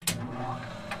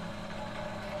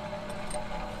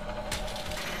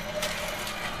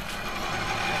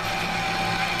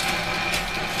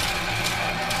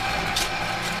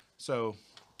So,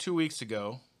 2 weeks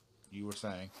ago, you were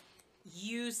saying.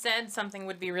 You said something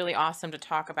would be really awesome to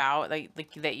talk about, like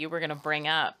that you were going to bring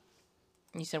up.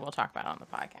 You said we'll talk about it on the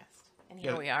podcast. And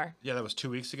here we are. Yeah, that was 2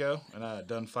 weeks ago, and I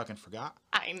done fucking forgot.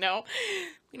 I know.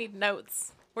 We need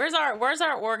notes. Where's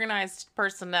our organized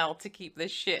personnel to keep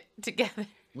this shit together?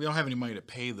 We don't have any money to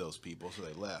pay those people, so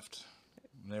they left.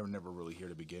 They were never really here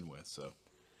to begin with, so.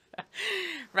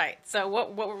 Right. So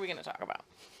what were we going to talk about?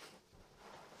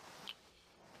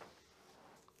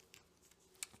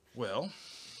 Well,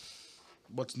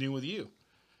 what's new with you?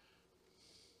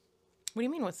 What do you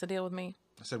mean, what's the deal with me?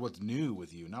 I said, what's new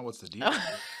with you, not what's the deal.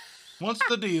 What's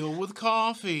the deal with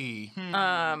coffee?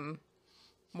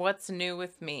 What's new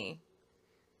with me?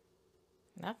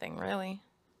 Nothing, really.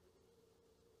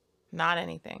 Not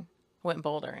anything. Went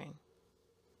bouldering.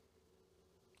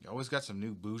 You always got some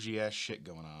new bougie-ass shit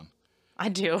going on. I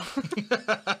do.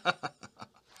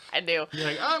 I do. You're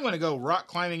like, I'm going to go rock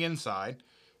climbing inside.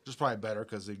 Which is probably better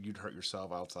because you'd hurt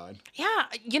yourself outside. Yeah.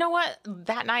 You know what?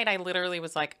 That night I literally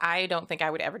was like, I don't think I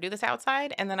would ever do this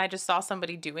outside. And then I just saw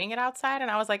somebody doing it outside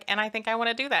and I was like, and I think I want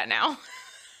to do that now.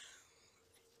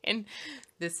 And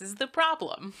this is the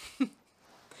problem.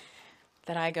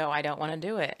 That I go, I don't want to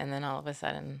do it. And then all of a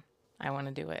sudden I want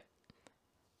to do it.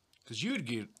 Because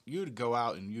you'd go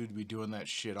out and you'd be doing that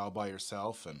shit all by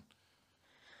yourself and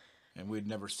we'd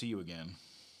never see you again.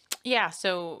 Yeah,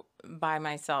 so by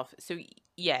myself. So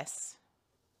yes.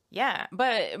 Yeah,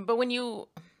 but when you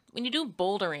do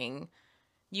bouldering,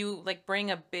 you like bring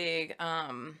a big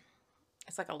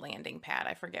it's like a landing pad.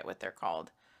 I forget what they're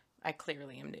called. I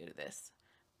clearly am new to this.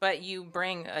 But you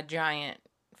bring a giant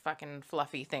fucking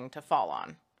fluffy thing to fall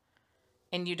on.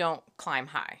 And you don't climb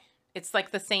high. It's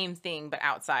like the same thing but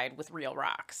outside with real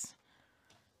rocks.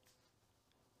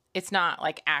 It's not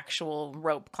like actual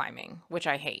rope climbing, which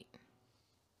I hate.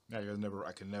 Yeah,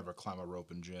 I could never climb a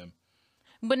rope in gym.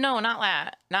 But no, not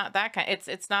that kind.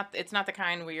 It's not the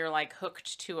kind where you're like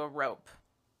hooked to a rope.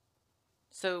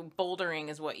 So bouldering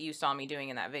is what you saw me doing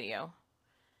in that video.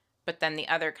 But then the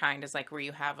other kind is like where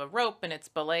you have a rope and it's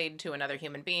belayed to another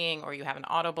human being, or you have an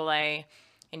auto belay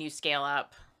and you scale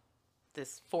up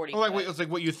this 40 Well, it's like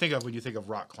what you think of when you think of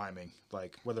rock climbing,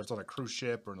 like whether it's on a cruise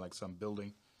ship or in like some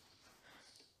building.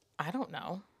 I don't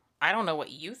know. I don't know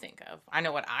what you think of. I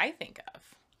know what I think of.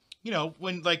 You know,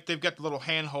 when like they've got the little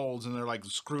handholds and they're like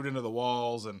screwed into the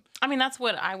walls and. I mean, that's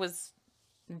what I was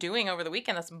doing over the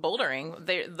weekend. That's bouldering.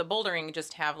 The bouldering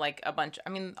just have like a bunch.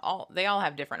 I mean, they all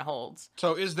have different holds.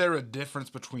 So, is there a difference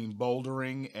between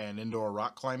bouldering and indoor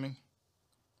rock climbing?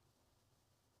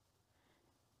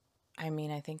 I mean,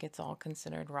 I think it's all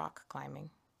considered rock climbing,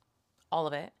 all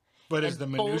of it. But is the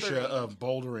minutia of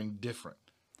bouldering different?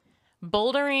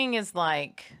 Bouldering is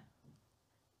like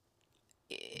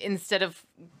instead of.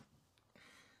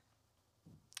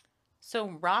 So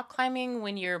rock climbing,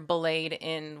 when you're belayed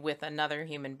in with another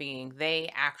human being, they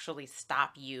actually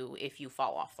stop you if you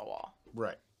fall off the wall.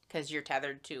 Right. Because you're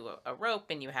tethered to a rope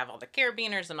and you have all the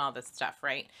carabiners and all this stuff,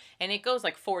 right? And it goes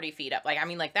like 40 feet up. Like, I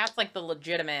mean, like that's like the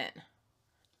legitimate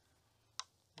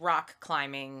rock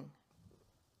climbing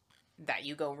that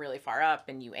you go really far up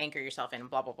and you anchor yourself in,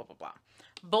 blah, blah, blah, blah, blah.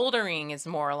 Bouldering is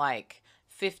more like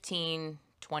 15,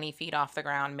 20 feet off the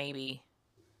ground, maybe.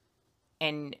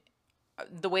 And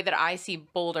the way that I see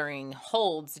bouldering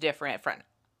holds different from.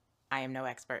 I am no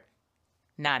expert.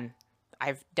 None.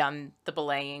 I've done the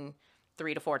belaying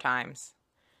 3 to 4 times.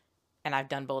 And I've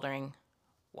done bouldering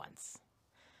once.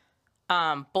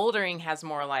 Bouldering has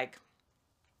more like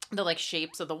the like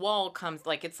shapes of the wall comes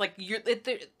like it's like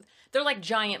they're like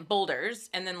giant boulders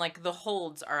and then like the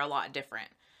holds are a lot different.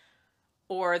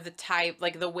 Or the type,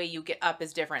 like the way you get up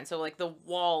is different. So like the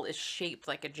wall is shaped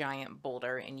like a giant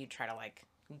boulder and you try to like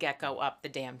gecko up the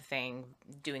damn thing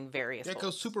doing various Gecko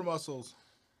holds. super muscles.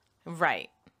 Right.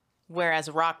 Whereas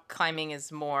rock climbing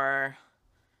is more,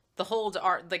 the holds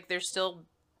are like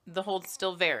the holds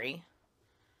still vary,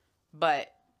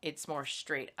 but it's more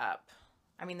straight up.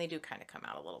 I mean, they do kind of come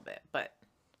out a little bit, but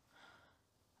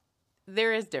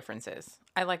there is differences.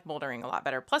 I like bouldering a lot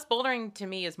better. Plus bouldering to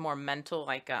me is more mental,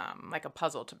 like a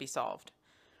puzzle to be solved.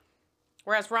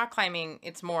 Whereas rock climbing,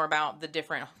 it's more about the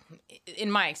different,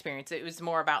 in my experience, it was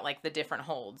more about like the different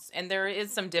holds. And there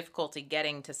is some difficulty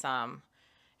getting to some.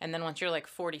 And then once you're like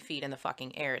 40 feet in the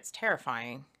fucking air, it's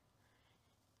terrifying.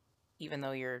 Even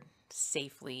though you're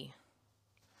safely.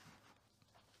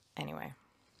 Anyway.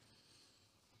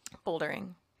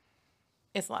 Bouldering.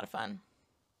 It's a lot of fun.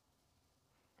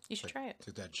 You should try it.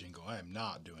 Take that jingle. I am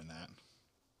not doing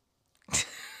that.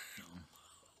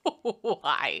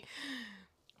 Why?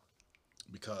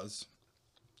 Because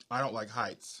I don't like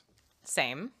heights.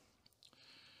 Same.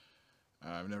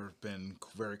 I've never been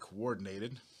very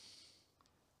coordinated.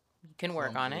 You can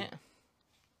work on Clumsy. it.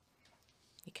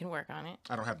 You can work on it.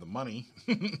 I don't have the money.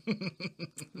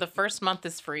 The first month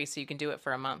is free, so you can do it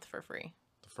for a month for free.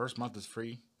 The first month is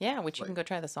free. Yeah, which you can go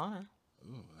try the sauna.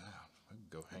 Ooh, wow. I can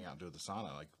go hang out and do the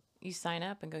sauna. Like, You sign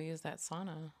up and go use that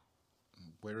sauna.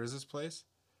 where is this place?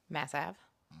 Mass Ave.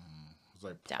 It's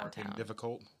like parking Downtown.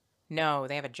 difficult. No,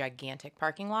 they have a gigantic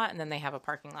parking lot, and then they have a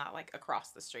parking lot like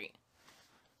across the street.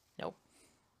 Nope.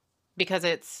 Because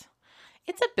it's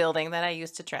a building that I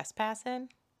used to trespass in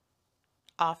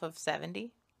off of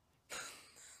 70.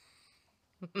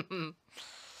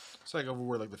 It's like over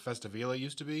where like the Festivila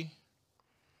used to be.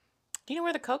 Do you know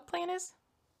where the Coke plant is?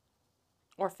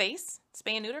 Or Face?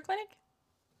 Spay and Neuter Clinic?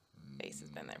 Face has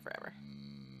been there forever.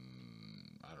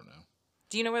 I don't know.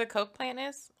 Do you know where the Coke plant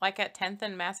is? Like at 10th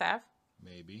and Mass Ave?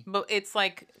 Maybe. But it's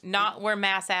like not where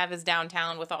Mass Ave is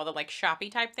downtown with all the like shoppy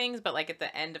type things, but like at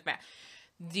the end of Mass.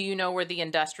 Do you know where the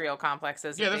industrial complex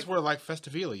is? Yeah, that's where like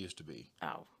Festivila used to be.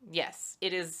 Oh, yes.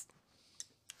 It is.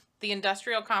 The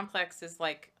industrial complex is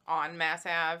like on Mass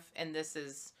Ave, and this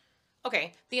is.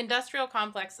 Okay, the industrial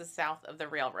complex is south of the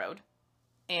railroad,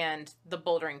 and the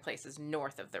bouldering place is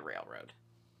north of the railroad.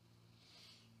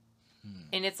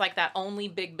 And it's like that only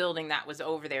big building that was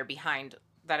over there behind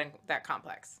that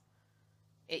complex.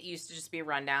 It used to just be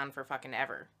run down for fucking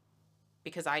ever.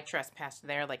 Because I trespassed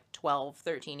there like 12,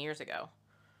 13 years ago.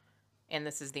 And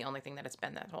this is the only thing that it's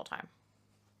been that whole time.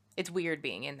 It's weird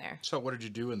being in there. So what did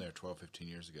you do in there 12, 15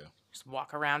 years ago? Just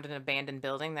walk around an abandoned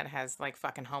building that has like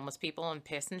fucking homeless people and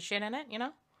piss and shit in it, you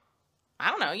know? I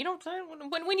don't know. You don't,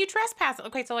 when you trespass,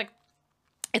 okay, so like,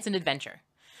 it's an adventure.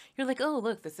 You're like, oh,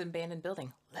 look, this abandoned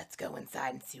building. Let's go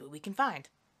inside and see what we can find.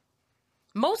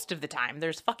 Most of the time,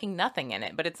 there's fucking nothing in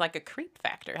it, but it's like a creep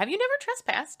factor. Have you never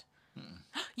trespassed?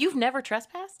 You've never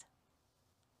trespassed?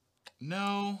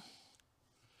 No.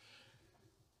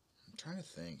 I'm trying to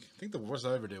think. I think the worst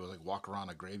I ever did was like walk around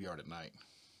a graveyard at night.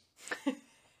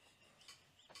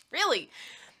 Really?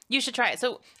 You should try it.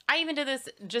 So I even did this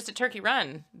just at Turkey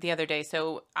Run the other day.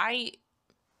 So I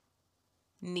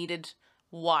needed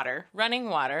water, running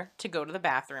water, to go to the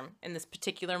bathroom in this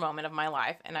particular moment of my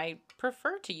life. And I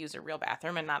prefer to use a real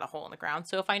bathroom and not a hole in the ground.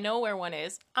 So if I know where one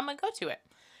is, I'm going to go to it.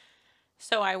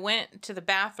 So I went to the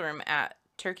bathroom at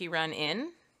Turkey Run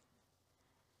Inn.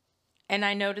 And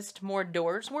I noticed more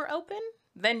doors were open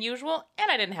than usual.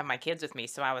 And I didn't have my kids with me.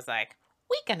 So I was like,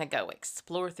 we're going to go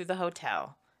explore through the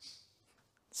hotel.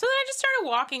 So then I just started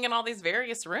walking in all these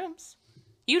various rooms.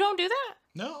 You don't do that?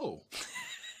 No.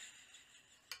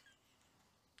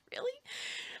 Really?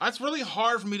 It's really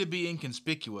hard for me to be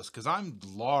inconspicuous because I'm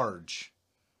large.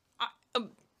 I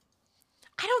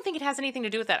don't think it has anything to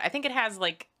do with that. I think it has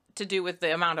like to do with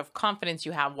the amount of confidence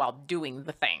you have while doing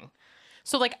the thing.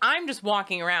 So like I'm just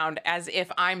walking around as if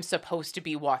I'm supposed to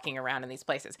be walking around in these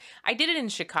places. I did it in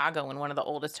Chicago in one of the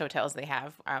oldest hotels they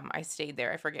have. I stayed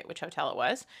there. I forget which hotel it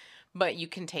was. But you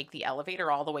can take the elevator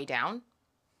all the way down.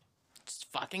 Just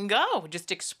fucking go.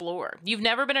 Just explore. You've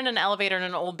never been in an elevator in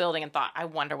an old building and thought, I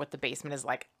wonder what the basement is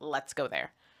like. Let's go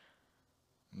there.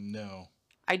 No.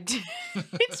 I do.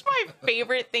 It's my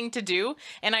favorite thing to do.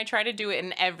 And I try to do it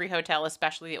in every hotel,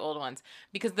 especially the old ones.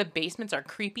 Because the basements are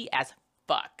creepy as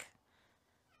fuck.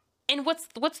 And what's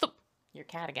the... Your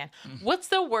cat again. What's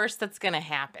the worst that's going to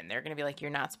happen? They're going to be like,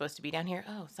 you're not supposed to be down here.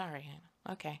 Oh, sorry.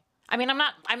 Okay. I mean, I'm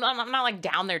not like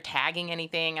down there tagging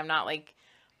anything. I'm not like...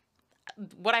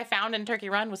 What I found in Turkey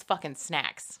Run was fucking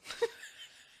snacks.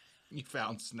 You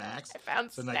found snacks? I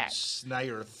found so snacks. Now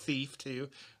you're a thief too?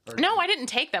 Or No, I didn't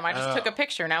take them. I just took a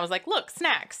picture and I was like, look,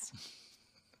 snacks.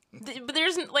 But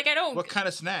there's like, I don't... What kind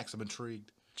of snacks? I'm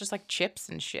intrigued. Just like chips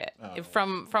and shit. Oh.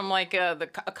 From like a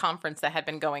conference that had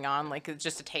been going on. Like it's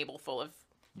just a table full of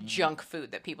junk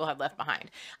food that people had left behind.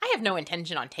 I have no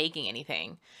intention on taking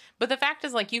anything. But the fact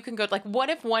is, like, you can go, like,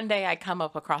 what if one day I come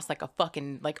up across like a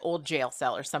fucking like old jail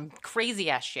cell or some crazy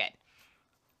ass shit?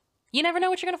 You never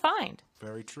know what you're gonna find.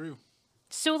 Very true.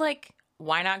 So like,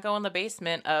 why not go in the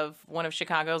basement of one of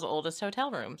Chicago's oldest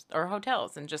hotel rooms or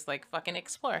hotels and just like fucking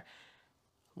explore?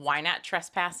 Why not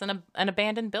trespass in an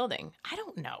abandoned building? I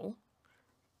don't know.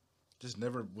 Just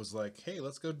never was like, hey,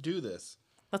 let's go do this.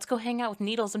 Let's go hang out with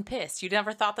needles and piss. You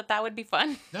never thought that would be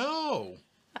fun? No.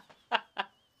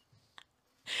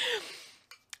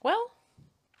 Well,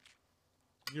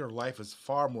 Your life is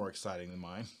far more exciting than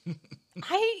mine.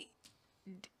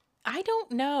 I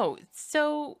don't know.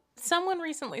 So someone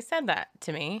recently said that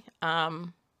to me. I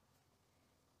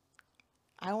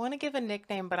want to give a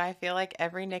nickname, but I feel like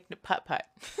every Putt Putt.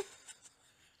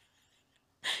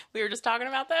 We were just talking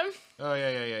about them. Oh,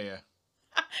 yeah.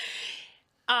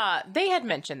 They had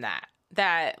mentioned that.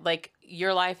 that like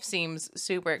your life seems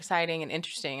super exciting and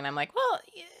interesting, and I'm like, well,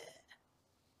 yeah.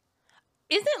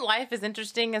 Isn't life as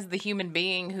interesting as the human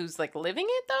being who's like living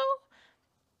it though?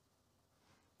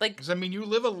 Like, Because, I mean, you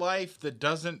live a life that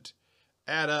doesn't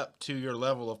add up to your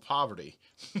level of poverty.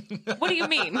 what do you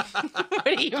mean? What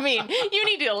do you mean? You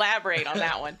need to elaborate on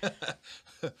that one.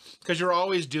 Because you're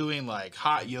always doing like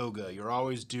hot yoga. You're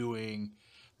always doing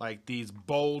like these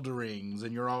boulderings,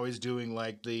 and you're always doing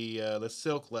like the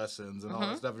silk lessons and all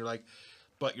that stuff. You're like,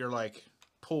 but you're like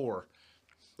poor,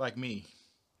 like me.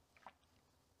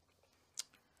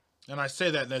 And I say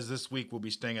that as this week we'll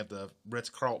be staying at the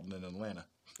Ritz-Carlton in Atlanta.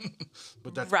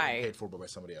 But that's being Right. paid for by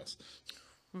somebody else.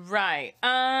 Right.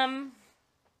 I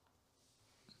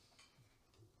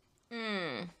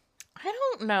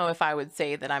don't know if I would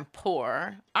say that I'm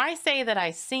poor. I say that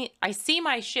I see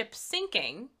my ship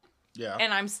sinking, Yeah.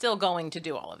 and I'm still going to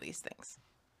do all of these things.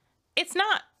 It's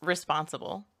not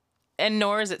responsible, and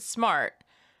nor is it smart.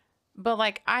 But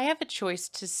like, I have a choice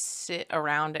to sit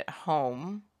around at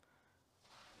home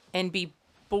and be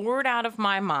bored out of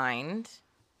my mind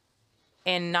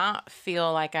and not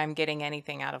feel like I'm getting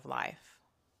anything out of life.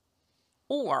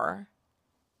 Or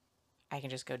I can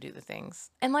just go do the things.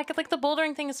 And like the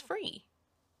bouldering thing is free.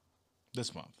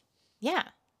 This month. Yeah.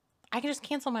 I can just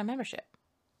cancel my membership.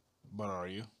 But are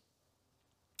you?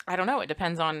 I don't know. It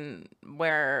depends on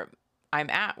where I'm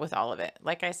at with all of it.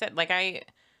 Like I said, like I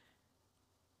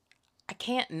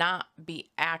can't not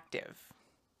be active.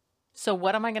 So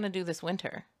what am I going to do this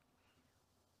winter?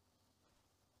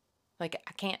 Like,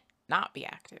 I can't not be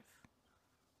active.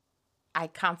 I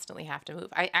constantly have to move.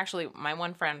 My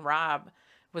one friend, Rob,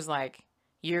 was like,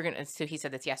 so he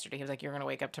said this yesterday. He was like, you're going to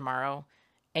wake up tomorrow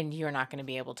and you're not going to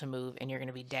be able to move and you're going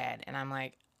to be dead. And I'm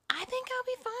like, I think I'll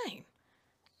be fine.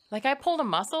 Like, I pulled a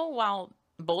muscle while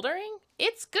bouldering.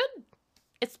 It's good.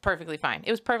 It's perfectly fine.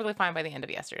 It was perfectly fine by the end of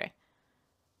yesterday.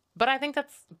 But I think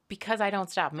that's because I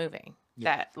don't stop moving.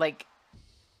 Yeah. That, like,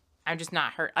 I'm just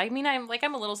not hurt. I mean, I'm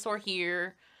a little sore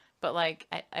here, but, like,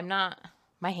 I'm not,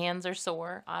 my hands are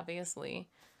sore, obviously.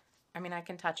 I mean, I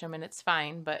can touch them and it's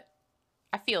fine, but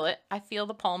I feel it. I feel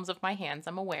the palms of my hands.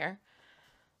 I'm aware.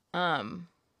 So,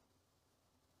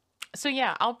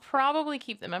 yeah, I'll probably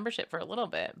keep the membership for a little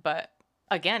bit, but,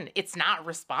 again, it's not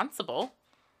responsible.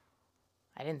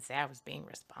 I didn't say I was being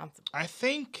responsible. I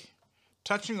think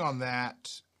touching on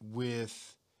that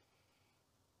with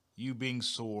you being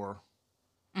sore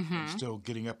and still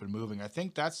getting up and moving, I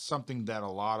think that's something that a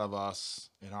lot of us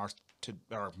in our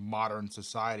modern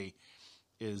society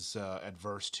is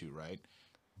adverse to, right?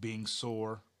 Being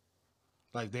sore.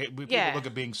 Like people look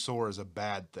at being sore as a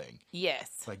bad thing.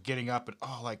 Yes. Like getting up and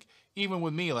like even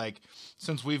with me, like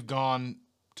since we've gone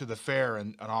to the fair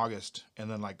in August, and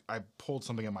then like I pulled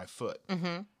something in my foot,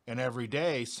 and every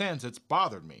day since it's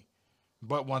bothered me.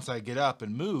 But once I get up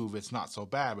and move, it's not so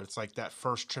bad. But it's like that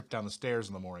first trip down the stairs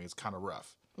in the morning is kind of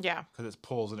rough. Yeah. Because it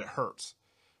pulls and it hurts.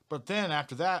 But then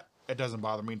after that, it doesn't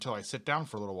bother me until I sit down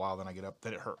for a little while. Then I get up,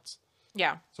 then it hurts.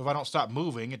 Yeah. So if I don't stop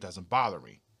moving, it doesn't bother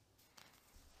me.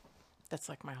 That's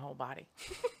like my whole body.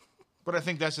 But I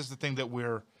think that's just the thing that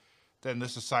that in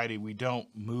this society, we don't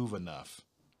move enough.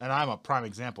 And I'm a prime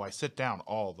example. I sit down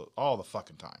all the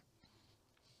fucking time.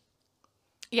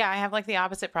 Yeah, I have like the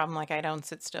opposite problem. Like I don't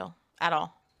sit still at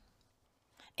all.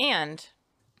 And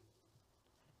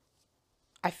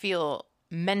I feel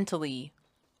mentally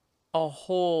a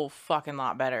whole fucking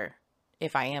lot better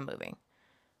if I am moving.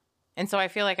 And so I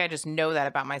feel like I just know that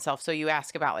about myself. So you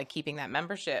ask about like keeping that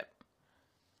membership.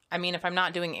 I mean, if I'm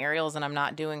not doing aerials and I'm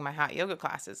not doing my hot yoga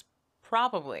classes,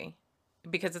 probably,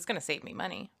 because it's going to save me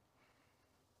money.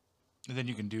 And then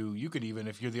you could even,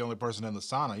 if you're the only person in the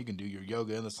sauna, you can do your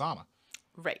yoga in the sauna.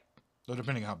 Right. So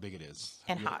depending on how big it is.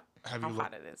 And hot. How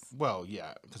hot it is. Well,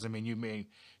 yeah. Because, I mean,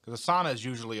 because a sauna is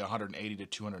usually 180 to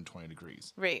 220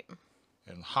 degrees. Right.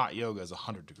 And hot yoga is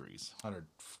 100 degrees.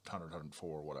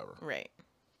 104, whatever. Right.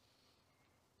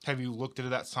 Have you looked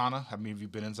into that sauna? Have you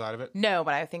been inside of it? No,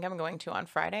 but I think I'm going to on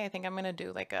Friday. I think I'm going to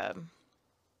do like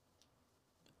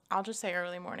I'll just say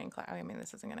early morning class. I mean,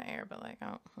 this isn't going to air, but like,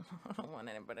 I don't want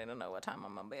anybody to know what time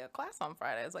I'm going to be at class on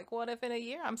Friday. It's like, what if in a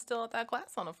year I'm still at that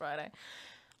class on a Friday?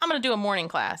 I'm going to do a morning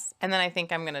class. And then I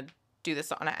think I'm going to do the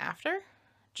sauna after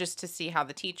just to see how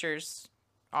the teachers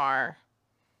are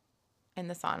in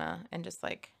the sauna and just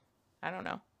like, I don't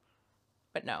know.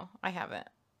 But no, I haven't.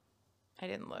 I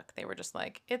didn't look. They were just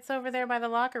like, it's over there by the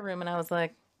locker room. And I was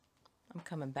like, I'm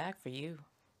coming back for you.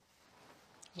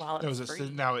 While it's free.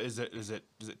 Now, is it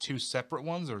two separate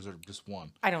ones or is it just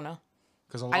one? I don't know.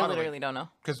 Because I literally don't know.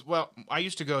 Because, well, I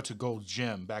used to go to Gold's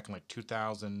Gym back in like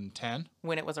 2010.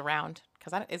 When it was around.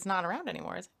 Because it's not around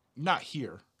anymore, is it? Not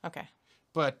here. Okay.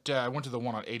 But I went to the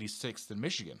one on 86th in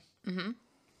Michigan,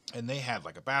 and they had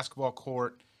like a basketball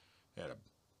court, they had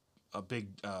a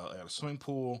big they had a swimming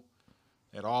pool,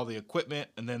 they had all the equipment,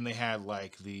 and then they had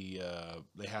like they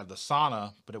had the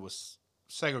sauna, but it was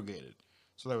segregated.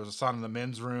 So there was a sauna in the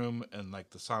men's room and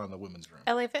like the sauna in the women's room.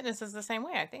 LA Fitness is the same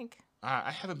way, I think.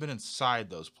 I haven't been inside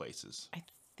those places. I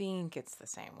think it's the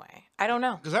same way. I don't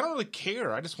know. Because I don't really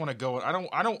care. I just want to go. I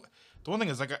don't. The one thing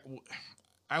is like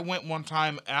I went one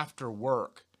time after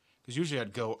work because usually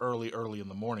I'd go early in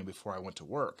the morning before I went to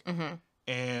work,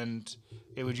 and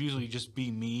it would usually just be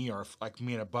me or if, like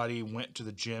me and a buddy went to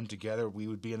the gym together. We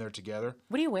would be in there together.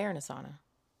 What do you wear in a sauna?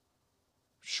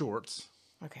 Shorts.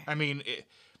 Okay. I mean,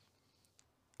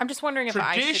 I'm just wondering if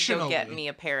I should go get traditionally- me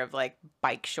a pair of like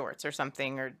bike shorts or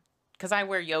something, or because I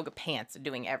wear yoga pants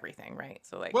doing everything, right?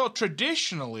 So like, well,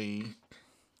 traditionally,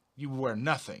 you wear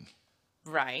nothing.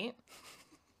 right?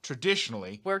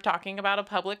 Traditionally, We're talking about a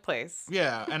public place.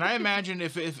 yeah, and I imagine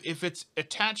if it's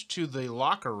attached to the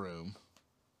locker room,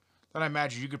 then I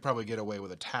imagine you could probably get away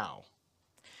with a towel.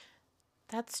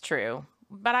 That's true.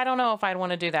 But I don't know if I'd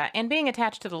want to do that. And being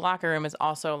attached to the locker room is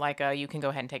also like a you can go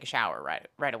ahead and take a shower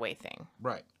right away thing.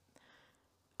 Right.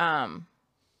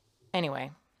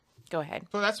 Anyway, go ahead.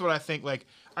 So that's what I think. Like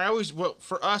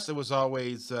for us, it was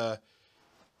always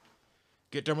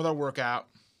get done with our workout,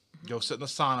 go sit in the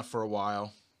sauna for a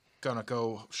while, gonna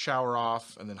go shower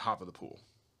off, and then hop in the pool.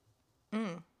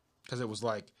 Because it was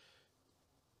like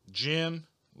gym,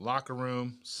 locker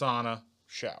room, sauna,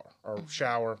 shower, or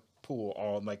shower, pool,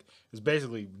 all like it was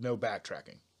basically no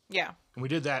backtracking. Yeah. And we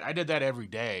did that. I did that every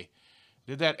day.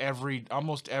 Did that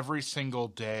almost every single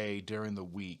day during the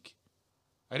week.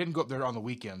 I didn't go up there on the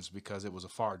weekends because it was a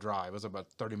far drive. It was about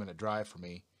a 30-minute drive for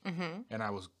me. And I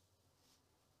was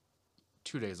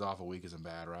 2 days off a week isn't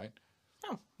bad, right?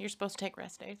 Oh, you're supposed to take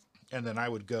rest days. And then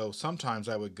sometimes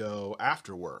I would go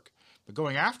after work. But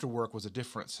going after work was a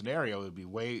different scenario. It would be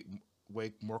way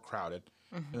more crowded.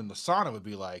 And then the sauna would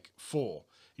be like full.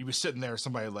 You'd be sitting there,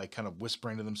 somebody like kind of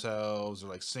whispering to themselves or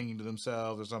like singing to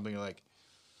themselves or something. You're like,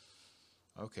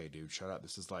 okay, dude, shut up.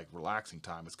 This is like relaxing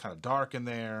time. It's kind of dark in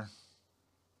there.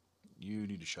 You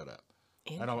need to shut up.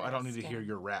 I don't need to hear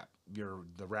your rap,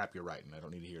 the rap you're writing. I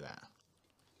don't need to hear that.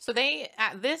 So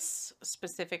at this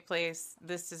specific place,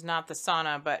 this is not the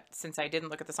sauna, but since I didn't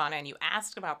look at the sauna and you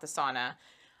asked about the sauna,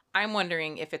 I'm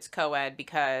wondering if it's co-ed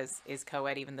because is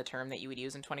co-ed even the term that you would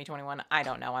use in 2021? I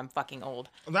don't know. I'm fucking old.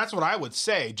 And that's what I would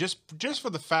say, just for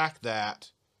the fact that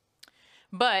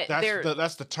But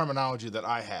that's the terminology that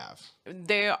I have.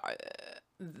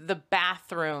 The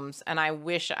bathrooms, and I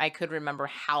wish I could remember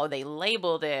how they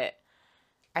labeled it.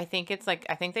 I think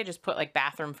they just put like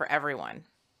bathroom for everyone.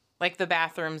 Like the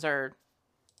bathrooms are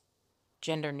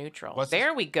gender neutral.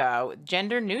 We go.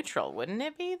 Gender neutral. Wouldn't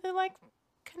it be the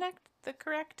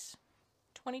correct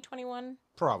 2021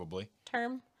 Probably.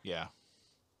 term? Yeah.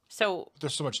 So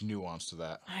There's so much nuance to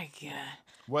that. I get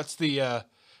What's the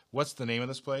name of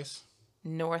this place?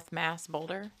 North Mass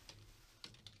Boulder.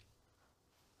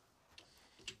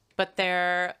 But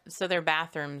their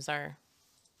bathrooms are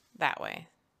that way.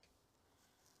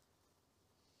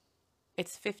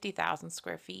 It's 50,000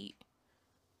 square feet.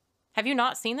 Have you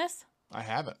not seen this? I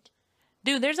haven't.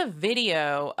 Dude, there's a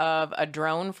video of a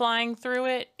drone flying through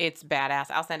it. It's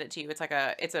badass. I'll send it to you.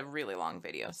 It's a really long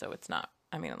video, so it's not,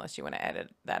 I mean, unless you want to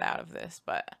edit that out of this,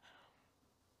 but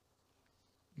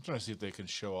I'm trying to see if they can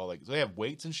show all do they have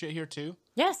weights and shit here too?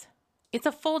 yes. It's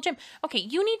a full gym. Okay,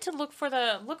 you need to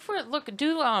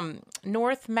do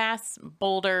North Mass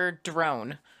Boulder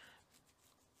drone.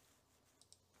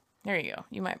 There you go.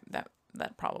 You might that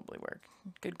probably work.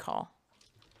 Good call.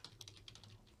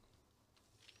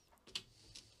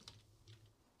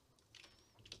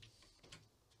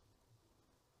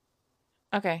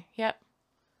 Okay, yep.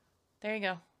 There you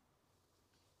go.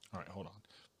 All right, hold on.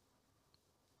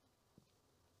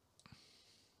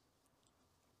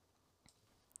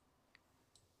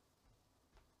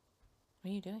 What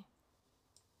are you doing?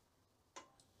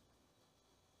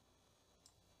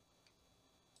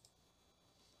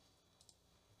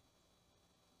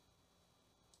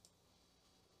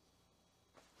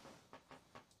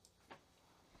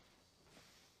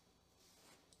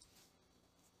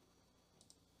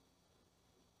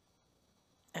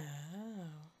 Oh.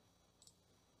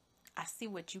 I see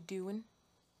what you doing.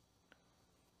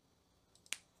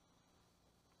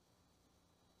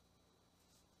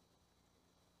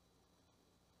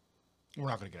 We're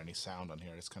not going to get any sound on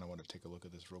here. I just kind of want to take a look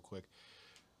at this real quick.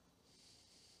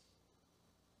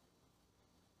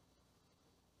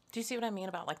 Do you see what I mean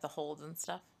about like the holds and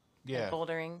stuff? Yeah. Like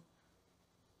bouldering.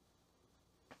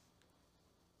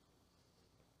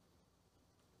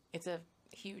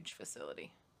 Huge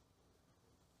facility.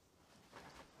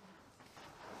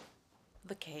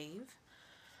 The cave.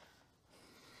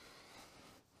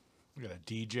 We got a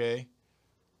DJ.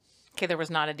 Okay, there was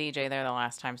not a DJ there the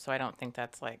last time, so I don't think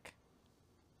that's like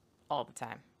all the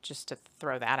time. Just to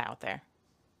throw that out there.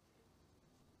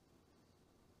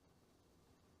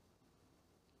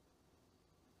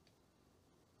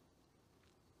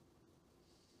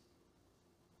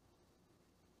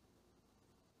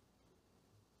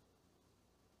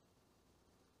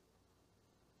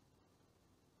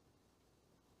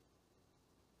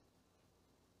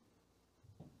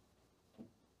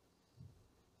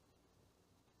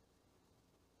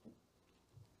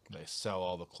 They sell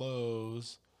all the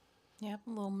clothes. Yep, a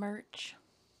little merch.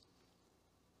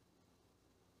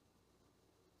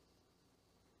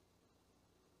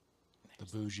 The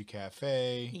bougie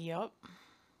cafe. Yep. You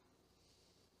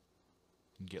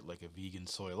can get like a vegan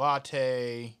soy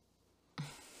latte.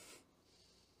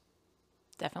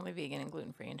 Definitely vegan and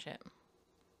gluten-free and shit.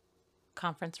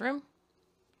 Conference room.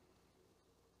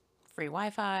 Free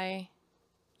Wi-Fi.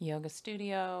 Yoga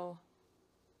studio.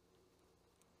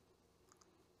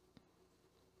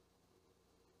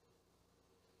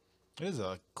 It is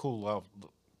a cool,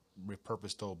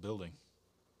 repurposed old building.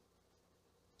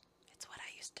 It's what I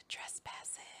used to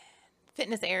trespass in.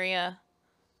 Fitness area.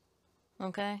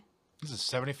 Okay. This is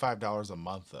 $75 a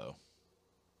month, though.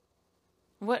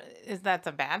 What is that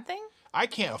a bad thing? I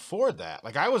can't afford that.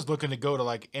 Like, I was looking to go to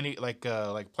like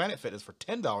Planet Fitness for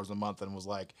 $10 a month, and was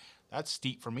like, that's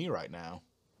steep for me right now.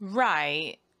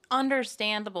 Right.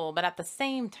 Understandable, but at the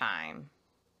same time,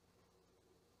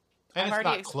 And I've it's already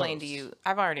not explained close. to you.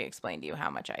 I've already explained to you how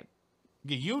much I.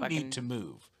 Yeah, you fucking need to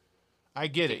move. I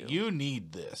get it. do. You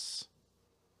need this.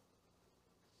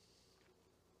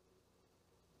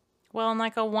 Well, and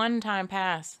like a one-time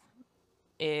pass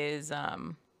is $20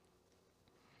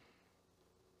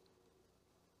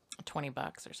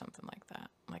 or something like that,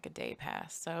 like a day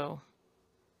pass. So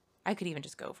I could even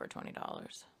just go for $20.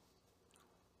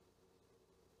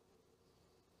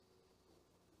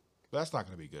 But that's not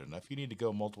going to be good enough. You need to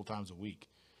go multiple times a week.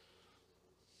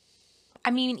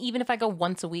 I mean, even if I go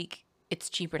once a week, it's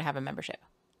cheaper to have a membership.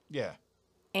 Yeah.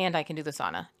 And I can do the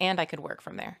sauna. And I could work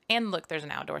from there. And look, there's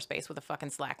an outdoor space with a fucking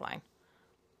slack line.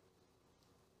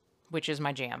 Which is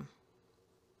my jam.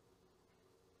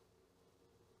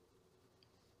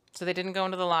 So they didn't go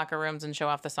into the locker rooms and show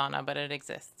off the sauna, but it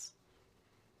exists.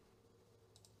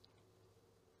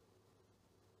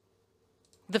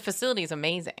 The facility is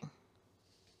amazing.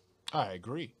 I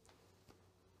agree.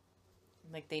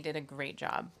 Like, they did a great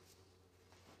job.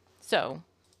 So,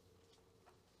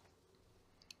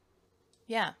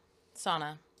 yeah,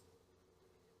 sauna,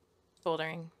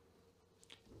 bouldering.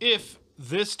 If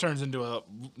this turns into a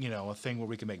thing where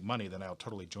we can make money, then I'll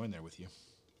totally join there with you.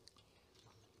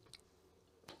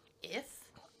 If?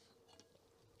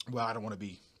 Well, I don't want to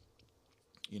be,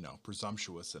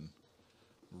 presumptuous and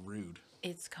rude.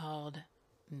 It's called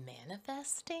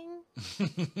manifesting. I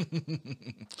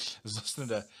was listening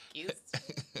to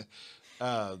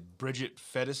Bridget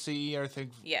Fedesi, I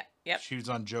think. Yeah, yep. She was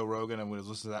on Joe Rogan, and we was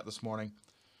listening to that this morning.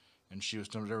 And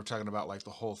they were talking about like the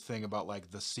whole thing about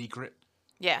like The Secret.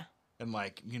 Yeah. And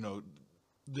like,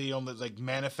 the only like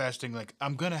manifesting, like,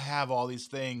 I'm gonna have all these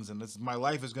things and my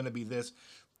life is gonna be this,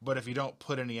 but if you don't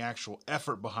put any actual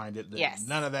effort behind it, then Yes.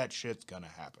 none of that shit's gonna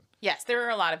happen. Yes, there are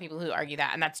a lot of people who argue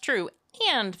that, and that's true.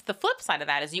 And the flip side of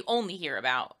that is you only hear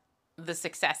about the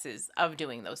successes of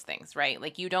doing those things, right?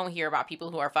 Like, you don't hear about people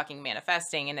who are fucking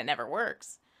manifesting and it never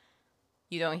works.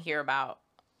 You don't hear about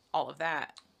all of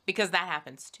that because that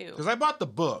happens too. Because I bought the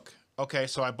book. Okay,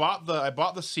 so I bought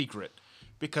the Secret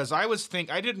because I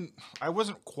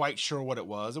wasn't quite sure what it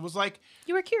was. It was like,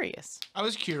 You were curious. I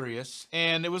was curious,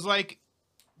 and it was like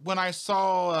when I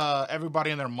saw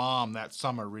everybody and their mom that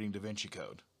summer reading Da Vinci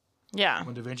Code. Yeah.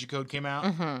 When Da Vinci Code came out,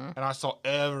 and I saw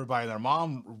everybody and their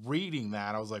mom reading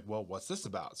that, I was like, well, what's this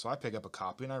about? So I picked up a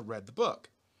copy and I read the book.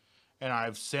 And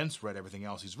I've since read everything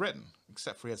else he's written,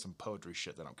 except for he had some poetry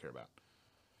shit that I don't care about.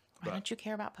 Why don't you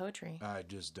care about poetry? I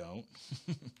just don't.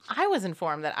 I was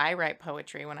informed that I write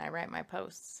poetry when I write my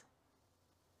posts.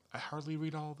 I hardly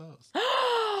read all those.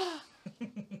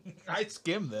 I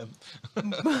skim them.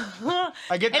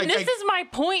 This is my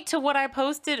point to what I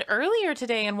posted earlier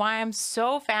today and why I'm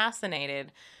so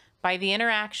fascinated by the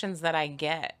interactions that I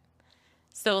get.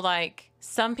 So, like,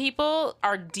 some people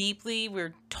are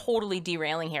we're totally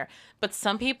derailing here, but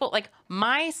some people, like,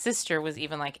 my sister was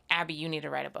even like, Abby, you need to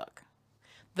write a book.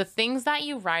 The things that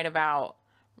you write about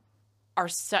are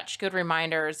such good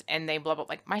reminders, and they blah, blah.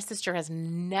 Like, my sister has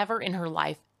never in her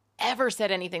life ever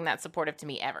said anything that's supportive to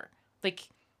me ever. Like,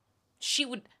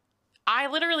 I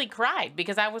literally cried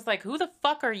because I was like, who the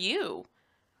fuck are you?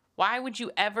 Why would you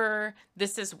ever?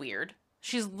 This is weird.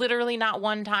 She's literally not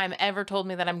one time ever told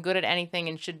me that I'm good at anything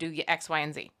and should do X, Y,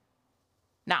 and Z.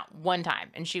 Not one time.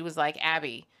 And she was like,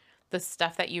 Abby, the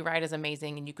stuff that you write is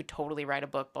amazing and you could totally write a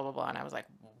book, blah, blah, blah. And I was like,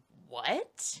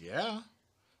 what? Yeah.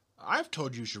 I've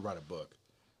told you should write a book.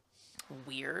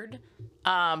 Weird.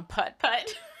 Putt.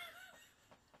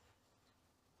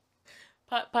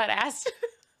 Putt asked.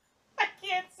 I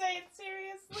can't say it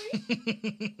seriously.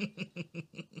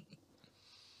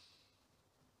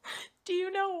 Do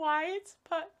you know why it's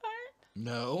Putt?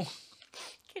 No.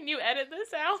 Can you edit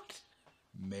this out?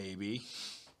 Maybe.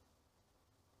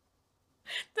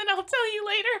 Then I'll tell you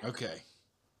later. Okay.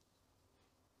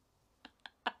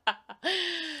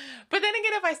 But then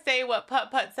again, if I say what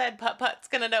Putt said, Putt's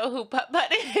gonna know who Putt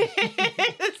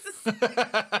is.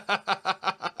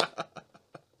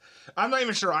 I'm not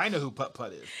even sure I know who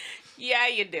Putt is. Yeah,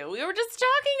 you do. We were just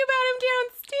talking about him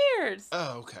downstairs.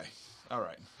 Oh, okay. All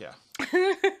right. Yeah.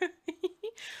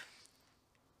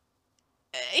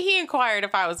 He inquired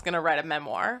if I was gonna write a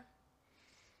memoir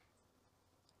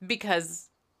because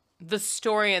the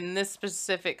story in this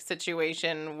specific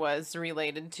situation was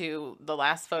related to the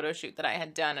last photo shoot that I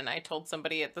had done, and I told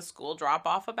somebody at the school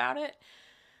drop-off about it.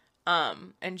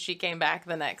 And she came back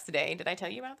the next day. Did I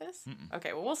tell you about this? Mm-mm.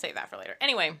 Okay, well, we'll save that for later.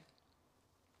 Anyway,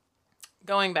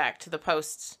 going back to the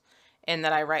posts and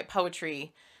that I write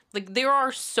poetry, like, there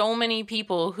are so many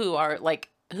people who are, like,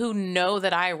 who know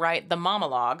that I write the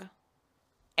monologue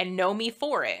and know me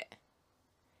for it.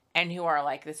 And who are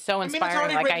like, this so inspiring. It's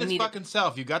already like written I need fucking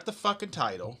self. You got the fucking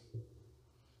title.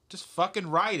 Just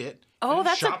fucking write it. Oh,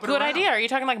 that's a good idea. Are you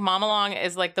talking like monologue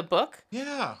is like the book?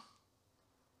 Yeah.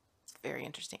 It's very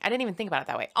interesting. I didn't even think about it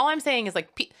that way. All I'm saying is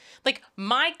like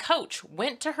my coach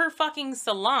went to her fucking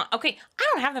salon. Okay, I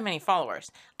don't have that many followers.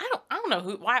 I don't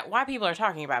know why people are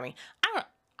talking about me.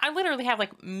 I literally have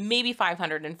like maybe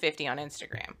 550 on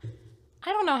Instagram.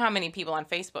 I don't know how many people on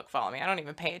Facebook follow me. I don't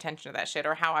even pay attention to that shit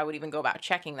or how I would even go about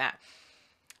checking that.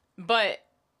 But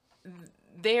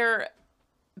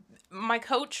my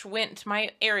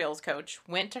Ariel's coach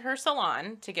went to her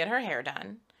salon to get her hair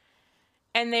done.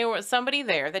 And there was somebody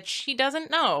there that she doesn't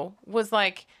know was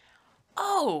like,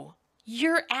 oh,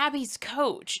 you're Abby's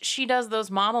coach. She does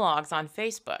those monologues on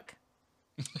Facebook.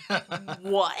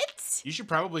 What? You should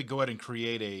probably go ahead and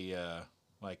create a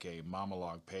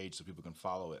monologue page so people can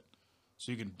follow it.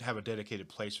 So you can have a dedicated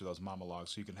place for those monologues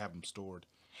so you can have them stored.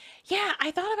 Yeah, I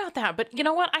thought about that. But you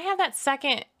know what? I have that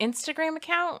second Instagram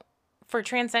account for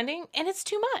Transcending, and it's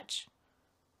too much.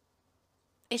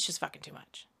 It's just fucking too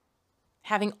much.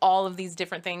 Having all of these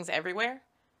different things everywhere,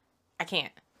 I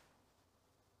can't.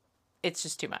 It's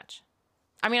just too much.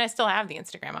 I mean, I still have the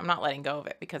Instagram. I'm not letting go of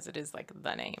it because it is like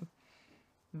the name.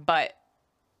 But,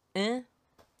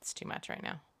 it's too much right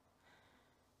now.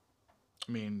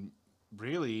 I mean,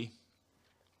 really,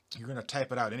 you're going to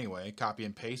type it out anyway, copy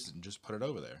and paste it, and just put it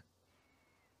over there.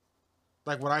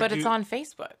 Like what I do. But it's on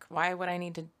Facebook. Why would I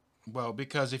need to? Well,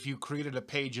 because if you created a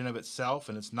page in of itself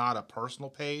and it's not a personal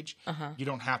page, you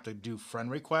don't have to do friend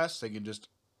requests. They can just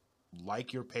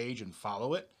like your page and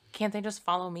follow it. Can't they just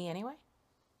follow me anyway?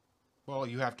 Well,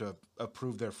 you have to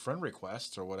approve their friend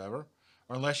requests or whatever.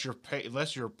 Or unless your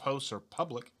posts are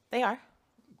public. They are.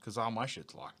 Because all my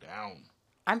shit's locked down.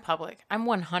 I'm public. I'm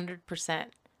 100%.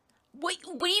 What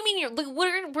do you mean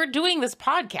we're doing this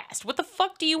podcast? What the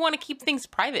fuck do you want to keep things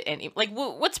private?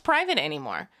 What's private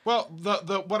anymore? Well,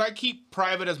 the what I keep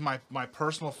private as my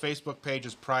personal Facebook page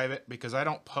is private because I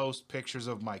don't post pictures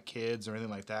of my kids or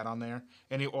anything like that on there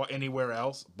anywhere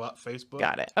else but Facebook.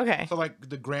 Got it. Okay. So like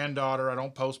the granddaughter, I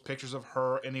don't post pictures of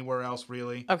her anywhere else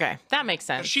really. Okay, that makes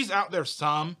sense. She's out there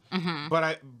some,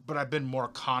 but I've been more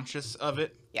conscious of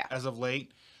it as of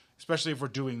late. Especially if we're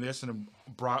doing this in a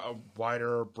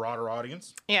wider, broader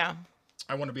audience. Yeah.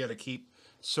 I want to be able to keep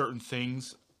certain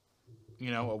things,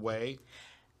 away.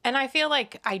 And I feel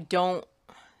like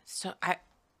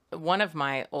one of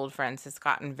my old friends has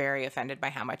gotten very offended by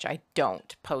how much I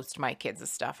don't post my kids'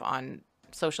 stuff on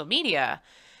social media.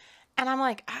 And I'm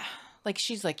like,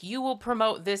 she's like, you will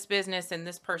promote this business and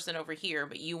this person over here,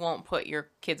 but you won't put your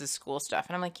kids' school stuff.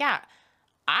 And I'm like, yeah,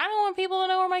 I don't want people to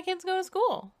know where my kids go to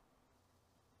school.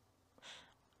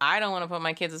 I don't want to put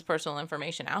my kids' personal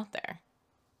information out there.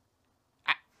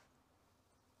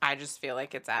 I just feel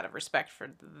like it's out of respect for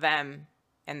them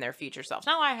and their future selves.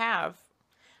 Now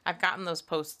I've gotten those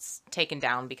posts taken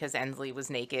down because Ensley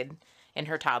was naked in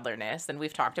her toddlerness, and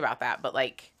we've talked about that, but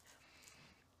I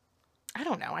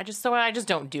don't know. I just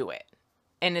don't do it.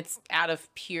 And it's out of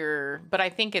but I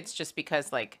think it's just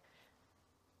because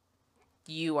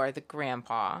you are the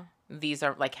grandpa these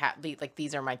are like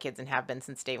these are my kids and have been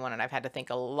since day one, and I've had to think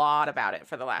a lot about it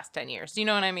for the last 10 years. Do you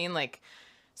know what I mean? Like,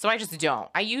 so I just don't.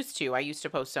 I used to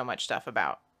post so much stuff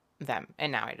about them,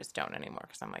 and now I just don't anymore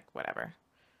because I'm like, whatever.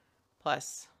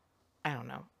 Plus, I don't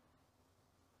know.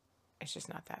 It's just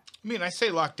not that. I mean, I say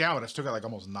locked down, but I still got like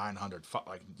almost 900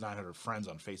 friends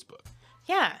on Facebook.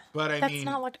 Yeah. But I mean,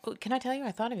 not locked. Oh, can I tell you?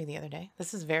 I thought of you the other day.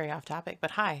 This is very off topic,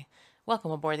 but hi.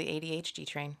 Welcome aboard the ADHD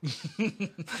train.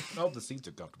 I hope the seats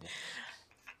are comfortable.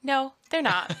 No, they're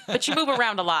not. But you move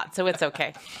around a lot, so it's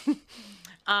okay.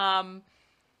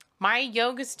 My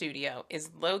yoga studio is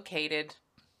located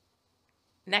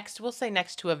we'll say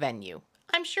next to a venue.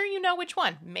 I'm sure you know which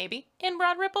one. Maybe in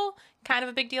Broad Ripple. Kind of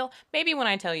a big deal. Maybe when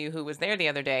I tell you who was there the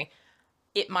other day,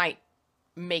 it might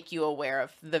make you aware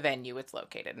of the venue it's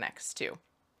located next to.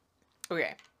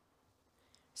 Okay.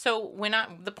 So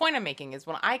the point I'm making is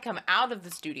when I come out of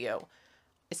the studio,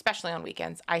 especially on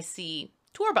weekends, I see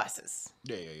tour buses.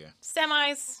 Yeah.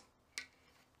 Semis,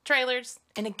 trailers.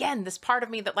 And again, this part of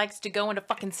me that likes to go into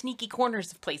fucking sneaky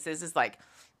corners of places is like,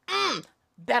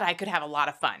 bet I could have a lot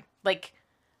of fun. Like,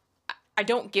 I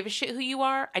don't give a shit who you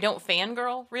are. I don't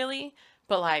fangirl, really.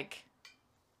 But, like,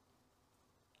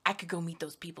 I could go meet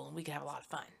those people and we could have a lot of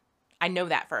fun. I know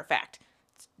that for a fact.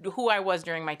 It's who I was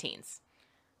during my teens.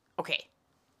 Okay.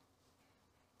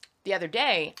 The other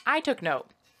day, I took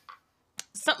note.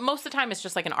 Most of the time, it's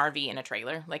just like an RV in a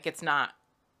trailer. Like, it's not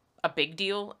a big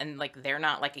deal. And, like, they're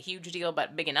not, like, a huge deal,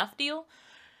 but big enough deal.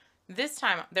 This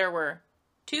time, there were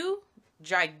 2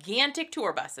 gigantic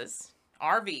tour buses,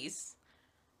 RVs,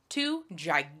 2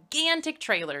 gigantic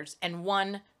trailers, and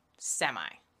 1 semi.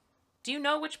 Do you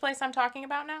know which place I'm talking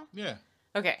about now? Yeah.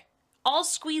 Okay. All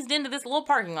squeezed into this little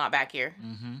parking lot back here.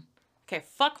 Mm-hmm. Okay,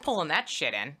 fuck pulling that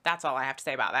shit in. That's all I have to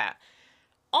say about that.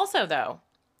 Also, though,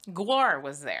 Guar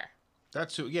was there.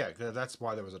 That's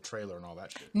why there was a trailer and all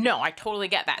that shit. No, I totally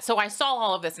get that. So I saw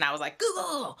all of this and I was like,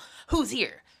 Google, who's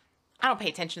here? I don't pay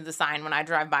attention to the sign when I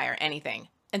drive by or anything.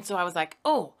 And so I was like,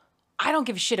 oh, I don't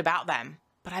give a shit about them.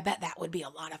 But I bet that would be a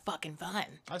lot of fucking fun.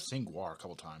 I've seen Guar a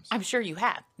couple times. I'm sure you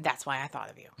have. That's why I thought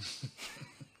of you.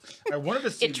 I wanted to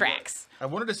see it tracks. I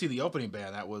wanted to see the opening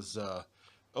band. That was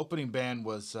opening band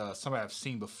was somebody I've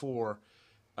seen before.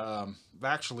 I've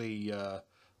actually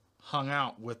hung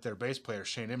out with their bass player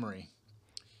Shane Emery.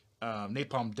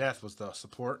 Napalm Death was the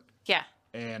support. Yeah.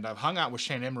 And I've hung out with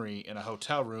Shane Emery in a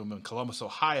hotel room in Columbus,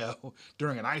 Ohio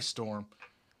during an ice storm.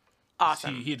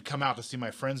 Awesome. He had come out to see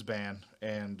my friend's band,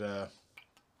 and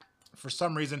for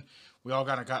some reason, we all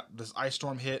got this ice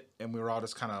storm hit, and we were all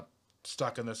just kind of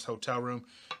stuck in this hotel room.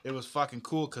 It was fucking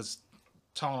cool because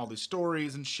telling all these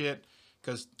stories and shit,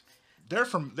 because they're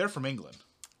from England.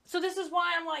 So this is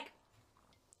why I'm like,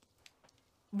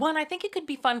 one, I think it could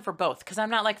be fun for both because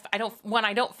I'm not like I don't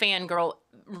fangirl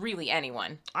really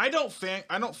anyone. I don't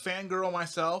fangirl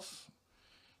myself.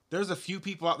 There's a few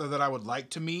people out there that I would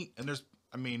like to meet, and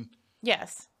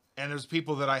yes. And there's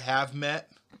people that I have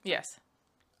met. Yes.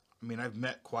 I mean, I've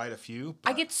met quite a few.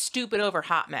 I get stupid over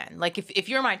hot men. Like, if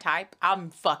you're my type, I'm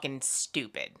fucking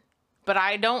stupid. But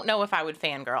I don't know if I would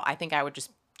fangirl. I think I would just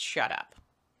shut up.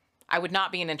 I would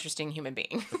not be an interesting human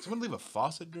being. Did someone leave a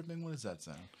faucet dripping? What does that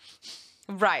sound?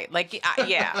 Right. Like,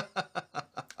 yeah. I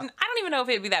don't even know if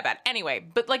it'd be that bad. Anyway,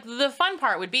 but, like, the fun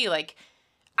part would be, like,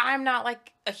 I'm not,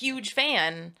 like, a huge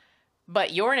fan,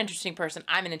 but you're an interesting person,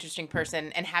 I'm an interesting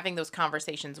person, and having those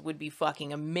conversations would be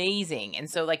fucking amazing. And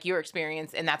so, like, your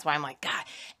experience, and that's why I'm like, God,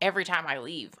 every time I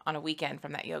leave on a weekend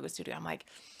from that yoga studio, I'm like,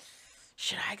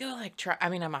 should I go, like, try? I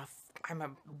mean, I'm a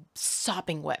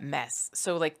sopping wet mess.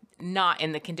 So, like, not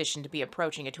in the condition to be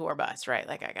approaching a tour bus, right?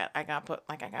 Like, I got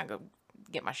to go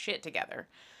get my shit together.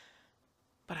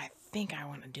 But I think I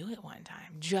want to do it one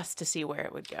time just to see where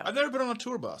it would go. I've never been on a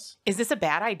tour bus. Is this a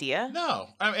bad idea? No.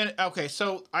 Okay,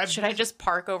 so Should I just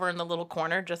park over in the little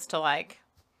corner just to, like,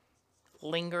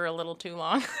 linger a little too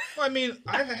long? Well, I mean,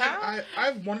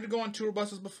 I've wanted to go on tour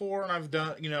buses before, and I've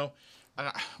done,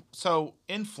 so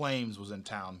In Flames was in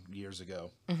town years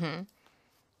ago. Mm-hmm.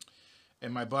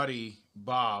 And my buddy,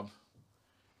 Bob,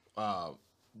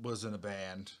 was in a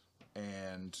band,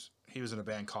 and he was in a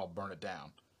band called Burn It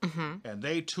Down. Mm-hmm. And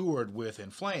they toured with In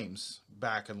Flames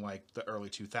back in, like, the early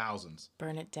 2000s.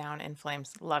 Burn It Down, In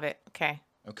Flames. Love it. Okay.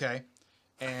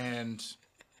 And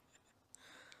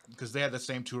because they had the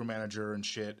same tour manager and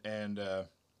shit. And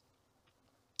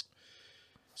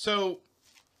so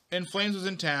In Flames was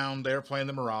in town. They were playing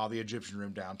the Morale, the Egyptian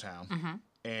Room downtown. Mm-hmm.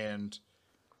 And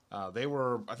they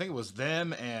were, I think it was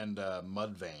them and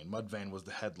Mudvayne. Mudvayne was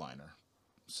the headliner.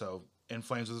 So In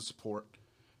Flames was the support.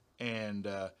 And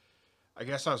I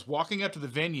guess I was walking up to the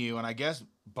venue, and I guess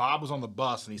Bob was on the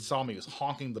bus, and he saw me. He was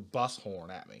honking the bus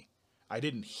horn at me. I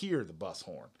didn't hear the bus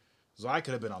horn. So I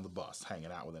could have been on the bus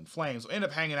hanging out with In Flames. I ended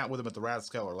up hanging out with him at the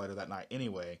Rathskeller later that night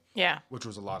anyway. Yeah. Which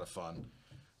was a lot of fun.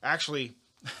 Actually,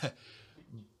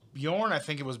 Bjorn, I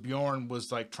think it was Bjorn,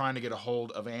 was like trying to get a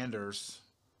hold of Anders,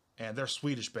 and they're a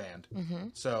Swedish band. Mm-hmm.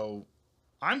 So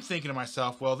I'm thinking to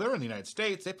myself, well, they're in the United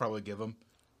States. They probably give them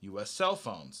U.S. cell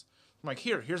phones. I'm like,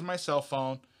 here's my cell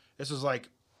phone. This was like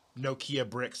Nokia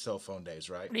brick cell phone days,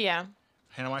 right? Yeah.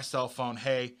 Hand on my cell phone.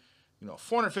 Hey,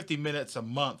 450 minutes a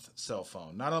month cell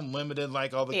phone. Not unlimited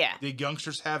like all the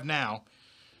youngsters have now.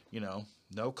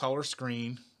 No color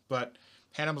screen. But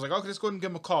Hannah was like, okay, let's go ahead and give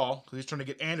him a call. Because he's trying to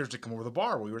get Anders to come over to the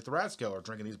bar. We were at the Rathskeller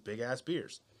drinking these big-ass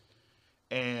beers.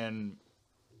 And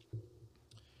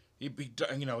he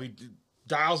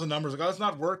dials the numbers. Like, oh, it's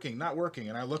not working.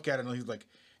 And I look at it, and he's like,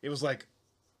 it was like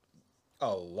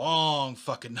a long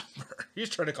fucking number. He's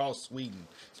trying to call Sweden.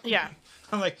 Yeah.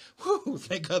 I'm like, whew,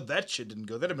 thank God that shit didn't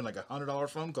go. That'd have been like $100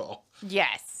 phone call.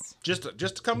 Yes. Just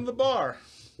to come to the bar.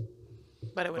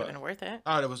 But it would have been worth it.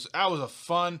 That was a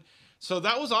fun. So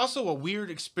that was also a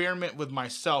weird experiment with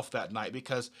myself that night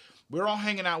because we were all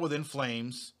hanging out with In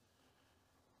Flames,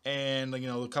 and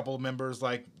a couple of members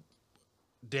like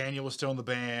Daniel was still in the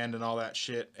band and all that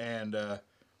shit, and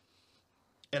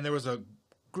there was a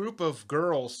group of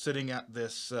girls sitting at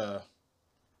this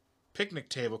picnic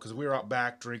table because we were out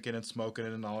back drinking and smoking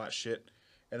and all that shit.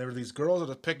 And there were these girls at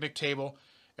a picnic table,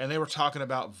 and they were talking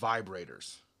about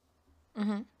vibrators.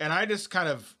 Mm-hmm. And I just kind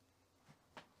of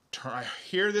I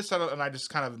hear this, and I just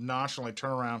kind of nonchalantly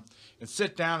turn around and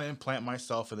sit down and implant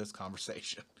myself in this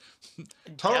conversation.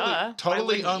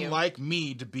 totally unlike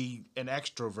me to be an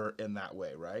extrovert in that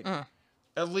way, right?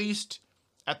 At least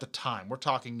at the time. We're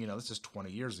talking, this is 20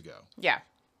 years ago. Yeah.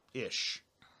 Ish.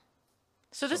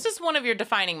 So this is one of your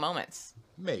defining moments.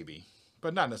 Maybe,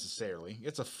 but not necessarily.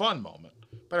 It's a fun moment,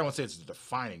 but I don't want to say it's a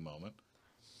defining moment.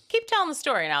 Keep telling the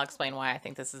story, and I'll explain why I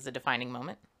think this is a defining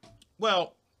moment.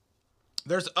 Well,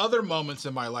 there's other moments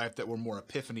in my life that were more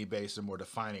epiphany-based and more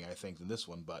defining, I think, than this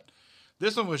one, but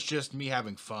this one was just me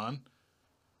having fun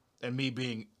and me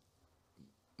being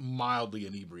mildly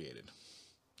inebriated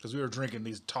because we were drinking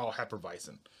these tall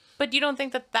Hefeweizen. But you don't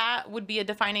think that would be a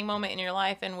defining moment in your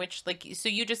life in which, so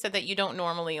you just said that you don't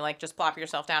normally, just plop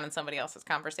yourself down in somebody else's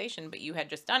conversation, but you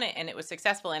had just done it, and it was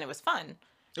successful, and it was fun.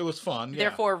 It was fun, yeah.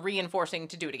 Therefore, reinforcing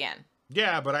to do it again.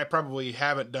 Yeah, but I probably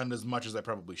haven't done as much as I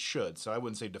probably should, so I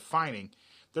wouldn't say defining.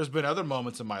 There's been other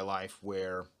moments in my life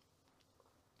where,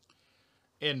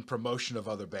 in promotion of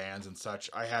other bands and such,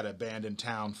 I had a band in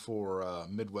town for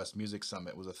Midwest Music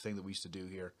Summit. It was a thing that we used to do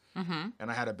here. Mm-hmm. And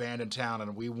I had a band in town,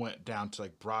 and we went down to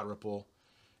Broad Ripple,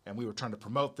 and we were trying to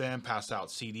promote them, pass out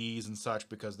CDs and such,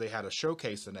 because they had a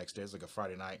showcase the next day. It was like a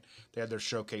Friday night. They had their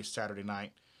showcase Saturday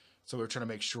night. So we were trying to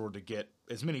make sure to get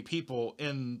as many people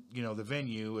in, the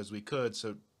venue as we could.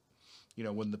 So,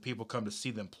 when the people come to see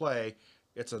them play,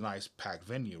 it's a nice packed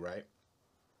venue, right?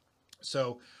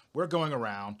 So we're going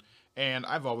around, and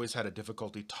I've always had a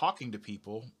difficulty talking to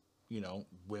people.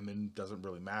 Women, doesn't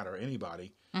really matter,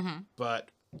 anybody. Mm-hmm. But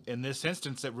in this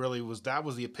instance, that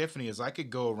was the epiphany, is I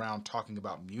could go around talking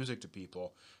about music to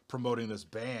people, promoting this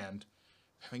band,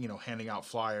 handing out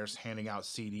flyers, handing out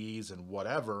CDs and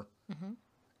whatever. Mm-hmm.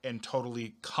 And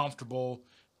totally comfortable,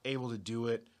 able to do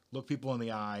it, look people in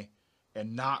the eye,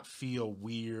 and not feel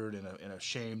weird and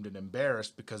ashamed and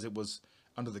embarrassed because it was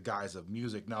under the guise of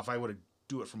music. Now, if I were to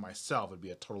do it for myself, it'd be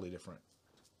a totally different,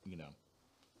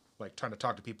 trying to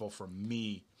talk to people for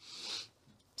me.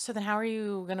 So then how are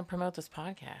you going to promote this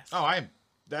podcast?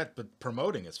 But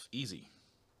promoting is easy.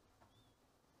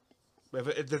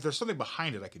 If there's something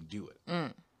behind it, I can do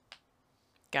it.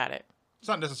 Got it. It's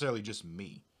not necessarily just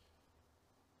me.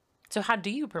 So how do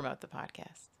you promote the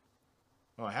podcast?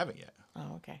 Oh, I haven't yet.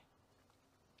 Oh, okay.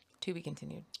 To be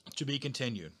continued. To be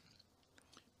continued.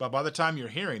 But by the time you're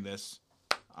hearing this,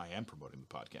 I am promoting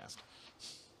the podcast.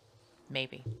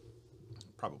 Maybe.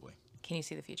 Probably. Can you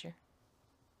see the future?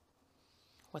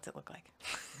 What's it look like?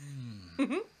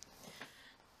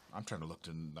 I'm trying to look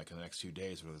in the next few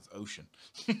days where there's ocean.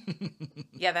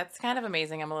 Yeah, that's kind of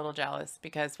amazing. I'm a little jealous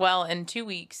because, in 2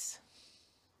 weeks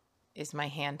is my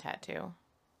hand tattoo.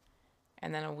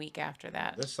 And then a week after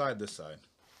that. This side.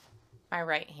 My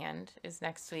right hand is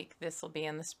next week. This will be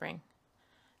in the spring.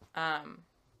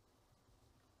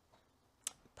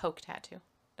 Poke tattoo.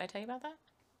 Did I tell you about that?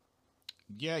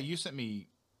 Yeah, you sent me.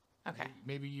 Okay.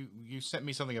 Maybe you sent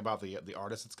me something about the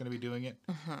artist that's going to be doing it.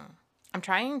 Mm-hmm. I'm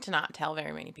trying to not tell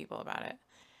very many people about it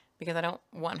because I don't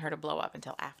want her to blow up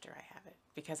until after I have it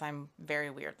because I'm very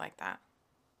weird like that.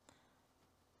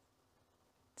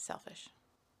 Selfish.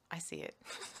 I see it.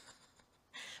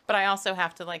 But I also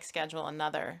have to schedule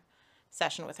another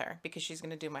session with her because she's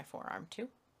going to do my forearm too.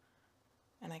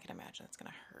 And I can imagine it's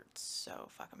going to hurt so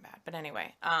fucking bad. But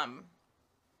anyway,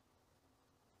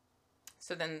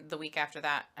 so then the week after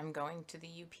that, I'm going to the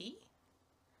UP.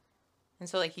 And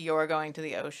so, like, you're going to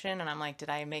the ocean, and I'm like, did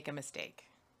I make a mistake?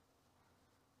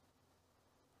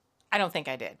 I don't think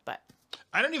I did, but...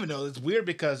 I don't even know. It's weird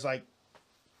because, like,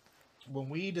 when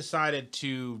we decided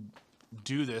to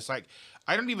do this, like,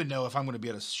 I don't even know if I'm going to be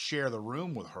able to share the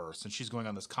room with her since she's going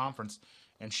on this conference,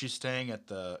 and she's staying at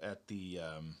the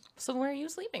So where are you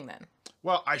sleeping then?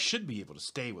 Well, I should be able to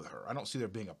stay with her. I don't see there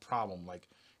being a problem. Like,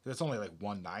 it's only, like,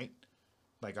 one night.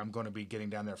 Like, I'm going to be getting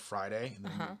down there Friday, and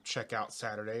then we check out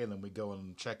Saturday, and then we go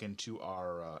and check into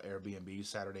our Airbnb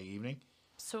Saturday evening.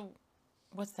 So,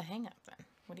 what's the hang up then?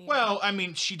 What do you? Well, I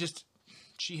mean, she's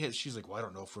like, well, I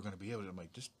don't know if we're going to be able to. I'm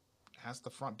like, just ask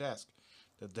the front desk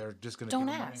that they're just going to. Don't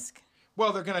ask.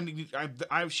 Well, they're going to need.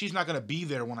 She's not going to be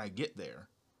there when I get there.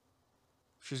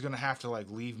 She's going to have to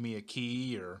like leave me a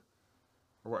key or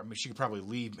I mean, she could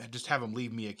probably just have them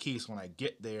leave me a key so when I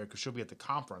get there because she'll be at the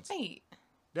conference. Wait.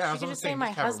 Yeah, she could just say my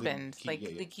husband. Like,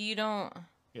 like you don't.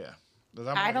 Yeah.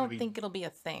 I don't think it'll be a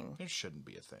thing. It shouldn't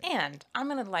be a thing. And I'm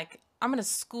gonna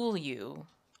school you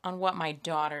on what my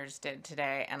daughters did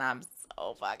today, and I'm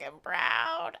so fucking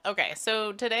proud. Okay,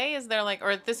 so today is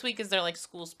their this week is their like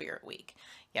school spirit week.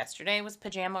 Yesterday was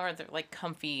pajama or their like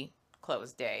comfy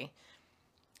clothes day.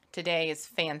 Today is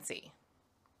fancy.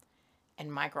 And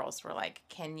my girls were like,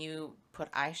 "Can you put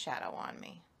eyeshadow on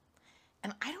me?"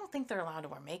 And I don't think they're allowed to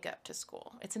wear makeup to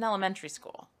school. It's an elementary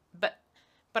school.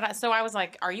 So I was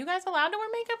like, are you guys allowed to wear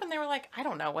makeup? And they were like, I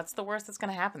don't know. What's the worst that's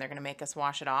going to happen? They're going to make us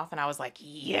wash it off. And I was like,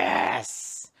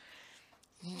 yes.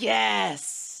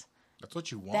 Yes. That's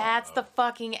what you want. That's the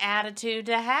fucking attitude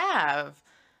to have.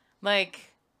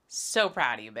 Like, so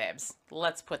proud of you, babes.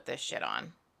 Let's put this shit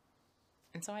on.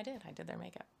 And so I did. I did their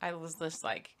makeup. I was just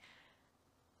like,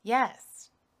 yes.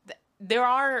 There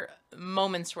are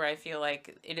moments where I feel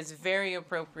like it is very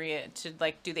appropriate to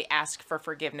like do the ask for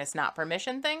forgiveness, not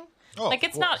permission thing. Oh, like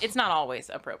it's not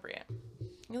always appropriate.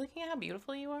 You're looking at how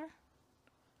beautiful you are.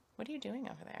 What are you doing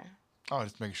over there? Oh,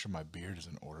 just making sure my beard is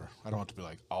in order. I don't want to be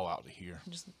like all out to here.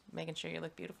 Just making sure you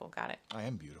look beautiful. Got it. I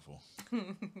am beautiful.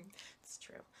 It's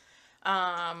true.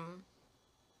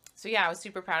 So yeah, I was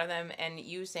super proud of them, and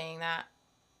you saying that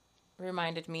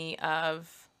reminded me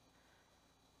of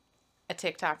a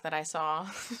TikTok that I saw.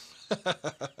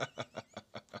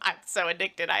 I'm so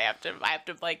addicted. I have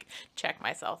to like check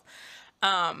myself.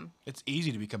 It's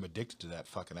easy to become addicted to that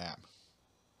fucking app.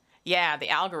 Yeah, the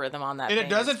algorithm on that. And it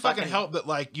doesn't fucking help that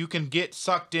like you can get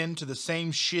sucked into the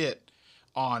same shit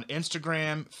on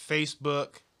Instagram,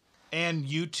 Facebook, and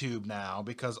YouTube now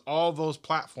because all those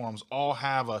platforms all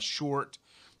have a short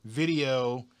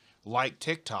video like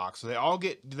TikTok. So they all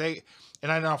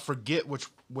and I now forget which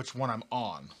one I'm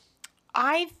on.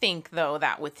 I think though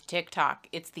that with TikTok,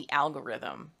 it's the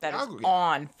algorithm that is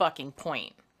on fucking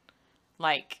point.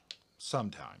 Like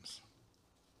sometimes.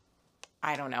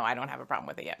 I don't know. I don't have a problem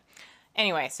with it yet.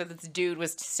 Anyway, so this dude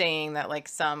was saying that like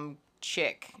some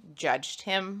chick judged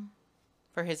him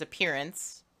for his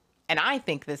appearance. And I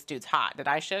think this dude's hot. Did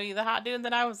I show you the hot dude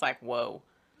that I was like, whoa?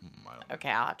 Okay,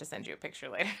 I'll have to send you a picture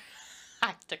later.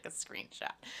 I took a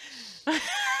screenshot.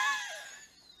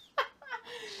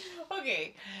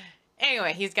 Okay.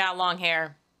 Anyway, he's got long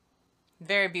hair.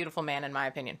 Very beautiful man, in my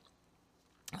opinion.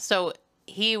 So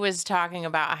he was talking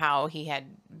about how he had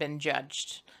been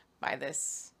judged by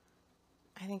this.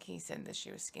 I think he said that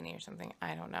she was skinny or something.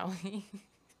 I don't know.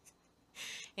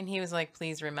 And he was like,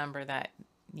 please remember that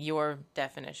your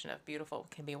definition of beautiful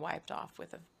can be wiped off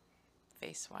with a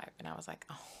face swipe. And I was like,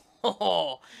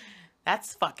 oh,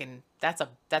 that's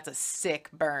a sick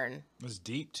burn. It was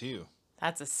deep too.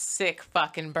 That's a sick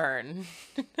fucking burn.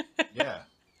 Yeah.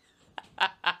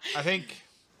 I think.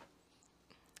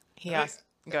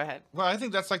 Go ahead. Well, I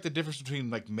think that's like the difference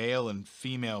between like male and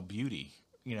female beauty,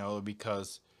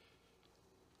 because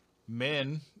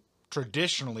men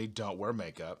traditionally don't wear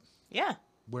makeup. Yeah.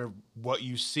 Where what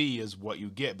you see is what you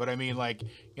get. But I mean, like,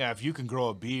 yeah, if you can grow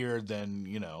a beard, then,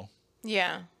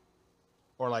 Yeah.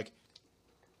 Or like,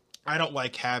 I don't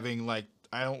like having my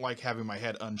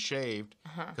head unshaved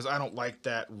because I don't like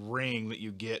that ring that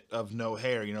you get of no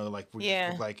hair, like,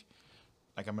 yeah. like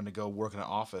I'm going to go work in an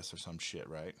office or some shit,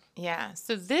 right? Yeah.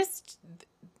 So this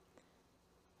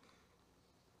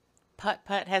putt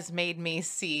has made me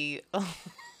see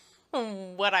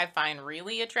what I find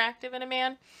really attractive in a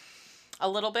man a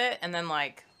little bit. And then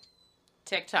like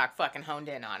TikTok fucking honed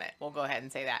in on it. We'll go ahead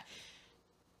and say that.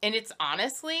 And it's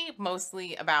honestly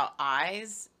mostly about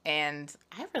eyes. And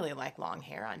I really like long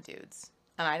hair on dudes.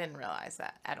 And I didn't realize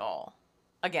that at all.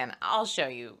 again, I'll show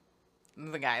you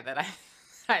the guy that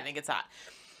I think it's hot.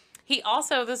 He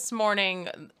also this morning,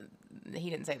 he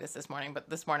didn't say this morning, but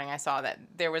this morning I saw that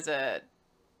there was a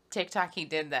TikTok he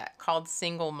did that called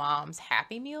Single Moms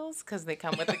Happy Meals because they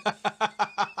come with a,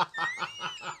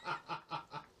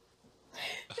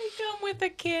 they come with a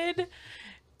kid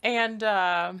and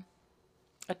a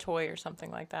toy or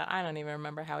something like that. I don't even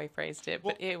remember how he phrased it,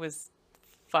 but it was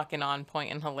fucking on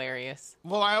point and hilarious.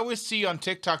 Well, I always see on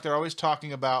TikTok they're always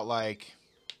talking about like,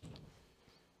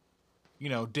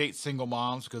 date single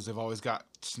moms because they've always got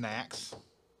snacks.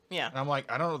 Yeah. And I'm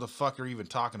like, I don't know what the fuck you're even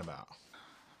talking about.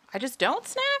 I just don't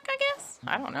snack, I guess.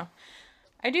 I don't know.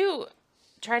 I do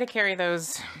try to carry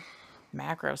those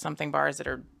macro something bars that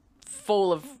are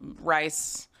full of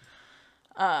rice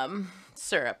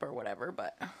syrup or whatever,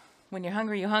 but when you're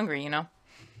hungry, And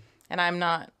I'm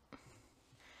not.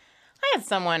 I had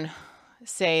someone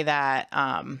say that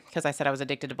because I said I was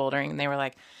addicted to bouldering, and they were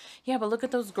like, yeah, but look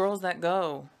at those girls that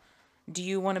go. Do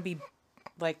you want to be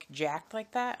like jacked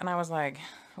like that? And I was like,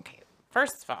 okay,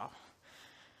 first of all,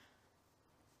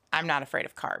 I'm not afraid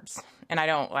of carbs, and I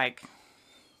don't like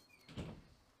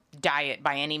diet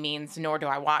by any means, nor do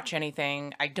I watch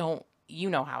anything. I don't, you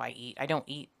know how I eat. I don't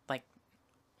eat like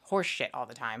horse shit all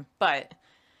the time, but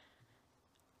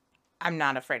I'm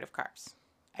not afraid of carbs.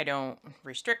 I don't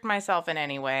restrict myself in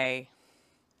any way.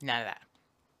 None of that.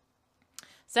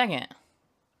 Second,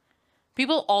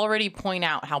 people already point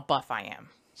out how buff I am.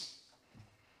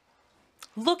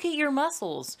 Look at your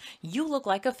muscles. You look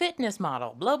like a fitness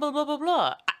model. Blah, blah, blah, blah,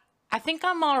 blah. I think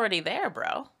I'm already there,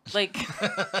 bro. Like,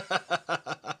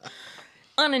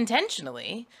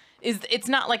 unintentionally. It's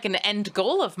not like an end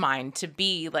goal of mine to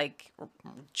be, like,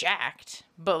 jacked.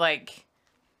 But, like...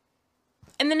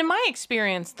 And then in my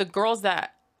experience, the girls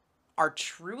that are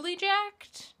truly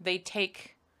jacked, they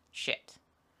take shit.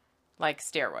 Like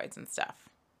steroids and stuff.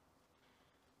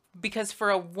 Because for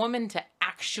a woman to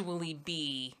actually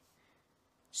be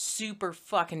super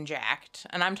fucking jacked,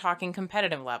 and I'm talking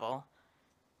competitive level,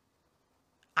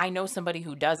 I know somebody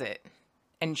who does it,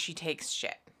 and she takes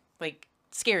shit. Like,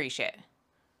 scary shit.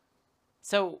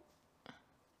 So,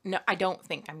 no, I don't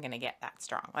think I'm going to get that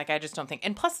strong. Like, I just don't think.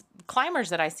 And plus, climbers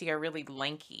that I see are really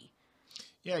lanky.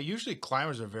 Yeah, usually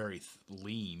climbers are very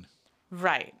lean.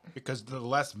 Right. Because the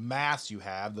less mass you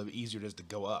have, the easier it is to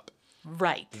go up.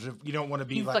 Right. You don't want to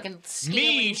be You like fucking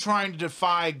me trying to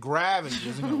defy gravity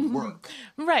isn't going to work.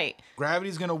 Right.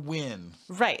 Gravity's going to win.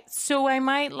 Right. So I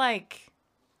might like,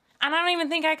 and I don't even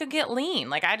think I could get lean.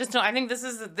 Like I just don't. I think this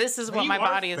is what my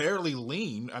body is. Fairly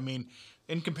lean. I mean,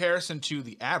 in comparison to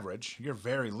the average, you're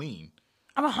very lean.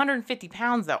 I'm 150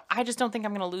 pounds though. I just don't think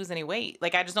I'm going to lose any weight.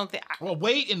 Like I just don't think. Well,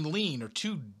 weight and lean are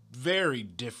two very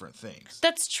different things.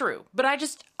 That's true. But I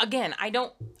just, again,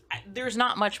 there's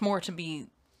not much more to be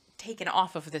taken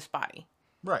off of this body.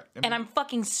 Right. I mean, and I'm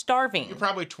fucking starving. You're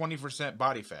probably 20%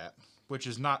 body fat, which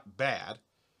is not bad.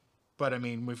 But I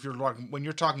mean, when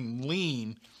you're talking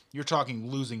lean, you're talking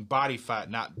losing body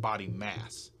fat, not body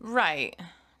mass. Right.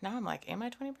 Now I'm like, am I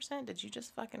 20%? Did you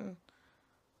just fucking...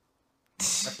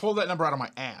 I pulled that number out of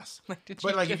my ass.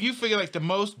 If you figure like the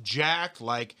most jacked,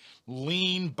 like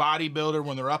lean bodybuilder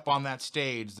when they're up on that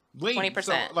stage, lean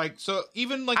 20%. So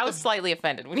even like I was slightly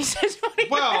offended when you said 20%.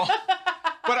 Well,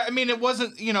 but I mean, it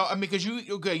wasn't, because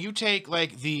you take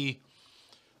like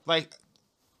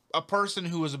a person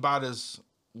who is about as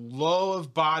low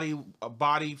of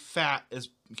body fat as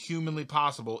humanly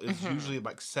possible is usually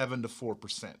like 7 to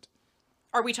 4%.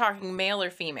 Are we talking male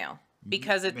or female?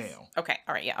 Because it's male. Okay.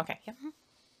 All right. Yeah. Okay. Yeah.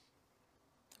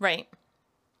 Right.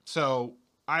 So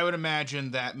I would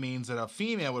imagine that means that a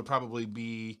female would probably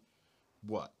be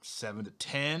what, 7 to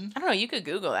 10? I don't know. You could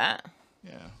Google that.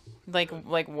 Yeah. Like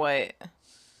what?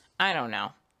 I don't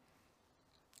know.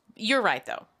 You're right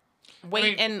though.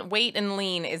 Weight and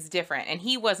lean is different. And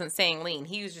he wasn't saying lean.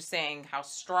 He was just saying how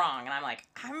strong. And I'm like,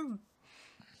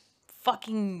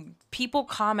 people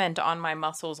comment on my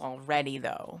muscles already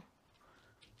though.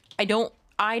 I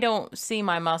don't see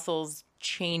my muscles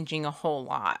changing a whole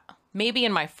lot. Maybe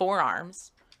in my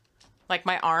forearms. Like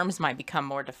my arms might become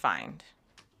more defined.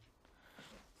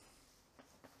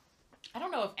 I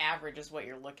don't know if average is what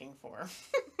you're looking for.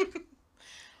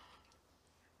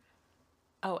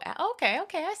 Oh, okay.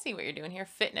 I see what you're doing here.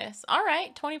 Fitness. All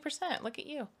right, 20%. Look at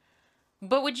you.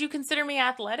 But would you consider me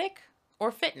athletic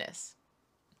or fitness?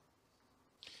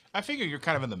 I figure you're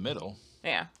kind of in the middle.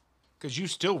 Yeah. Because you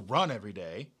still run every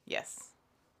day. Yes.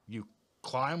 You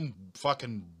climb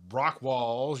fucking rock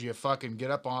walls. You fucking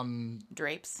get up on...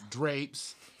 Drapes.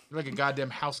 You're like a goddamn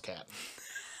house cat.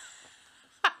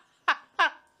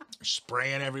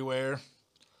 Spraying everywhere.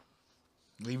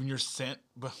 Leaving your scent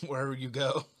wherever you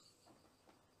go.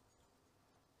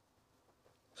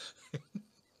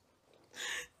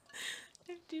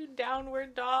 Do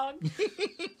downward dog.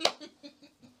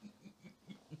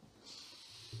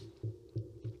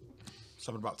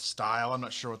 Something about style. I'm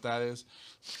not sure what that is.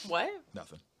 What?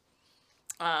 Nothing.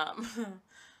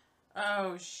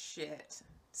 Oh shit.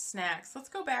 Snacks. Let's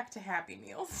go back to Happy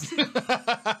Meals.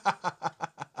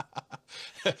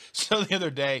 So the other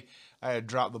day, I had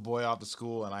dropped the boy off to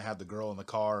school, and I had the girl in the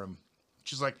car, and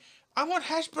she's like, "I want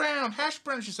hash brown, hash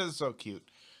brown." She says it's so cute.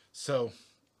 So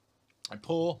I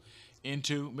pull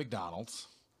into McDonald's,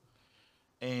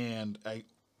 and I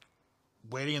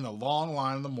waiting in the long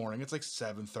line in the morning. It's like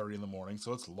 7:30 in the morning,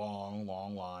 so it's long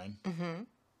line. Mm-hmm.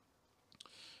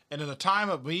 And in the time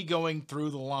of me going through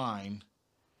the line,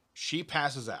 she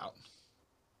passes out.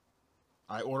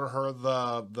 I order her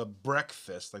the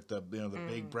breakfast, like the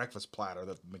big breakfast platter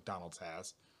that McDonald's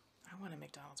has. I want a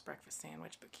McDonald's breakfast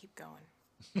sandwich, but keep going.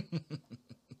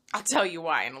 I'll tell you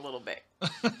why in a little bit.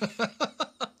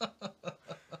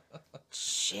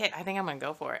 Shit, I think I'm gonna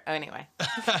go for it. Oh, anyway,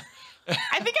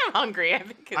 I think I'm hungry.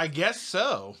 I guess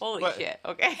so. Holy shit.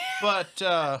 Okay. But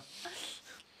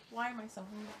why am I so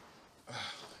hungry?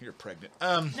 You're pregnant.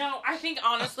 No, I think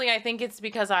honestly, it's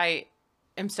because I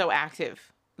am so active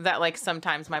that like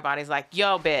sometimes my body's like,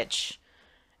 "Yo, bitch,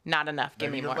 not enough.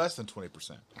 Give me you're more." Less than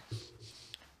 20%.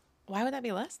 Why would that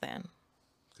be less than?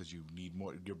 Because you need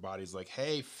more. Your body's like,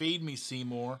 "Hey, feed me,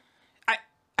 Seymour."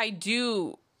 I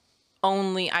do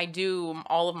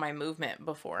all of my movement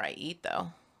before I eat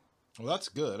though. Well, that's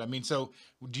good. I mean, so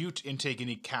do you intake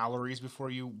any calories before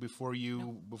you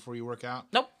work out?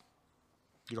 Nope.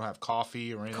 You don't have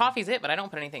coffee or anything? Coffee's it, but I don't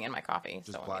put anything in my coffee.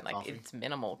 Just so black coffee? it's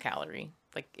minimal calorie.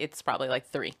 Like it's probably like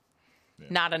 3. Yeah.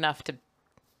 Not enough to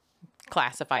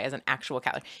classify as an actual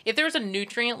calorie. If there was a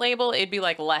nutrient label, it'd be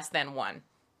like less than 1.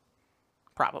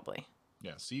 Probably.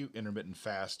 Yeah, so you intermittent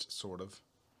fast, sort of.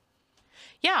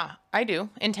 Yeah, I do.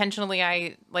 Intentionally,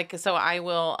 I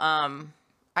will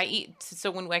I eat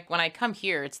so when I come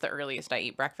here, it's the earliest I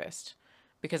eat breakfast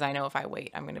because I know if I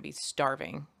wait, I'm going to be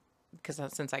starving because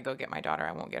since I go get my daughter,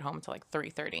 I won't get home until like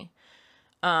 3:30.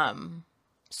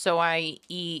 So I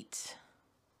eat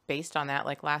based on that.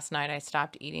 Like last night I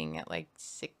stopped eating at like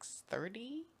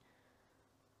 6:30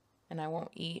 and I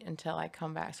won't eat until I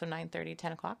come back. So 9:30,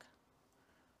 10 o'clock.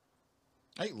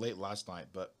 I ate late last night,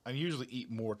 but I usually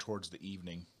eat more towards the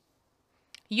evening.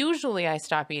 Usually I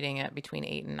stop eating at between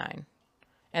 8 and 9.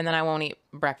 And then I won't eat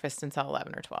breakfast until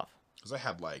 11 or 12. Because I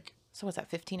had like... So what's that,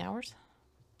 15 hours?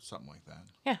 Something like that.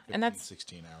 Yeah, 15, and that's...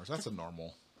 16 hours. That's a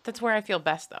normal... That's where I feel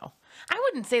best, though. I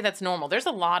wouldn't say that's normal. There's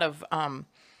a lot of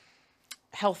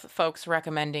health folks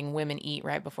recommending women eat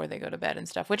right before they go to bed and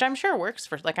stuff, which I'm sure works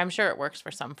for... Like, I'm sure it works for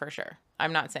some, for sure.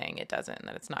 I'm not saying it doesn't,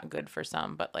 that it's not good for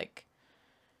some, but, like...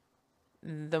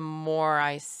 The more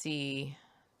I see,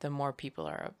 the more people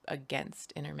are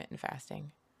against intermittent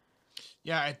fasting.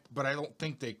 Yeah, but I don't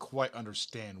think they quite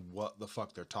understand what the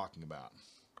fuck they're talking about.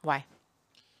 Why?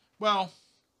 Well,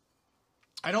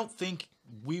 I don't think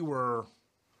we were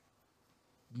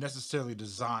necessarily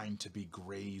designed to be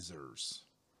grazers.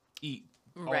 Eat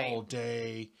all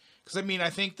day. Because, I mean, I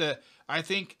think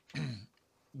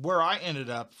where I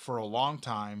ended up for a long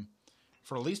time,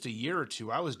 for at least a year or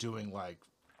two, I was doing like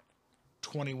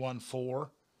 21-4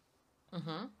 or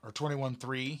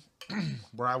 21-3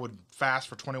 where I would fast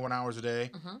for 21 hours a day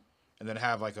and then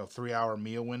have like a 3-hour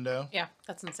meal window. Yeah,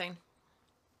 that's insane.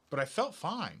 But I felt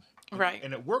fine. Right.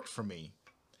 And it worked for me.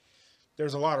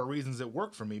 There's a lot of reasons it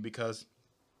worked for me because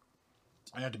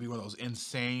I had to be one of those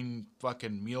insane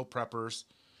fucking meal preppers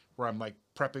where I'm like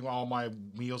prepping all my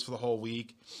meals for the whole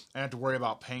week. I had to worry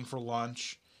about paying for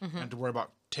lunch. I had to worry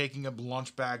about taking a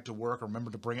lunch bag to work or remember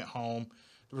to bring it home.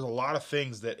 There was a lot of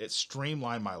things that it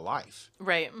streamlined my life.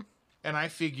 Right. And I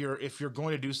figure if you're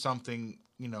going to do something,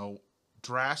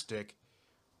 drastic,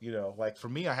 like for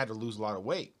me, I had to lose a lot of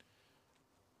weight.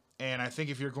 And I think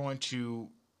if you're going to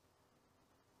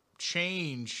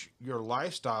change your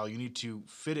lifestyle, you need to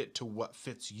fit it to what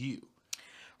fits you.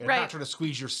 And not try to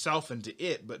squeeze yourself into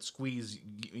it, but squeeze,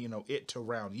 it to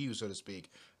around you, so to speak.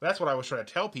 That's what I was trying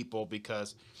to tell people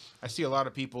because I see a lot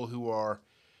of people who are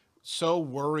so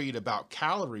worried about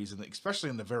calories, and especially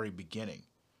in the very beginning.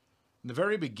 In the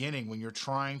very beginning, when you're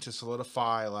trying to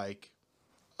solidify like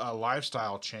a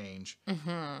lifestyle change,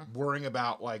 worrying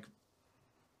about like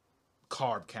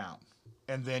carb count,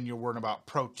 and then you're worrying about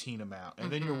protein amount,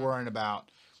 and then you're worrying about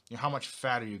how much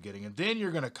fat are you getting, and then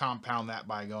you're going to compound that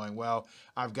by going, well,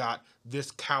 I've got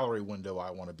this calorie window I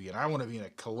want to be in. I want to be in a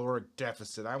caloric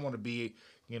deficit. I want to be,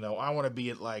 I want to be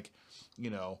at like,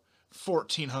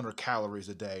 1,400 calories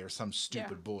a day or some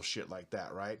stupid bullshit like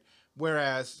that, right?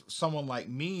 Whereas someone like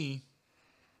me,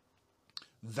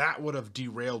 that would have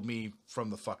derailed me from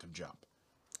the fucking jump.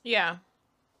 Yeah.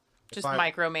 Just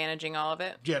micromanaging all of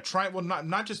it. Yeah,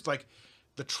 not just like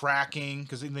the tracking,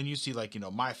 because then you see like,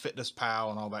 MyFitnessPal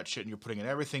and all that shit, and you're putting in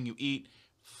everything you eat.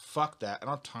 Fuck that. I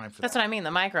don't have time for that. That's what I mean, the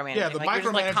micromanaging. Yeah, the like,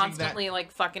 you're just like micromanaging constantly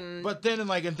like fucking. But then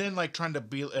trying to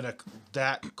be in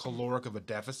that caloric of a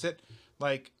deficit,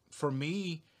 like for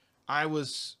me, and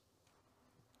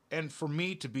for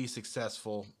me to be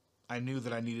successful, I knew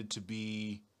that I needed to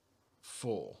be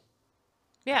full.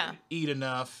 Yeah. Eat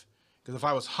enough, because if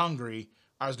I was hungry,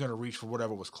 I was going to reach for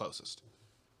whatever was closest.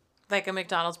 Like a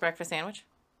McDonald's breakfast sandwich?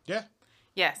 Yeah.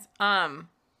 Yes.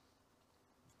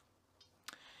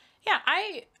 Yeah,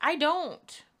 I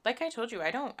don't, like I told you, I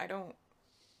don't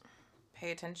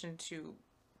pay attention to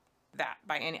that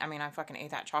by any, I mean, I fucking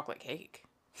ate that chocolate cake.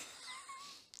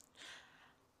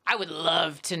 I would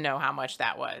love to know how much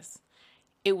that was.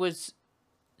 It was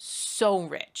so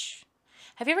rich.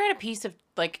 Have you ever had a piece of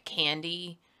like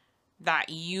candy that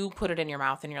you put it in your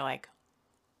mouth and you're like,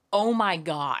 oh my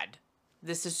God,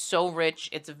 this is so rich.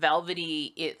 It's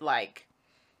velvety. It like,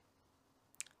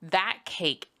 that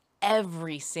cake,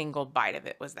 every single bite of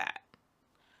it was that.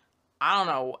 I don't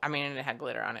know. I mean, it had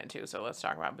glitter on it too. So let's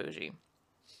talk about bougie.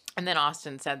 And then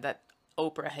Austin said that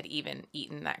Oprah had even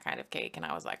eaten that kind of cake. And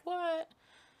I was like, what?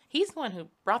 He's the one who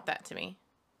brought that to me.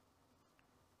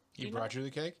 He brought you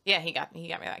the cake? Yeah, he got me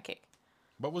that cake.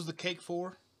 What was the cake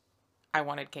for? I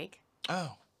wanted cake.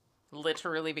 Oh.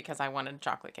 Literally because I wanted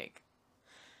chocolate cake.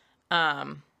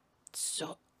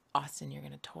 So Austin, you're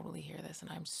going to totally hear this.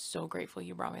 And I'm so grateful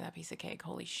you brought me that piece of cake.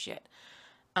 Holy shit.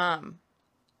 But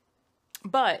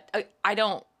I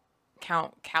don't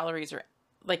count calories or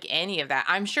like any of that.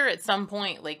 I'm sure at some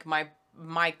point, like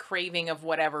my craving of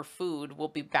whatever food will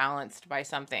be balanced by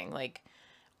something like,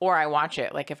 or I watch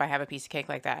it. Like if I have a piece of cake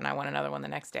like that and I want another one the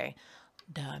next day,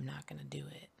 duh, I'm not going to do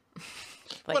it.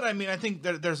 Like, but I mean, I think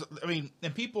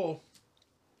and people,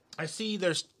 I see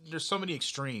there's so many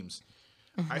extremes.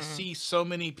 Mm-hmm. I see so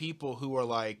many people who are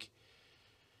like,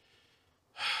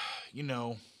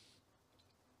 you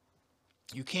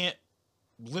can't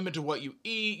limit to what you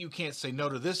eat. You can't say no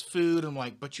to this food. I'm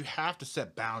like, but you have to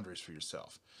set boundaries for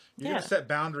yourself. You're going to set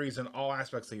boundaries in all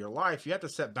aspects of your life. You have to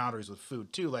set boundaries with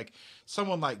food too. Like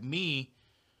someone like me,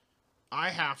 I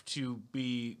have to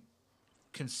be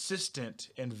consistent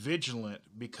and vigilant,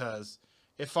 because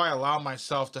if I allow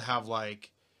myself to have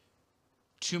like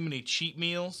too many cheat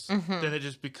meals, then it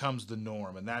just becomes the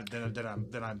norm, and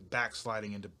then I'm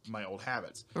backsliding into my old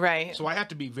habits. Right. So I have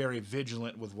to be very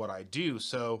vigilant with what I do.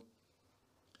 So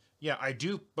yeah, I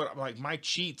do, but like my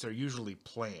cheats are usually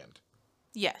planned.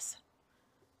 Yes.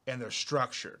 And they're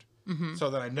structured,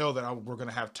 so that I know that we're going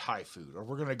to have Thai food, or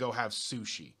we're going to go have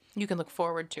sushi. You can look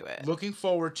forward to it. Looking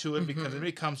forward to it,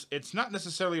 because it's not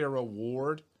necessarily a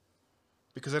reward,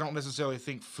 because I don't necessarily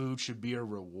think food should be a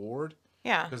reward.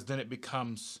 Yeah. Because then it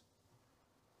becomes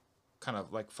kind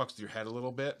of like fucks with your head a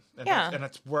little bit. And yeah.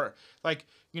 That's where, like,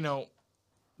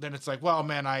 then it's like, well,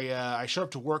 man, I showed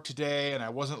up to work today and I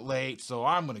wasn't late, so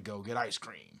I'm going to go get ice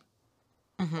cream.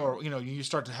 Or, you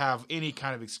start to have any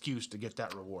kind of excuse to get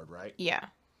that reward, right? Yeah.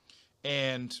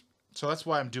 And so that's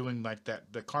why I'm doing like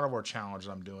the carnivore challenge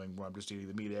that I'm doing, where I'm just eating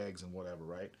the meat, eggs, and whatever,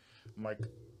 right? I'm like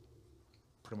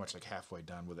pretty much like halfway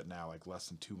done with it now, like less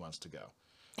than 2 months to go.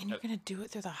 And you're going to do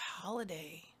it through the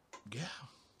holiday. Yeah.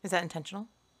 Is that intentional?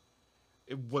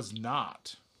 It was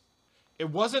not. It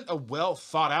wasn't a well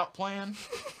thought out plan.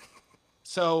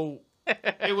 So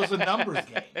it was a numbers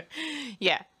game.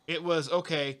 Yeah. It was,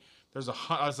 okay, I was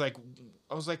like,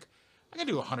 I can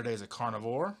do 100 days of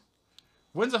carnivore.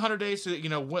 When's 100 days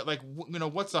to,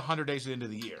 what's 100 days to the end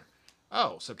of the year?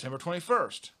 Oh, September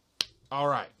 21st. All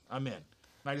right, I'm in. And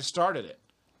I just started it.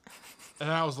 And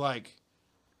I was like,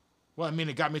 well, I mean,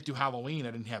 it got me through Halloween.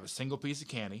 I didn't have a single piece of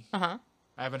candy. I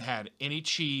haven't had any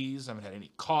cheese. I haven't had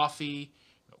any coffee,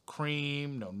 no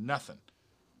cream, no nothing.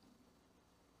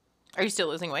 Are you still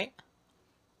losing weight?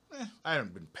 I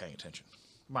haven't been paying attention.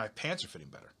 My pants are fitting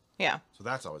better. Yeah. So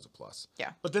that's always a plus.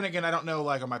 Yeah. But then again, I don't know,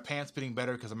 like, are my pants fitting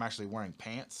better because I'm actually wearing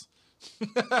pants?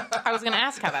 I was going to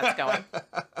ask how that's going.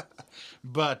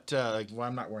 But,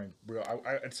 I'm not wearing real.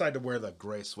 I decided to wear the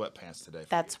gray sweatpants today.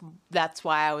 That's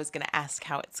why I was going to ask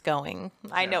how it's going.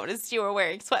 I noticed you were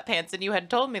wearing sweatpants, and you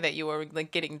had told me that you were like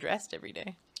getting dressed every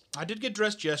day. I did get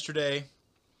dressed yesterday.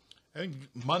 I think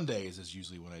Mondays is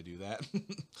usually when I do that.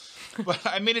 But,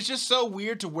 I mean, it's just so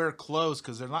weird to wear clothes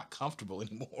because they're not comfortable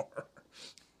anymore.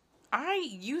 I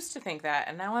used to think that,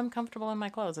 and now I'm comfortable in my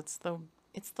clothes. It's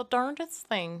the darndest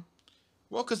thing.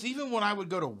 Well, because even when I would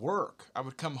go to work, I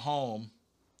would come home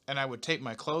and I would take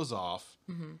my clothes off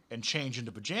and change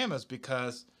into pajamas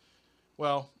because,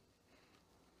 well,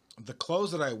 the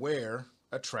clothes that I wear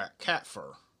attract cat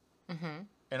fur.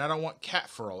 And I don't want cat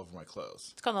fur all over my clothes.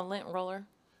 It's called a lint roller.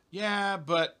 Yeah,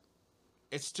 but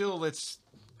it's still, it's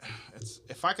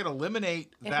if I could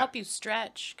eliminate It that. help you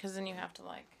stretch because then you have to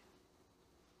like.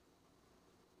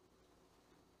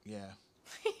 Yeah.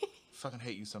 Fucking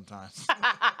hate you sometimes.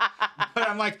 But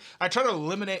I'm like, I try to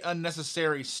eliminate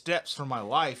unnecessary steps from my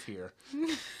life here.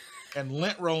 And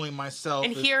lint rolling myself.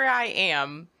 And here I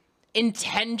am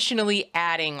intentionally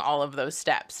adding all of those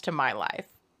steps to my life.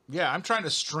 Yeah, I'm trying to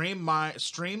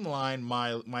streamline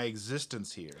my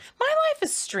existence here. My life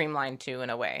is streamlined too, in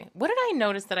a way. What did I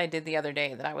notice that I did the other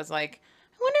day that I was like,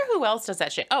 I wonder who else does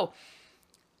that shit?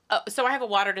 So I have a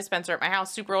water dispenser at my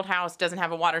house, super old house, doesn't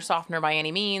have a water softener by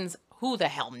any means. Who the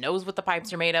hell knows what the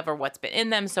pipes are made of or what's been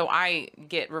in them? So I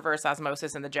get reverse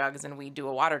osmosis in the jugs and we do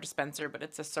a water dispenser, but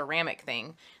it's a ceramic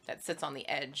thing that sits on the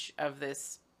edge of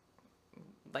this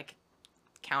like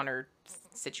counter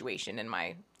situation in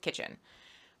my kitchen.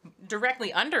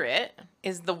 Directly under it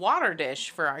is the water dish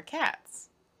for our cats.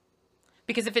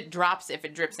 Because if it drips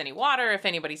any water, if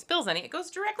anybody spills any, it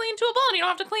goes directly into a bowl and you don't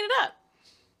have to clean it up.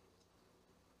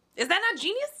 Is that not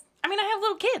genius? I mean, I have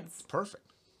little kids. Perfect.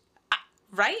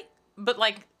 Right? But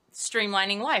like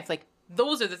streamlining life, like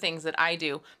those are the things that I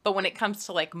do. But when it comes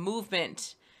to like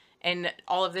movement and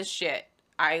all of this shit,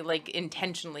 I like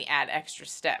intentionally add extra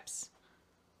steps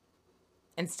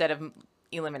instead of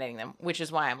eliminating them, which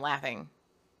is why I'm laughing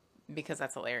because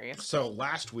that's hilarious. So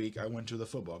last week I went to the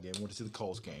football game, went to see the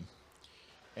Colts game.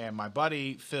 And my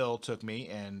buddy Phil took me,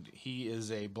 and he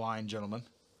is a blind gentleman.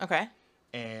 Okay.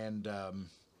 And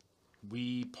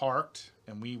we parked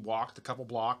and we walked a couple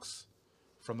blocks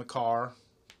from the car,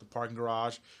 the parking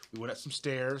garage. We went up some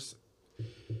stairs.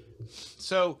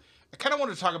 So I kind of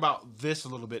want to talk about this a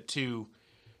little bit too.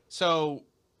 So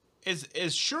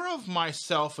as sure of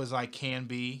myself as I can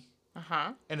be,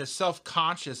 and as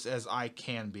self-conscious as I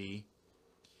can be,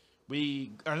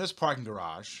 we are in this parking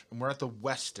garage, and we're at the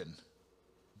Westin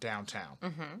downtown,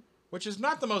 which is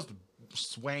not the most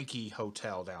swanky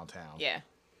hotel downtown. Yeah.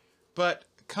 But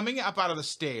coming up out of the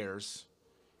stairs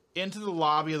into the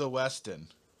lobby of the Westin,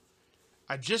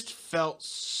 I just felt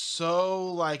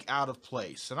so like out of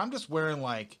place. And I'm just wearing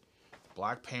like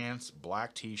black pants,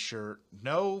 black t-shirt,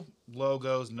 no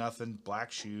logos, nothing,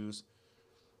 black shoes,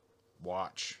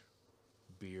 watch,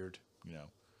 beard,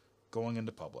 going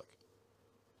into public.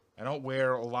 I don't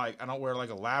wear like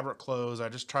elaborate clothes. I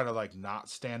just try to like not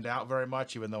stand out very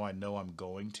much, even though I know I'm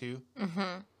going to.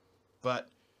 But,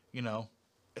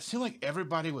 it seemed like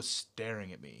everybody was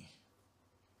staring at me.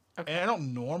 Okay. And I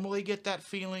don't normally get that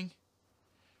feeling,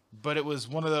 but it was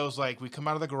one of those, like, we come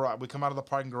out of the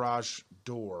parking garage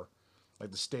door,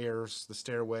 like the stairs, the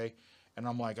stairway, and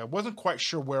I'm like, I wasn't quite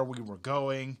sure where we were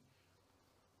going,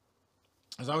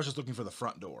 as I was just looking for the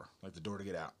front door, like the door to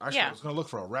get out. Actually, I was going to look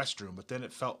for a restroom, but then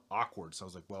it felt awkward, so I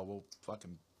was like, well, we'll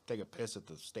fucking take a piss at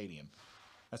the stadium.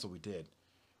 That's what we did.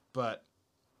 But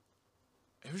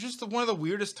it was just one of the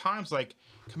weirdest times, like,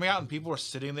 coming out and people were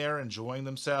sitting there enjoying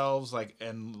themselves, like,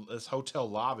 in this hotel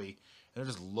lobby, and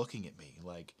they're just looking at me,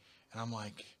 like, and I'm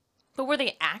like... But were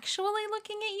they actually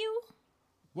looking at you?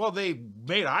 Well, they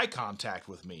made eye contact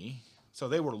with me, so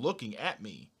they were looking at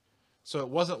me. So it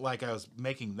wasn't like I was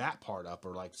making that part up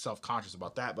or, like, self-conscious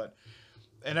about that,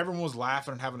 and everyone was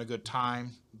laughing and having a good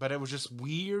time, but it was just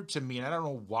weird to me, and I don't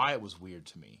know why it was weird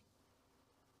to me.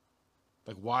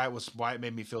 Like, why it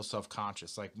made me feel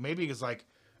self-conscious. Like, maybe it's like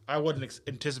I wasn't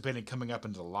anticipating coming up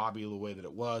into the lobby the way that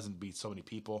it was and be so many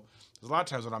people. Because a lot of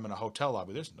times when I'm in a hotel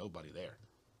lobby, there's nobody there.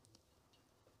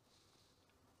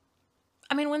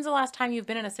 I mean, when's the last time you've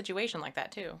been in a situation like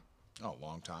that, too? Oh, a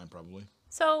long time, probably.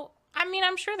 So, I mean,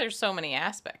 I'm sure there's so many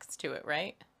aspects to it,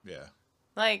 right? Yeah.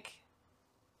 Like,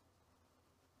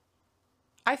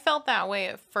 I felt that way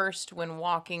at first when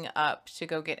walking up to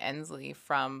go get Ensley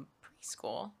from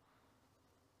preschool.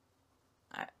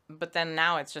 But then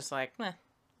now it's just like,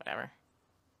 whatever.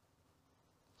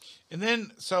 And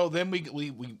then,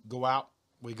 we go out.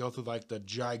 We go through, like, the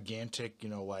gigantic,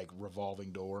 like,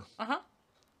 revolving door.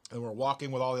 And we're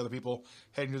walking with all the other people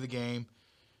heading to the game.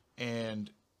 And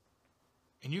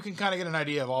you can kind of get an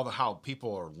idea of how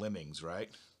people are lemmings, right?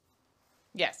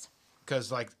 Yes. Because,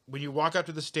 like, when you walk up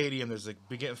to the stadium, there's, like,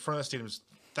 in front of the stadium, there's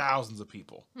thousands of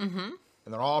people. And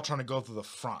they're all trying to go through the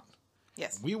front.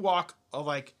 Yes. We walk,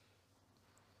 like...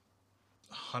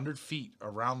 100 feet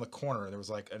around the corner, and there was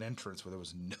like an entrance where there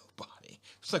was nobody.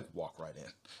 Just like walk right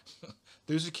in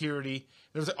through security.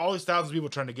 There's all these thousands of people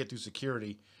trying to get through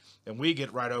security, And we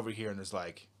get right over here, and it's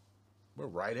like, we're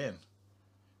right in.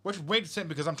 Which made sense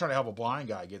because I'm trying to help a blind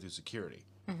guy get through security.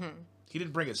 He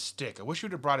didn't bring his stick. I wish he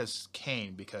would have brought his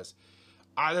cane because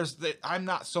I'm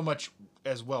not so much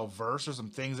as well versed. There's some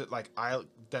things that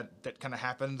that kind of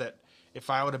happened that if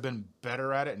I would have been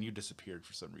better at it, and you disappeared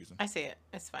for some reason. I see it.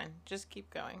 It's fine. Just keep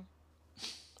going.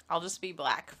 I'll just be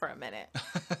black for a minute.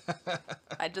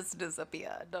 I just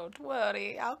disappear. Don't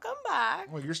worry. I'll come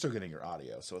back. Well, you're still getting your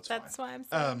audio, so it's fine. That's why I'm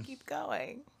saying keep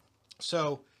going.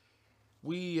 So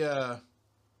we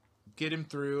get him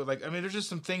through. Like, I mean, there's just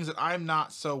some things that I'm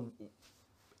not so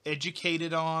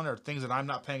educated on, or things that I'm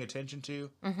not paying attention to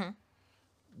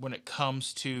when it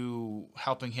comes to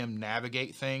helping him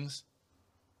navigate things.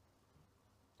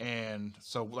 And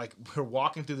so, like, we're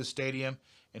walking through the stadium,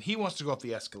 and he wants to go up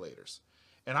the escalators.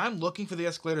 And I'm looking for the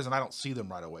escalators, and I don't see them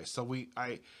right away. So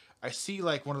I see,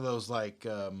 like, one of those, like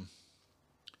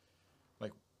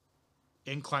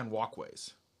incline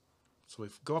walkways. So we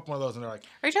go up one of those, and they're like...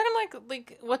 Are you talking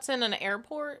like what's in an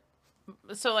airport?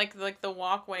 So, like the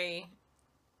walkway,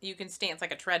 you can stand, it's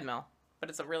like a treadmill, but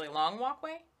it's a really long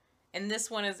walkway? And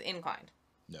this one is inclined?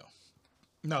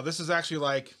 No, this is actually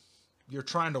like you're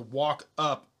trying to walk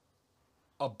up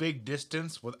a big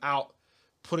distance without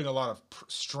putting a lot of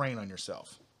strain on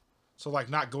yourself. So, like,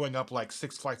 not going up like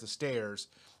 6 flights of stairs.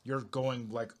 You're going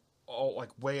like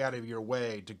way out of your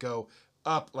way to go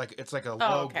up. Like, it's like a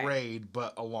low grade,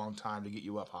 but a long time to get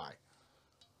you up high.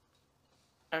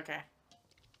 Okay.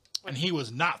 And he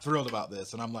was not thrilled about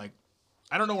this, and I'm like,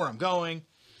 I don't know where I'm going.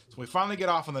 So we finally get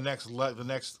off on the next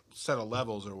set of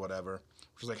levels or whatever,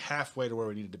 which was like halfway to where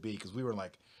we needed to be because we were in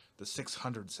like the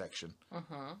 600 section.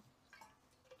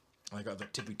 Like the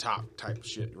tippy top type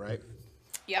shit, right?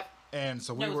 Yep. And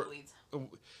so we Nosebleeds.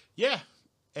 yeah,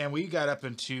 and we got up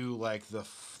into like the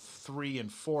 300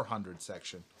 and 400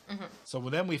 section. So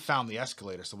then we found the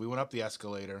escalator. So we went up the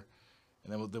escalator,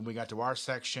 and then we got to our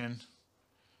section,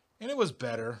 and it was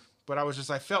better. But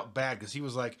I felt bad because he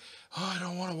was like, "Oh, I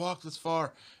don't want to walk this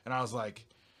far," and I was like,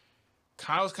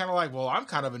 I was kind of like, "Well, I'm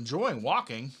kind of enjoying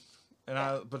walking,"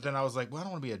 but then I was like, "Well, I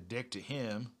don't want to be a dick to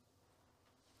him."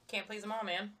 Can't please them all,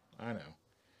 man. I know,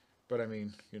 but I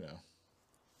mean, you know.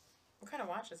 What kind of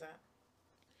watch is that?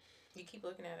 You keep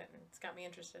looking at it, and it's got me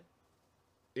interested.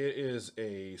 It is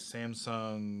a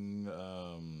Samsung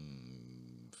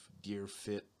Gear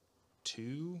Fit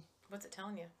 2. What's it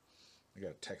telling you? I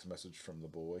got a text message from the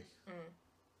boy.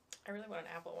 I really want an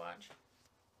Apple Watch.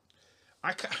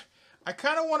 I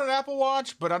kind of want an Apple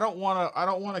Watch, but I don't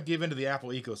want to give into the Apple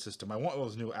ecosystem. I want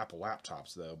those new Apple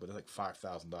laptops though, but it's like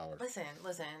 $5,000.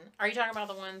 Listen. Are you talking about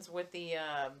the ones with the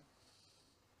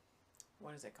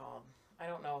what is it called? I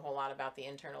don't know a whole lot about the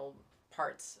internal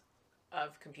parts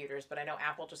of computers, but I know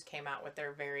Apple just came out with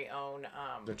their very own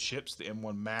the chips, the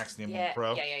M1 Max, the M1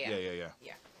 Pro. Yeah.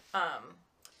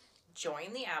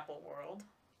 Join the Apple world.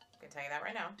 I can tell you that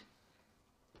right now.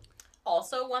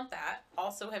 Also want that.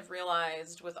 Also have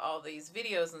realized with all these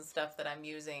videos and stuff that I'm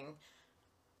using,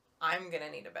 I'm going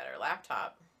to need a better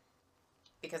laptop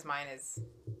because mine is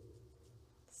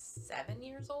 7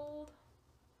 years old.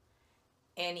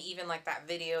 And even like that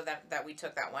video that we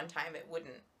took that one time, it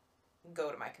wouldn't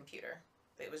go to my computer.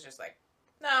 It was just like,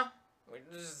 no, we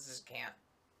just can't.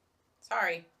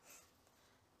 Sorry.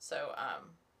 So,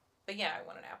 but yeah, I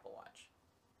want an Apple Watch.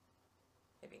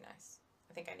 It'd be nice.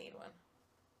 I think I need one.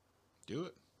 Do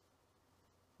it.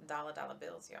 Dollar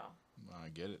bills, y'all. I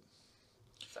get it.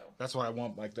 So that's what I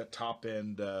want, like that top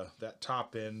end.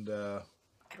 I'd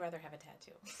rather have a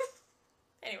tattoo.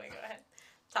 Anyway, go ahead.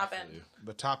 Top end.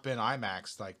 The top end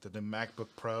iMacs, like the MacBook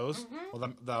Pros.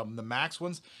 Well, the Max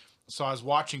ones. So I was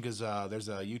watching because there's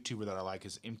a YouTuber that I like,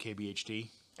 is MKBHD.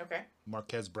 Okay.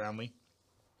 Marquez Brownlee.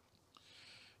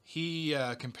 He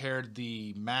compared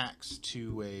the Max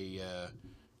to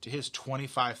his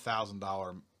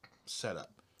 $25,000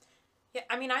 setup. Yeah,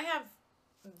 I mean, I have.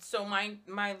 So my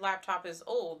laptop is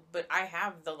old, but I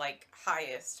have the like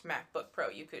highest MacBook Pro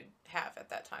you could have at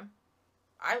that time.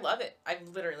 I love it. I've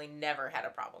literally never had a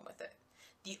problem with it.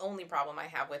 The only problem I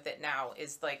have with it now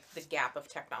is like the gap of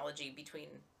technology between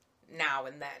now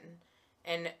and then,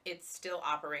 and it still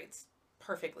operates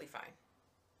perfectly fine.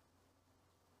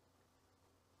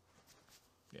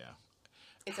 Yeah.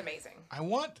 It's amazing.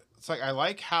 It's like I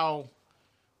like how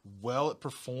well it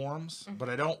performs, but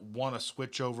I don't want to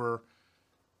switch over.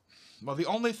 Well, the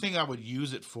only thing I would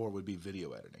use it for would be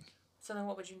video editing. So then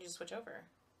what would you need to switch over?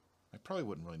 I probably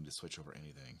wouldn't really need to switch over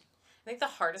anything. I think the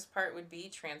hardest part would be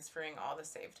transferring all the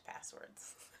saved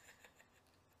passwords.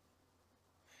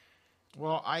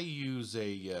 Well, I use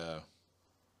a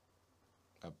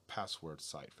password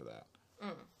site for that.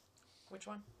 Which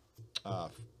one?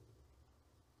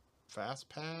 Fast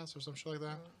Pass or some shit like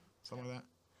that. Something like that.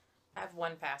 I have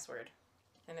one password,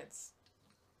 and it's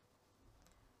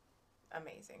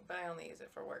amazing, but I only use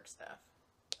it for work stuff.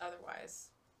 Otherwise,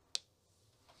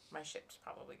 my shit's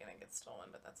probably gonna get stolen,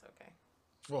 but that's okay.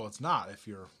 Well, it's not if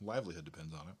your livelihood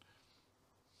depends on it.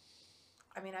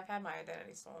 I mean, I've had my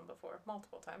identity stolen before,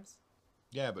 multiple times.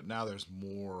 Yeah, but now there's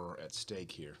more at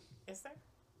stake here. Is there?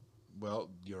 Well,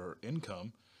 your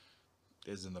income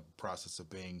is in the process of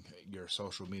being your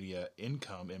social media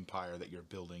income empire that you're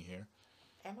building here.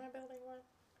 Am I building one?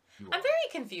 You I'm are.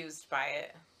 very confused by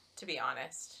it, to be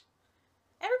honest.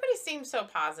 Everybody seems so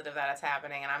positive that it's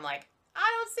happening, and I'm like,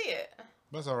 I don't see it.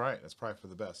 That's all right. That's probably for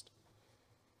the best.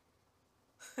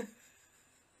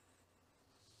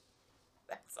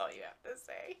 That's all you have to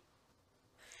say.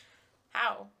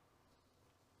 How?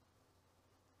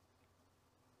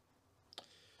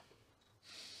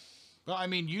 Well, I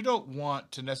mean, you don't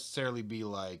want to necessarily be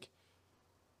like,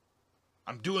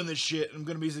 I'm doing this shit. I'm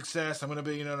going to be a success. I'm going to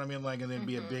be, you know what I mean? Like, and then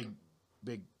be a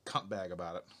big cunt bag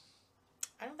about it.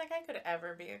 I don't think I could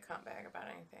ever be a cunt bag about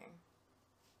anything.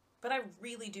 But I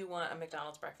really do want a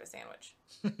McDonald's breakfast sandwich.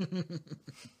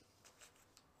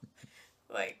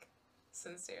 Like,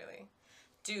 sincerely.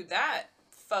 Dude, that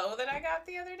pho that I got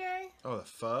the other day. Oh, the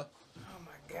pho? Oh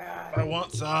my god. I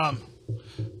want some.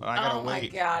 But I gotta Oh my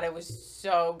wait. god, it was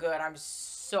so good. I'm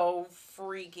so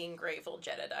freaking grateful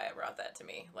Jedediah brought that to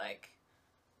me. Like,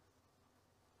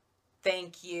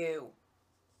 thank you.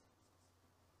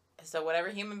 So whatever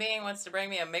human being wants to bring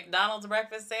me a McDonald's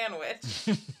breakfast sandwich.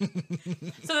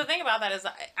 So the thing about that is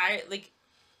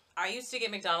I used to get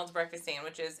McDonald's breakfast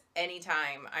sandwiches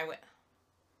anytime I went.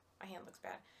 My hand looks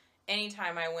bad.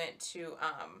 Anytime I went to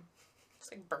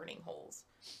it's like burning holes.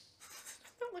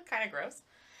 That look kind of gross.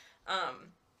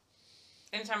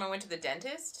 Anytime I went to the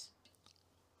dentist,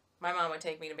 my mom would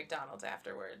take me to McDonald's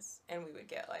afterwards, and we would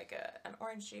get like an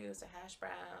orange juice, a hash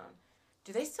brown.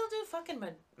 Do they still do fucking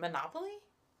Monopoly?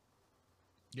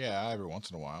 Yeah, every once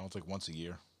in a while. It's like once a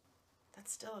year.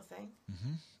 That's still a thing.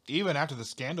 Mm-hmm. Even after the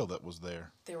scandal that was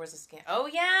there. There was a scandal. Oh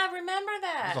yeah, remember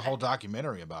that? There's a whole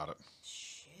documentary about it.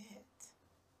 Shit.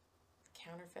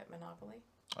 Counterfeit Monopoly?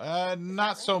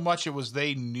 Not so much. It was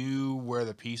they knew where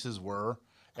the pieces were,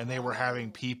 and they were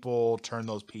having people turn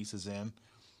those pieces in.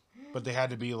 But they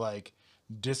had to be, like,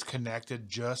 disconnected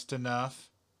just enough.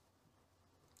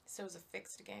 So it was a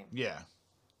fixed game. Yeah.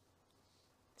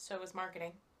 So it was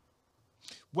marketing.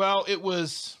 Well, it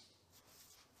was...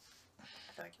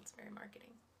 I feel like it's very marketing.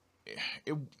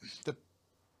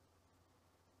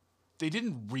 They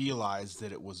didn't realize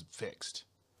that it was fixed.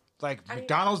 Like, How do you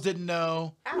McDonald's didn't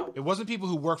know. How? It wasn't people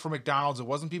who work for McDonald's. It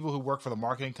wasn't people who work for the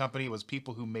marketing company. It was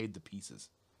people who made the pieces.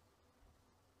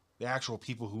 The actual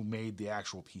people who made the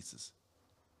actual pieces.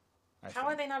 How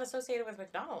are they not associated with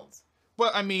McDonald's?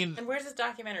 Well, I mean... And where's this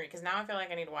documentary? Because now I feel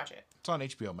like I need to watch it. It's on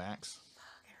HBO Max.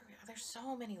 Fuck, there's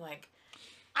so many, like...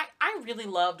 I really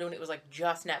loved when it was, like,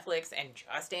 just Netflix and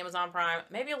just Amazon Prime.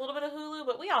 Maybe a little bit of Hulu,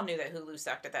 but we all knew that Hulu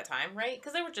sucked at that time, right?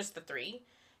 Because they were just the three.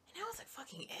 And now it's, like,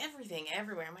 fucking everything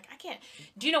everywhere. I'm like, I can't...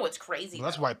 Do you know what's crazy, Well,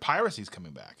 that's why piracy's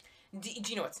coming back. Do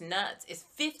you know what's nuts? Is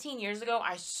 15 years ago,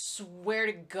 I swear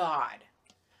to God,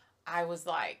 I was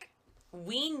like,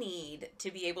 we need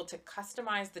to be able to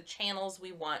customize the channels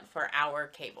we want for our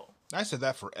cable. I said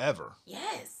that forever.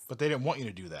 Yes. But they didn't want you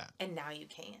to do that. And now you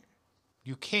can.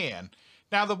 You can.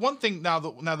 Now the one thing, now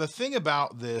the thing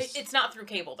about this, It's not through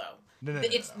cable though. No.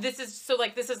 This is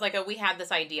like we had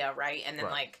this idea, right? And then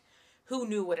Right. like, who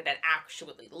knew what it had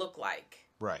actually looked like?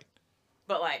 right.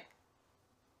 But like,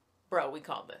 bro, we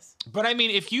called this. But I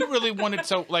mean, if you really wanted,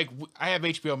 so like, I have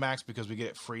HBO Max because we get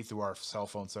it free through our cell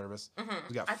phone service.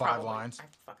 We got 5 lines. I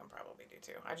fucking probably do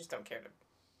too. I just don't care to.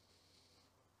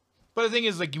 But the thing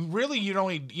is, like, you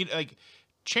only, like,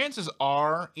 chances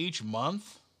are each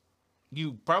month,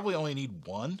 you probably only need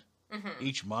one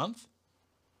each month.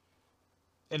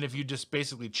 And if you just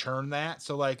basically churn that,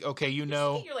 so like, okay, you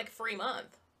know, You're like free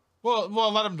month. well, a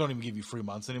lot of them don't even give you free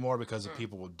months anymore because of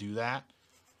people will do that.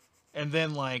 And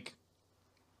then like,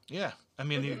 yeah, I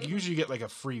mean, you usually get like a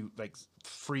free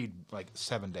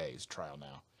 7 days trial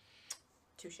now.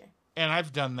 Touche. And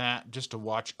I've done that just to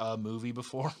watch a movie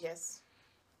before. Yes.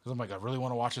 Because I'm like, I really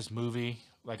want to watch this movie.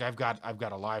 Like I've got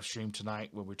a live stream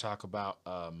tonight where we talk about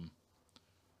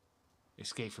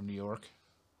Escape from New York,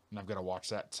 and I've got to watch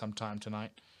that sometime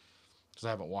tonight because I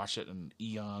haven't watched it in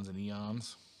eons and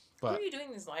eons. But who are you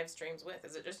doing these live streams with?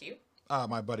 Is it just you?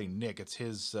 my buddy Nick, it's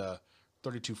his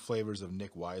 32 Flavors of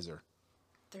Nick Weiser.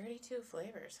 32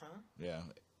 flavors, huh? Yeah,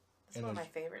 That's one of my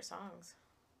favorite songs.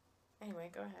 Anyway,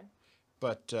 go ahead.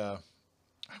 but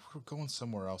we're going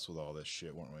somewhere else with all this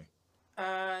shit, weren't we?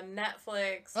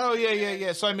 Netflix. Oh yeah, yeah, And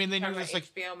yeah. So I mean, then you talking about just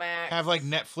like HBO have like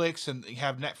Max. Netflix and you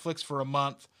have Netflix for a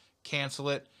month, cancel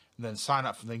it, and then sign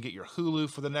up and then get your Hulu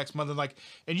for the next month. And like,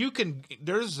 and you can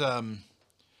there's an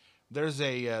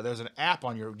app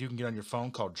on your you can get on your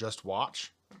phone called Just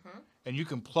Watch, Hmm. and you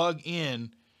can plug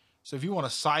in. So if you want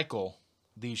to cycle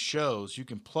these shows, you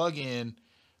can plug in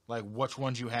like which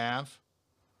ones you have.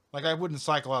 Like I wouldn't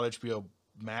cycle out HBO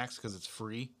Max because it's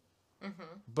free, Hmm.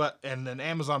 but and then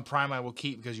Amazon Prime I will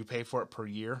keep because you pay for it per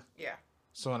year. Yeah.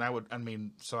 So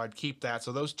and so I'd keep that.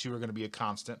 So those two are going to be a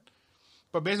constant.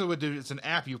 But basically, what do it's an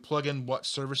app. You plug in what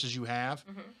services you have,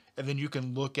 Hmm. and then you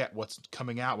can look at what's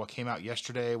coming out, what came out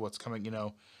yesterday, what's coming. So you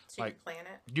can Like plan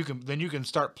it. you can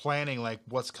start planning like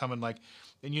what's coming. Like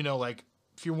and like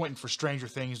if you're waiting for Stranger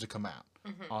Things to come out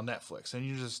Hmm. on Netflix, and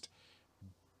you just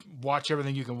watch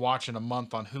everything you can watch in a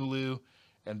month on Hulu,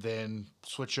 and then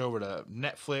switch over to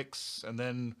Netflix, and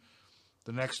then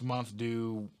the next month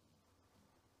do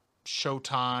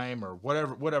Showtime or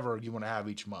whatever you want to have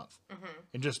each month, Hmm.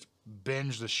 and just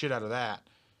binge the shit out of that.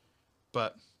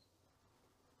 But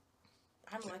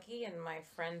I'm lucky, and my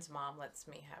friend's mom lets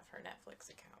me have her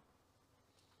Netflix account.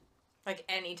 Like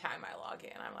anytime I log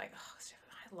in, I'm like, oh,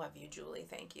 I love you, Julie.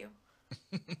 Thank you.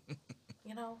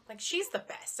 Like she's the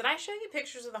best. Did I show you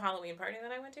pictures of the Halloween party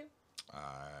that I went to?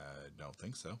 I don't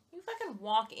think so. You fucking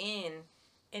walk in,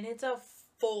 and it's a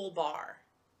full bar.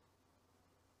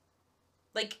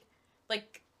 Like,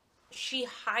 like she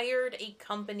hired a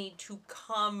company to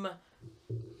come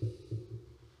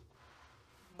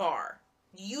bar.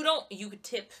 You could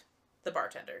tip the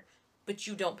bartender, but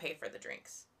you don't pay for the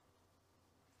drinks.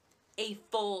 A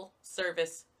full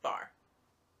service bar.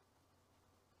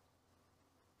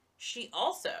 She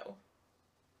also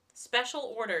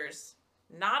special orders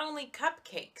not only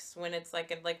cupcakes when it's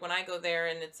like when I go there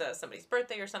and it's somebody's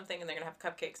birthday or something and they're gonna have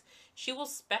cupcakes. She will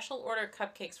special order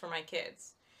cupcakes for my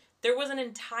kids. There was an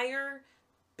entire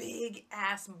big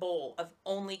ass bowl of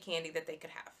only candy that they could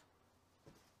have.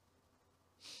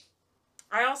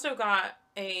 I also got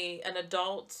an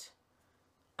adult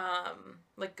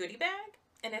like goodie bag,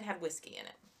 and it had whiskey in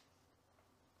it.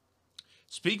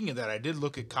 Speaking of that, I did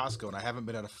look at Costco, and I haven't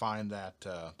been able to find that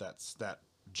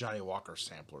Johnny Walker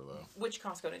sampler though. Which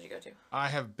Costco did you go to? I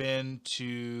have been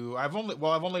to. I've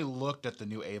only looked at the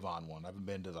new Avon one. I haven't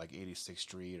been to like 86th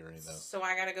Street or any of those. So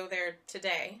I gotta go there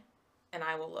today, and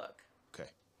I will look, Okay.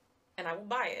 and I will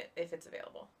buy it if it's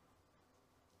available.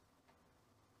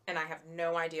 And I have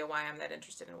no idea why I'm that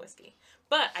interested in whiskey.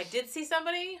 But I did see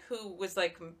somebody who was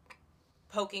like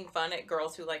poking fun at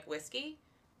girls who like whiskey,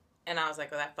 and I was like,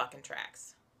 "Oh, that fucking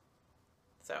tracks."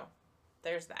 So,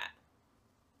 there's that.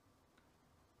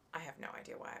 I have no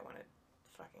idea why I want to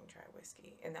fucking try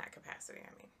whiskey in that capacity.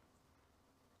 I mean,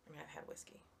 I've had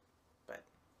whiskey, but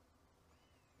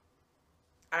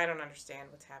I don't understand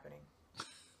what's happening.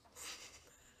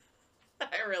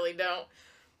 I really don't.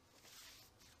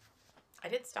 I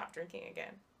did stop drinking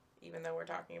again, even though we're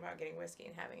talking about getting whiskey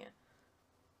and having it.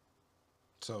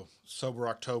 So sober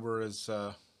October is.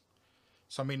 So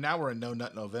I mean, now we're in No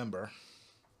Nut November.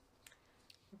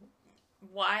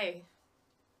 Why?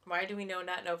 Why do we know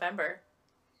not November?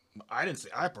 I didn't say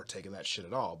I partake in that shit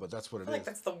at all, but that's what I it feel like is.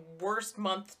 that's the worst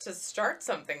month to start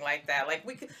something like that. Like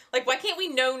we could, like why can't we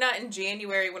know not in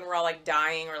January when we're all like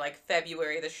dying, or like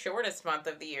February, the shortest month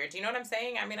of the year? Do you know what I'm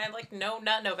saying? I mean, I like know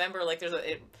not November. Like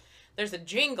there's a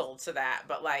jingle to that,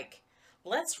 but like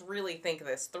let's really think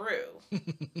this through.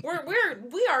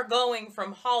 We are going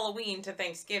from Halloween to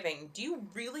Thanksgiving. Do you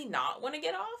really not want to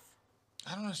get off?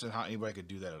 I don't understand how anybody could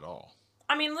do that at all.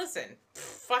 I mean, listen,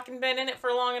 fucking been in it for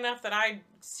long enough that I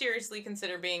seriously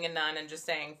consider being a nun and just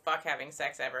saying fuck having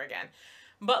sex ever again.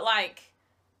 But like,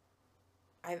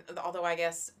 although I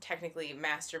guess technically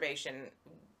masturbation,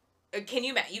 you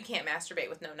can't masturbate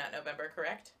with no nut November,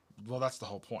 correct? Well, that's the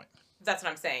whole point. That's what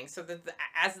I'm saying. So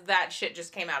as that shit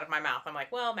just came out of my mouth, I'm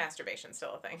like, well, masturbation's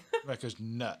still a thing. Right, because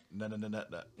nut.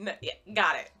 No, yeah,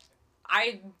 got it.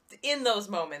 I, in those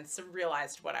moments,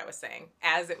 realized what I was saying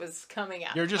as it was coming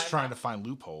out. You're of just my trying mouth. to find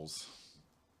loopholes.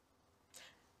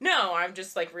 No, I'm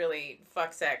just like really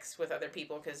fuck sex with other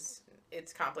people because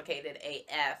it's complicated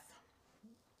AF.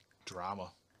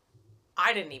 Drama.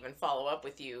 I didn't even follow up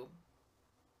with you,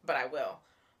 but I will.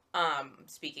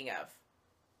 Speaking of.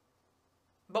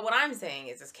 But what I'm saying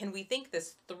is can we think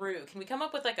this through? Can we come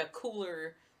up with like a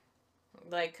cooler,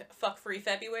 like, fuck free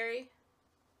February?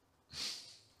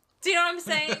 Do you know what I'm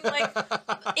saying? Like,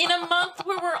 in a month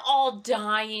where we're all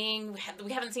dying,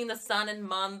 we haven't seen the sun in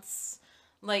months,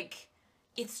 like,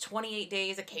 it's 28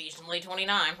 days, occasionally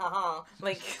 29,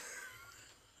 like,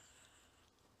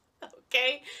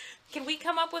 okay, can we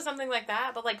come up with something like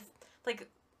that? But, like, like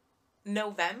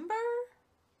November.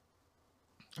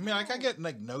 I mean, like I get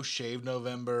like no shave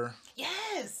November.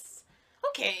 Yes.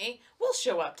 Okay, we'll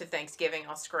show up to Thanksgiving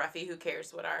all scruffy. Who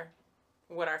cares what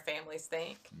our families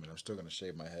think? I mean, I'm still gonna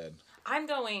shave my head. I'm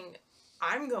going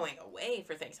away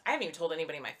for Thanksgiving. I haven't even told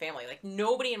anybody in my family. Like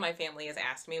nobody in my family has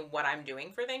asked me what I'm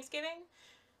doing for Thanksgiving.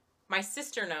 My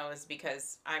sister knows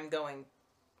because I'm going.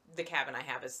 The cabin I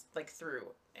have is like through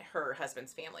her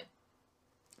husband's family.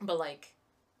 But like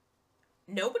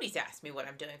nobody's asked me what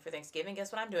I'm doing for Thanksgiving.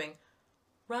 Guess what I'm doing?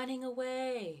 Running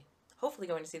away. Hopefully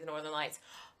going to see the Northern Lights.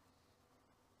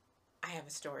 I have a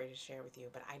story to share with you,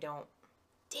 but I don't.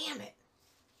 Damn it.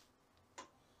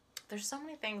 There's so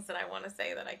many things that I want to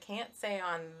say that I can't say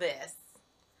on this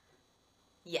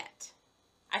yet.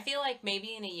 I feel like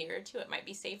maybe in a year or two it might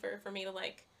be safer for me to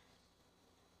like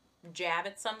jab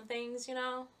at some things, you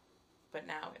know? But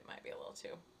now it might be a little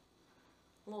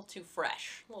too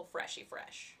fresh, a little freshy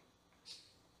fresh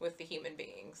with the human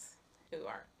beings who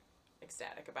aren't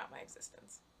ecstatic about my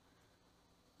existence.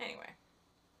 Anyway,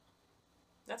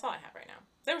 that's all I have right now.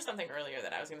 There was something earlier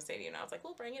that I was going to say to you, and I was like,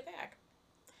 we'll bring it back.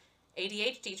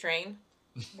 ADHD train.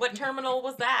 What terminal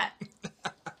was that?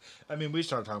 I mean, we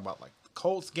started talking about like the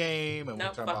Colts game, and Nope,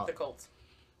 we're talking fuck about the Colts.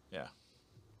 Yeah.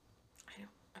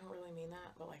 I don't really mean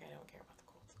that, but like I don't care about the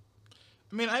Colts.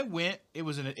 I mean, I went. It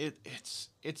was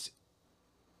it's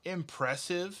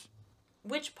impressive.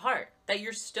 Which part? That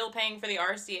you're still paying for the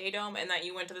RCA Dome and that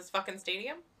you went to this fucking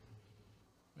stadium?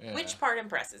 Yeah. Which part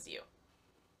impresses you?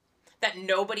 That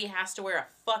nobody has to wear a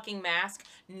fucking mask,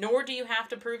 nor do you have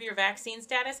to prove your vaccine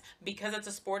status because it's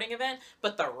a sporting event,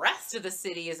 but the rest of the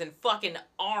city is in fucking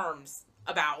arms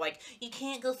about, like, you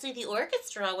can't go see the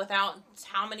orchestra without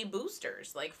how many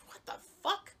boosters? Like, what the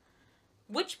fuck?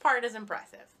 Which part is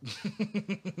impressive?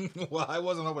 Well, I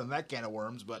wasn't opening that can of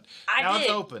worms, but now it's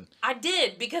open. I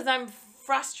did, because I'm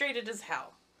frustrated as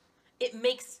hell. It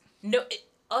makes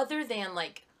other than,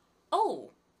 like, oh,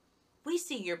 we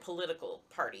see your political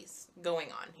parties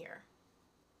going on here.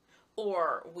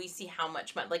 Or we see how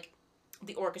much money, like,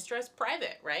 the orchestra is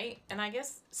private, right? And I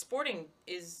guess sporting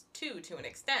is too, to an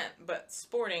extent, but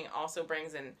sporting also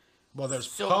brings in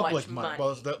there's so public much money.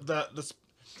 Well,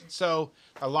 so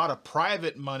a lot of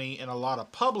private money and a lot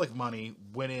of public money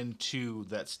went into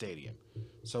that stadium.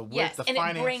 So with yes, the and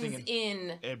financing,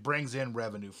 it brings in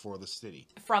revenue for the city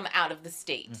from out of the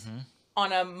state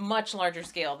on a much larger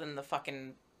scale than the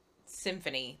fucking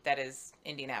symphony that is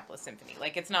Indianapolis Symphony.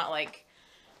 Like, it's not like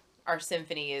our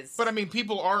symphony is... But I mean,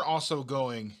 people aren't also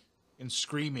going and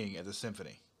screaming at the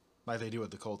symphony like they do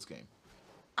at the Colts game.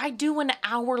 I do an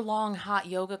hour-long hot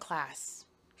yoga class.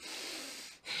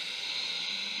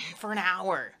 For an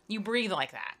hour. You breathe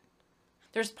like that.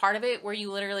 There's part of it where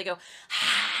you literally go...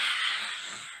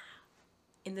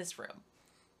 in this room.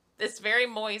 This very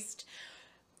moist,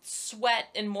 sweat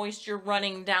and moisture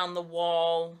running down the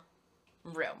wall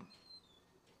room.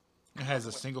 Has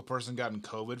a single person gotten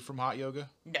COVID from hot yoga?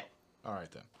 No. All right,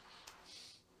 then.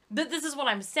 But this is what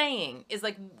I'm saying, is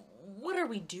like, what are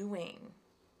we doing?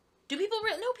 Do people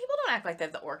really... No, people don't act like that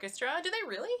at the orchestra. Do they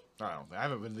really? I don't know. I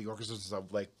haven't been to the orchestra since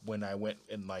like when I went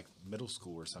in like middle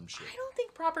school or some shit. I don't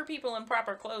think proper people in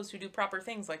proper clothes who do proper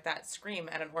things like that scream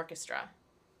at an orchestra.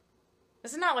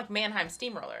 This is not like Mannheim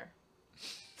Steamroller.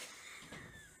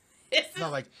 It's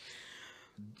not like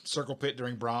Circle Pit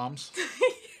during Brahms.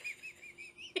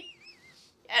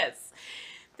 Yes.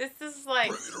 This is like...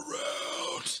 Bring it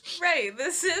around. Right.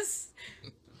 This is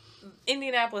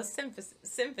Indianapolis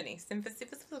Symphony.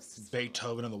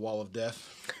 Beethoven on the Wall of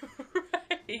Death.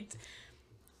 Right.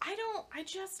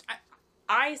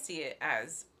 I see it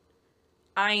as...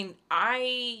 I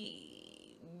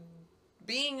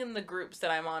being in the groups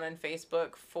that I'm on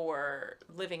Facebook for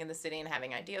living in the city and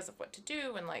having ideas of what to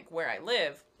do and like where I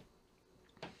live,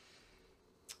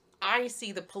 I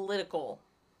see the political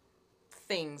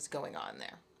things going on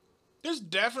there. There's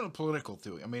definitely political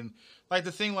to it. I mean, like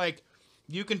the thing, like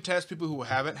you can test people who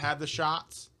haven't had the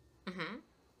shots,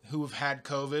 who have had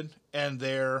COVID, and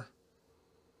their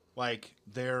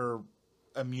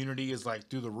immunity is like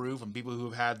through the roof, and people who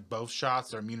have had both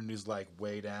shots, their immunity is like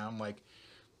way down. Like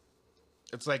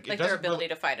it's like their ability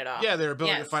to fight it off. Yeah, their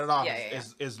ability to fight it off Yeah.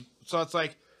 is so. It's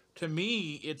like, to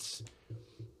me, it's,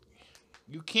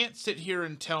 you can't sit here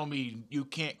and tell me you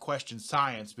can't question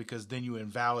science, because then you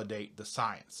invalidate the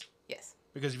science. Yes.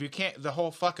 Because if you can't, the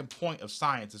whole fucking point of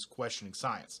science is questioning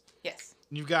science. Yes.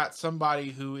 And you've got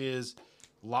somebody who is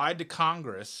lied to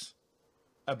Congress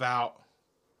about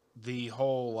the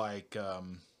whole like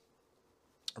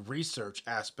research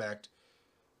aspect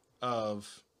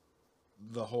of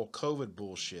the whole COVID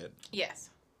bullshit. Yes.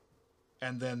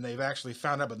 and then they've actually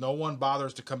found out, but no one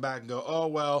bothers to come back and go, oh,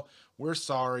 well, we're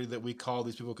sorry that we call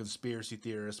these people conspiracy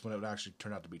theorists when it would actually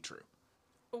turn out to be true.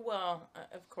 Well,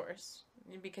 of course,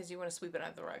 because you want to sweep it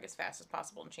under the rug as fast as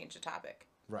possible and change the topic.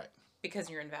 Right. Because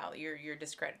you're invalid. You're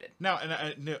discredited. Now,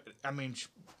 and I mean,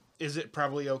 is it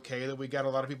probably okay that we got a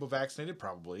lot of people vaccinated?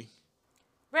 Probably.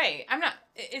 Right. I'm not.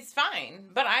 It's fine.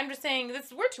 But I'm just saying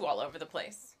we're too all over the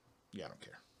place. Yeah, I don't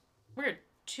care. We're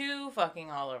too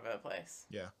fucking all over the place.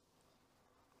 Yeah.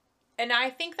 And I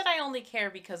think that I only care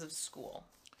because of school.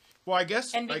 Well, I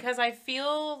guess. And because I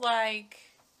feel like.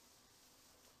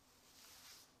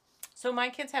 So my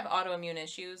kids have autoimmune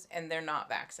issues and they're not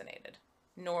vaccinated.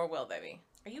 Nor will they be.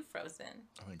 Are you frozen?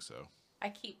 I think so. I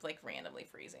keep like randomly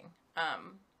freezing.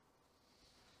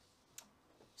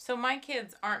 So my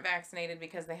kids aren't vaccinated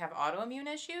because they have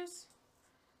autoimmune issues.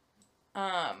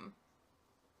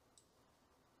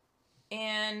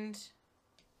 And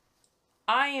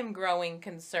I am growing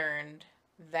concerned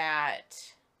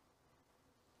that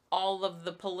all of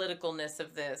the politicalness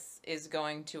of this is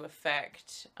going to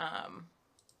affect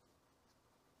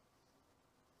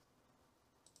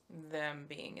them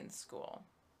being in school.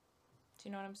 Do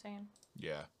you know what I'm saying?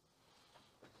 Yeah.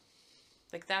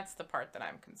 Like, that's the part that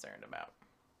I'm concerned about.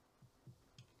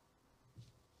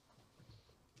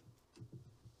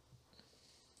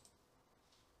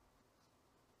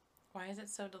 Why is it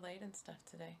so delayed and stuff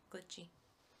today? Glitchy.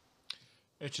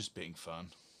 It's just being fun.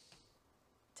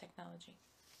 Technology.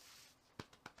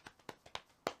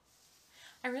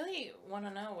 I really want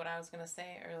to know what I was going to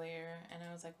say earlier, and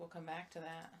I was like, we'll come back to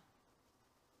that.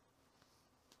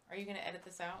 Are you going to edit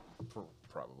this out?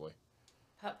 Probably.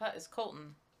 Putt-Putt is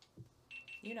Colton.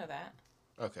 You know that.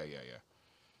 Okay, yeah.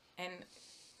 And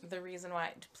the reason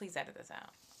why... Please edit this out.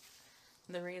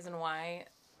 The reason why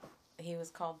he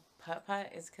was called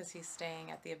Putt-Putt is because he's staying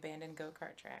at the abandoned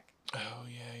go-kart track. Oh,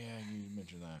 yeah, you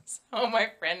mentioned that. So my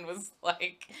friend was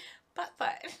like,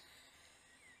 Putt-Putt.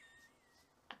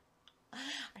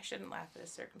 I shouldn't laugh at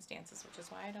his circumstances, which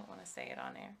is why I don't want to say it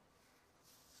on air.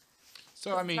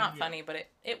 So, I mean... It's not funny, but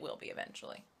it will be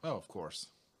eventually. Oh, of course.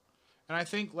 And I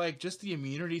think, like, just the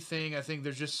immunity thing, I think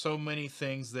there's just so many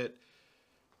things that...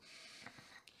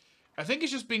 I think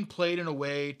it's just being played in a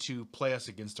way to play us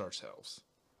against ourselves.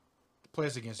 Play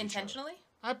us against each other. Intentionally?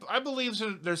 I believe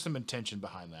there's some intention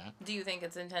behind that. Do you think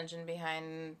it's intention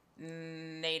behind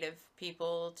native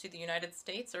people to the United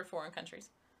States or foreign countries?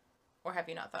 Or have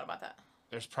you not thought about that?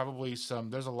 There's probably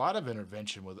there's a lot of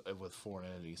intervention with foreign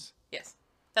entities. Yes.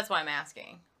 That's why I'm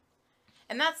asking.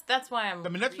 And that's why I'm... I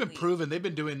mean, that's been proven. They've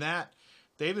been doing that.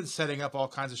 They've been setting up all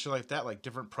kinds of shit like that, like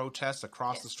different protests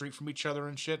across the street from each other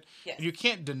and shit. Yes. And you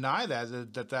can't deny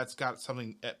that's got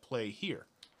something at play here.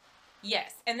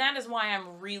 Yes, and that is why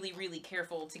I'm really, really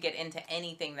careful to get into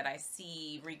anything that I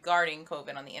see regarding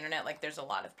COVID on the internet. Like, there's a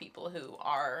lot of people who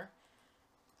are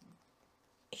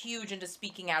huge into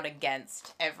speaking out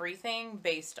against everything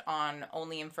based on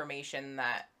only information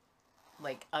that,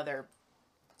 like, other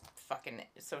fucking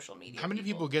social media How many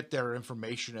people get their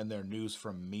information and their news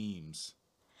from memes?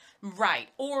 Right,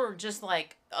 or just,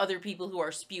 like, other people who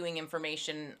are spewing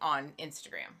information on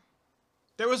Instagram.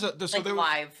 There was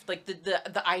live, like the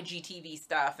IGTV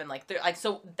stuff, and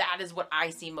so that is what I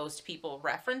see most people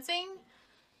referencing,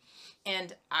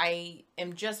 and I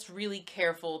am just really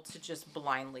careful to just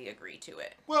blindly agree to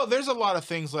it. Well, there's a lot of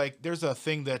things, like there's a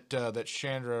thing that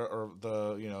Chandra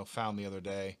found the other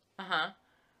day. I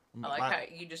like how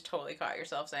you just totally caught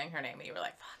yourself saying her name, and you were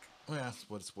like, "Fuck." Well,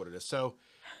 that's what it is. So,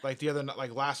 like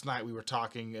last night we were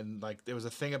talking, and like there was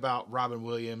a thing about Robin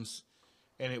Williams.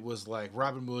 And it was like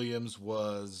Robin Williams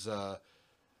was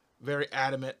very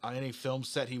adamant on any film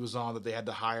set he was on that they had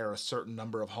to hire a certain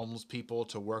number of homeless people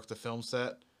to work the film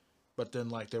set. But then,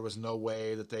 like, there was no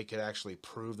way that they could actually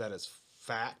prove that as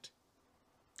fact.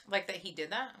 Like that he did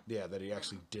that? Yeah, that he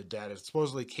actually did that. It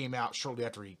supposedly came out shortly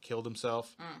after he killed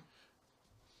himself.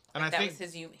 And like I think that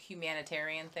was his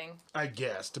humanitarian thing? I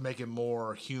guess, to make it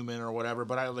more human or whatever.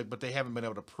 But they haven't been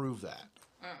able to prove that.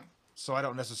 So I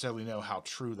don't necessarily know how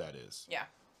true that is. Yeah.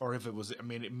 Or if it was, I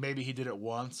mean, maybe he did it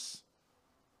once.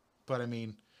 But I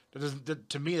mean,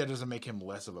 to me, that doesn't make him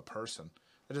less of a person.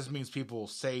 That just means people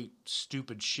say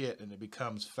stupid shit and it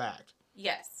becomes fact.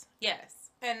 Yes.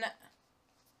 And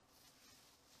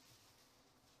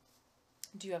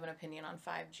do you have an opinion on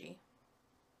 5G?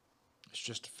 It's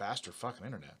just a faster fucking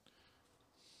internet.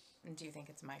 And do you think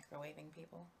it's microwaving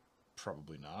people?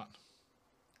 Probably not.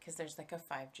 Because there's like a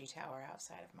 5G tower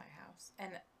outside of my house.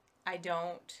 And I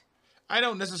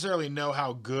don't necessarily know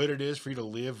how good it is for you to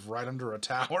live right under a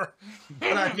tower.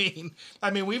 But I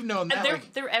mean, we've known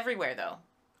that. They're everywhere though.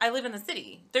 I live in the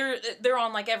city. They're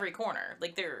on like every corner.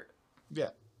 Like Yeah.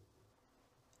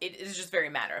 It is just very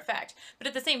matter of fact. But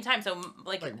at the same time, so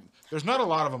like there's not a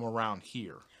lot of them around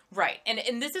here. Right.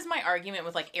 And this is my argument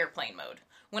with like airplane mode.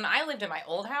 When I lived in my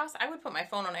old house, I would put my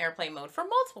phone on airplane mode for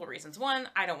multiple reasons. One,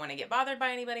 I don't want to get bothered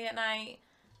by anybody at night.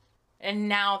 And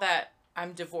now that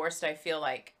I'm divorced, I feel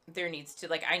like there needs to,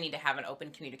 like, I need to have an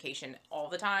open communication all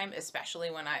the time,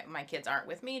 especially when my kids aren't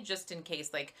with me, just in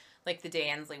case, like the day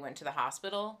Ensley went to the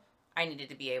hospital, I needed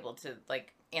to be able to,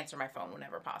 like, answer my phone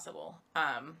whenever possible.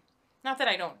 Not that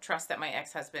I don't trust that my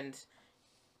ex-husband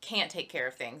can't take care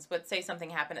of things, but say something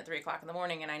happened at 3 o'clock in the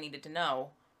morning and I needed to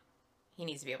know, he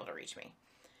needs to be able to reach me.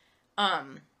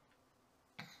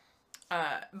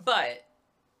 But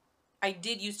I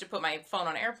did used to put my phone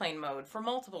on airplane mode for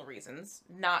multiple reasons.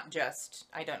 Not just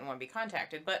I don't want to be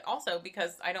contacted, but also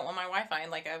because I don't want my Wi-Fi. And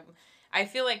like I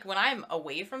feel like when I'm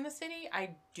away from the city,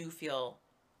 I do feel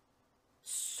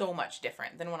so much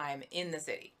different than when I'm in the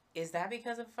city. Is that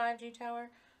because of 5G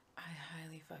tower? I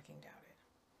highly fucking doubt it.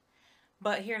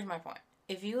 But here's my point.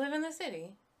 If you live in the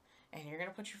city and you're going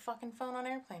to put your fucking phone on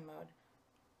airplane mode,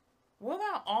 what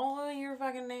about all of your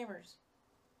fucking neighbors?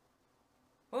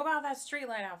 What about that street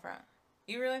light out front?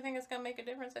 You really think it's gonna make a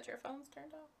difference that your phone's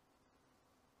turned off?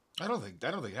 I don't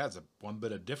think it has one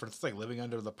bit of difference. It's like living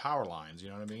under the power lines. You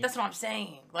know what I mean? That's what I'm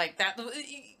saying. Like that,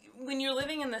 when you're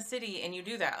living in the city and you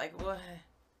do that, like what?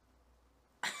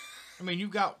 I mean, you've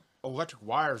got electric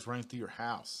wires running through your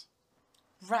house.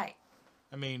 Right.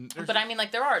 I mean, but I mean,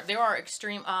 like there are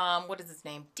extreme. What is his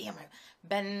name? Damn it,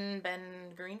 Ben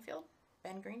Greenfield.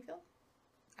 Ben Greenfield.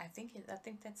 I think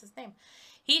that's his name.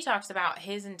 He talks about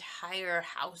his entire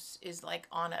house is like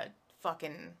on a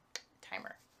fucking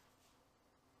timer.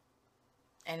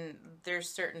 And there's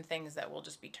certain things that will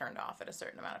just be turned off at a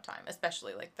certain amount of time,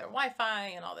 especially like their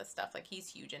Wi-Fi and all this stuff. Like he's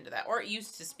huge into that, or it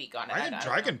used to speak on it.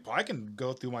 I can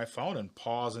go through my phone and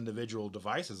pause individual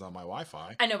devices on my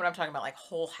Wi-Fi. I know, but I'm talking about like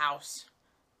whole house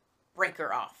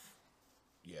breaker off.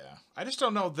 Yeah, I just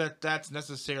don't know that that's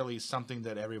necessarily something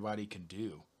that everybody can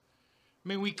do. I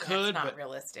mean, we could, it's not but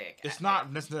realistic. It's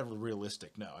not necessarily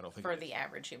realistic. No, I don't think for the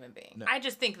average human being. No. I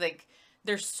just think like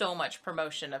there's so much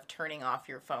promotion of turning off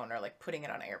your phone or like putting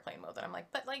it on airplane mode that I'm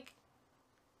like, but like,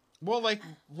 well, like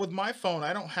with my phone,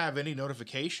 I don't have any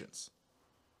notifications.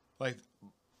 Like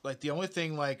the only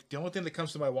thing that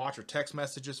comes to my watch are text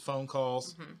messages, phone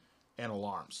calls, and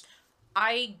alarms.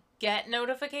 I get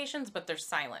notifications, but they're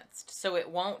silenced, so it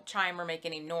won't chime or make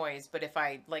any noise. But if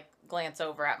I like glance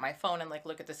over at my phone and like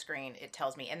look at the screen, it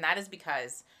tells me, and that is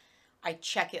because I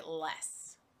check it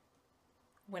less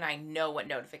when I know what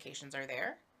notifications are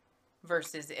there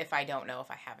versus if I don't know if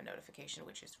I have a notification,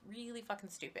 which is really fucking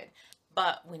stupid.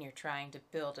 But when you're trying to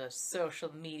build a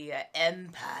social media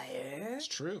empire, it's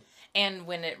true. And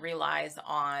when it relies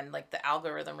on like the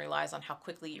algorithm relies on how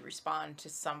quickly you respond to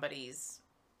somebody's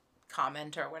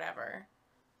comment or whatever.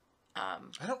 I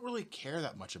don't really care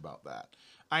that much about that.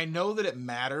 I know that it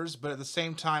matters, but at the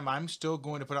same time, I'm still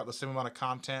going to put out the same amount of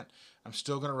content. I'm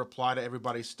still going to reply to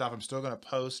everybody's stuff. I'm still going to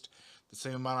post the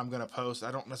same amount I'm going to post.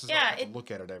 I don't necessarily have to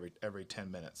look at it every 10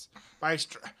 minutes.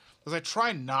 Because I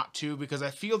try not to, because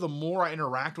I feel the more I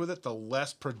interact with it, the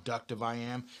less productive I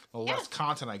am, the less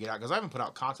content I get out. Because I haven't put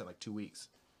out content in like 2 weeks.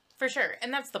 For sure.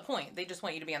 And that's the point. They just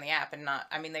want you to be on the app and not,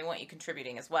 I mean, they want you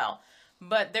contributing as well.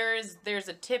 But there's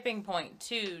a tipping point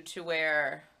too to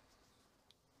where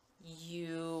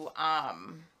you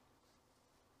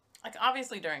like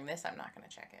obviously during this I'm not going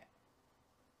to check it.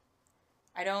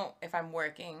 I don't, if I'm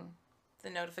working,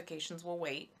 the notifications will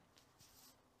wait.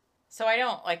 So I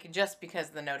don't, like, just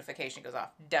because the notification goes off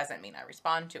doesn't mean I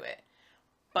respond to it.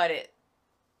 But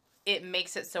it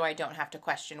makes it so I don't have to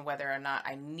question whether or not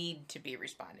I need to be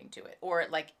responding to it. Or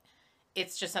like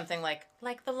it's just something like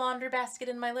the laundry basket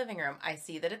in my living room. I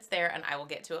see that it's there and I will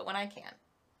get to it when I can.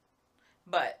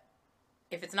 But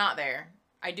if it's not there,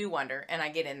 I do wonder and I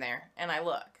get in there and I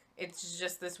look. It's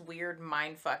just this weird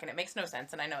mind fuck and it makes no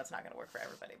sense and I know it's not going to work for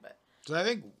everybody, but. So I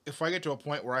think if I get to a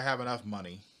point where I have enough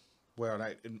money, well,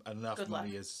 I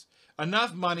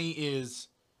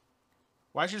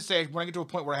should say when I get to a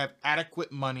point where I have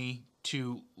adequate money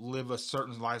to live a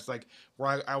certain life, like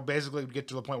where I'll basically get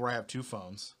to the point where I have 2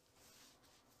 phones.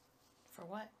 For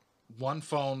what? One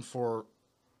phone for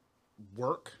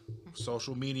work.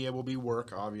 Social media will be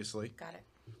work, obviously. Got it.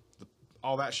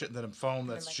 All that shit, and then a phone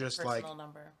that's like just like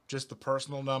number. Just the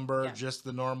personal number, just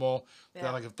the normal. Yeah.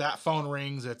 That, like if that phone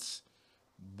rings, it's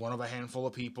one of a handful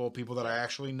of people that I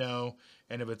actually know.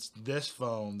 And if it's this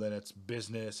phone, then it's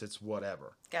business, it's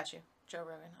whatever. Got you. Joe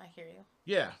Rogan, I hear you.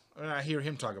 Yeah, I mean, I hear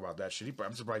him talk about that shit.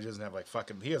 I'm surprised he doesn't have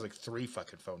he has like 3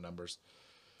 fucking phone numbers.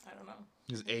 I don't know.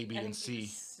 His A, B, I and think he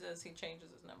C. says he changes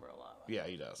his number a lot. Yeah,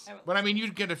 he does. I haven't But I mean, listened.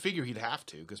 you'd get to figure he'd have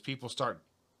to because people start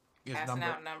his Passing number.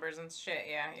 out numbers and shit.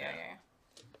 Yeah.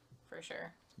 For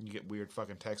sure. You get weird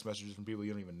fucking text messages from people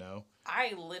you don't even know.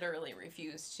 I literally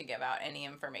refuse to give out any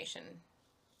information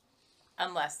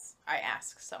unless I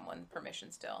ask someone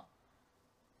permission still.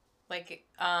 Like,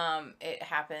 it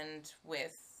happened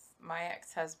with my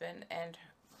ex-husband and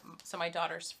so my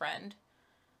daughter's friend.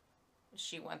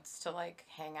 She wants to, like,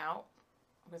 hang out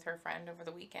with her friend over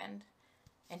the weekend.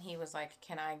 And he was like,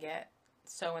 can I get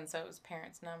so-and-so's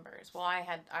parents' numbers? Well,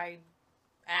 I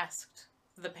asked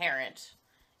the parent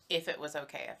if it was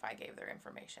okay if I gave their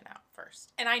information out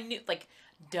first. And I knew, like,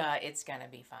 duh, it's gonna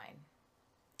be fine.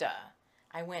 Duh.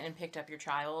 I went and picked up your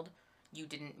child. You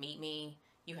didn't meet me.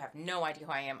 You have no idea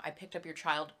who I am. I picked up your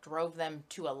child, drove them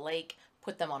to a lake,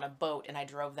 put them on a boat, and I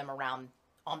drove them around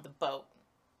on the boat.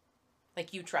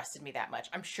 Like, you trusted me that much.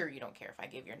 I'm sure you don't care if I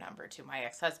give your number to my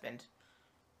ex-husband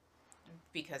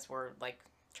because we're, like,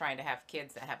 trying to have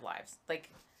kids that have lives. Like,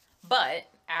 but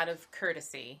out of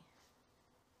courtesy,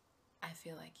 I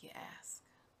feel like you ask.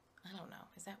 I don't know.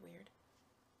 Is that weird?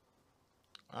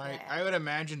 I would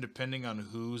imagine depending on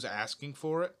who's asking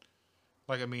for it.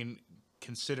 Like, I mean,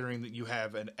 considering that you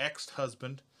have an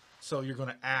ex-husband, so you're going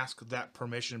to ask that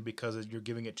permission because you're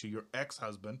giving it to your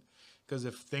ex-husband. Because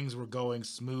if things were going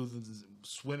smooth and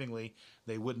swimmingly,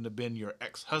 they wouldn't have been your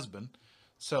ex-husband.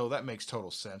 So that makes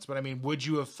total sense. But I mean, would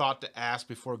you have thought to ask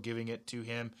before giving it to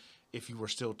him if you were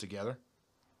still together?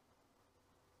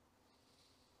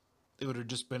 It would have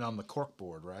just been on the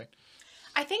corkboard, right?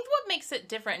 I think what makes it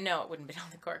different, no, it wouldn't be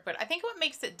on the cork, but I think what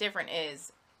makes it different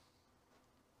is,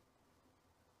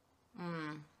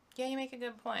 yeah, you make a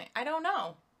good point. I don't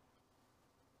know.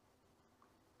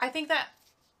 I think that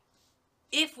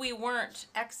if we weren't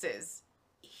exes,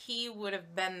 he would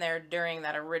have been there during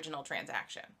that original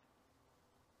transaction.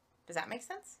 Does that make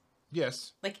sense?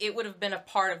 Yes. Like, it would have been a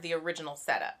part of the original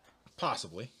setup.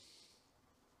 Possibly.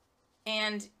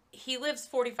 And he lives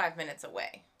 45 minutes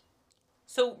away.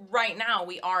 So right now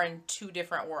we are in two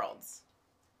different worlds.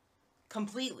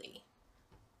 Completely.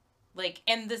 Like,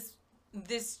 and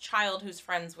this child who's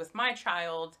friends with my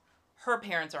child, her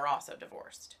parents are also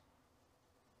divorced.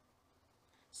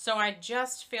 So I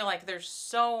just feel like there's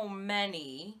so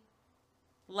many.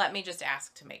 Let me just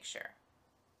ask to make sure.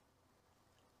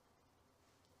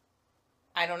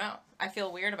 I don't know. I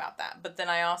feel weird about that. But then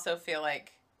I also feel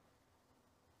like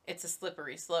it's a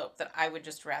slippery slope that I would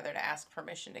just rather to ask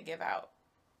permission to give out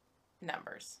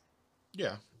numbers.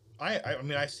 Yeah. I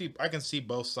mean, I can see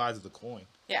both sides of the coin.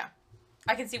 Yeah.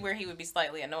 I can see where he would be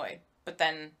slightly annoyed. But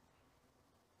then,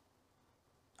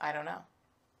 I don't know.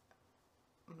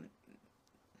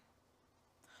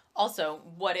 Also,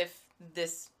 what if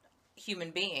this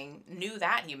human being knew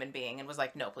that human being and was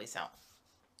like, no, please don't.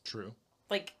 True.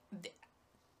 Like,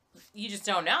 you just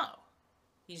don't know.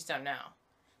 You just don't know.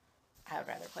 I would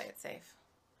rather play it safe.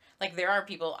 Like, there are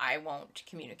people I won't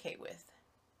communicate with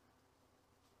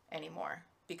anymore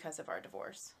because of our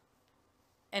divorce.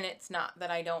 And it's not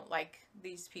that I don't like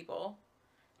these people.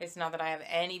 It's not that I have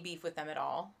any beef with them at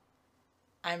all.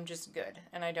 I'm just good,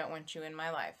 and I don't want you in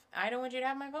my life. I don't want you to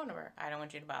have my phone number. I don't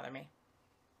want you to bother me.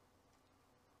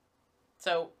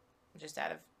 So, just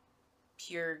out of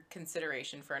pure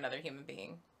consideration for another human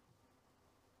being.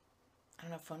 I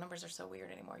don't know, phone numbers are so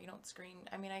weird anymore. You don't screen,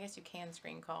 I mean, I guess you can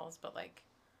screen calls, but like,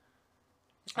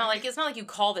 it's not like you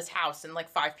call this house and like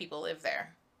 5 people live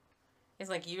there.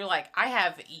 It's like, you're like, I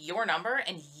have your number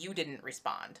and you didn't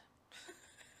respond.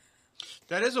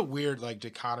 That is a weird, like,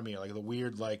 dichotomy, like, the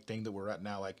weird, like, thing that we're at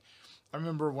now. Like, I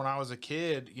remember when I was a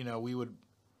kid, you know, we would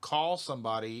call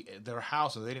somebody at their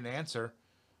house and they didn't answer.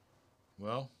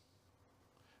 Well,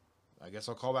 I guess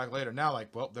I'll call back later. Now,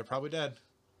 like, well, they're probably dead.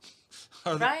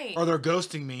 Right. Or they're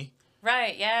ghosting me.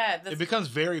 Right, yeah. It becomes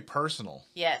very personal.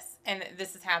 Yes, and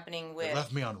this is happening with... They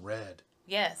left me on red.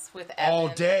 Yes, with Evan. All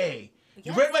day. Yes.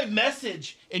 You read my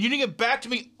message, and you didn't get back to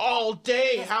me all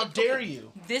day. Yes, how dare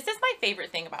you? This is my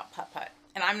favorite thing about putt-putt.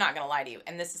 And I'm not going to lie to you.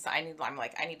 And this is, I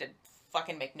need to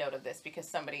fucking make note of this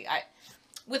because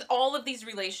with all of these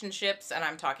relationships, and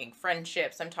I'm talking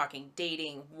friendships, I'm talking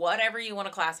dating, whatever you want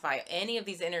to classify, any of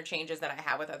these interchanges that I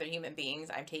have with other human beings,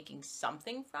 I'm taking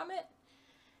something from it.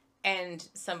 And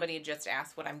somebody just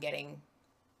asked what I'm getting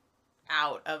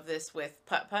out of this with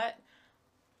putt-putt.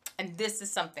 And this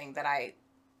is something that I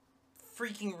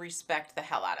freaking respect the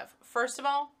hell out of. First of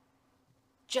all,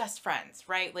 just friends,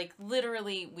 right? Like,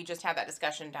 literally, we just had that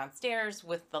discussion downstairs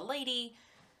with the lady.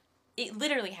 It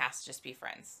literally has to just be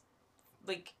friends.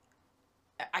 Like,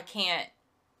 I can't,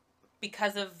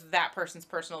 because of that person's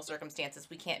personal circumstances,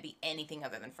 we can't be anything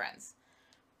other than friends.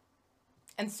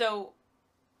 And so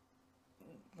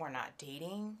we're not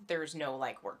dating. There's no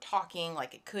like we're talking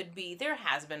like it could be. There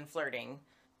has been flirting.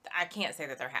 I can't say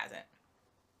that there hasn't.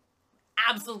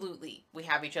 Absolutely, we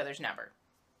have each other's number.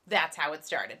 That's how it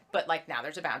started. But like now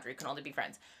there's a boundary, can only be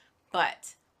friends.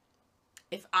 But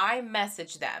if I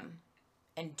message them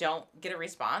and don't get a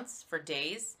response for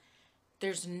days,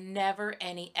 there's never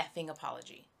any effing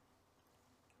apology.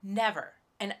 Never.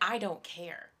 And I don't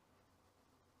care.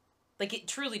 Like it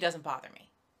truly doesn't bother me.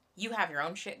 You have your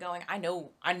own shit going. I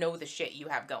know the shit you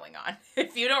have going on.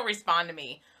 If you don't respond to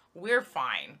me, we're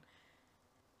fine.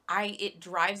 It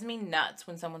drives me nuts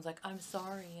when someone's like, I'm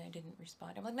sorry I didn't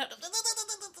respond. I'm like, no,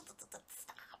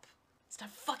 stop. Stop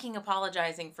fucking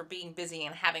apologizing for being busy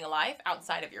and having a life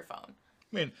outside of your phone.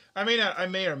 I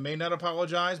may or may not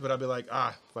apologize, but I'll be like,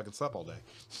 fucking slept all day.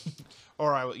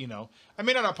 Or I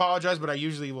may not apologize, but I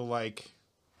usually will like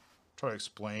try to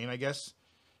explain, I guess.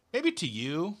 Maybe to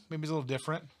you, maybe it's a little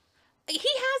different. He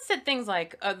has said things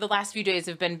like the last few days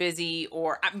have been busy,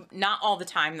 or not all the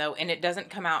time though, and it doesn't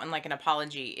come out in like an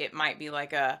apology. It might be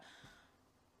like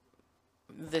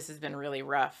this has been really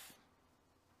rough.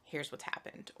 Here's what's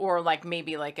happened. Or like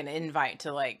maybe like an invite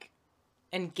to like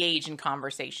engage in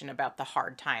conversation about the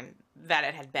hard time that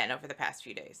it had been over the past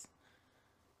few days.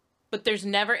 But there's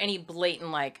never any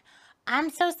blatant like, I'm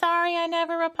so sorry I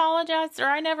never apologized or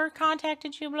I never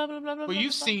contacted you, blah, blah, blah, blah, Well, blah,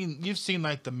 you've seen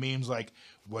like the memes like,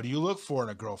 what do you look for in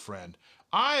a girlfriend?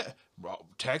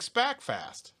 Text back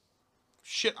fast.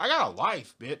 Shit, I got a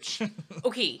life, bitch.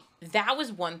 Okay, that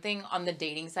was one thing on the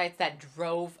dating sites that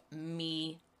drove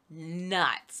me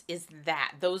nuts, is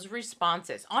that those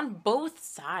responses on both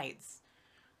sides.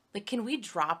 Like, can we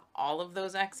drop all of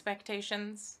those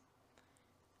expectations?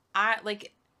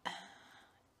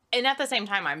 And at the same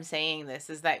time I'm saying this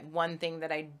is that one thing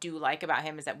that I do like about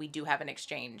him is that we do have an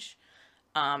exchange.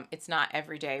 It's not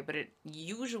every day, but it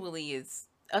usually is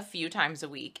a few times a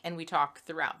week, and we talk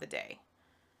throughout the day.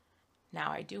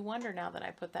 Now, I do wonder now that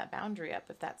I put that boundary up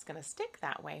if that's going to stick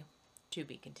that way. To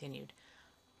be continued.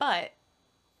 But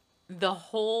the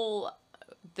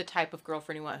type of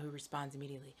girlfriend you want who responds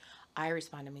immediately. I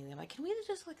respond immediately. I'm like, can we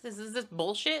just like this? Is this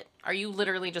bullshit? Are you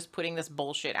literally just putting this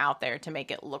bullshit out there to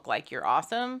make it look like you're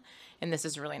awesome and this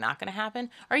is really not going to happen?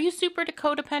 Are you super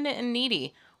codependent and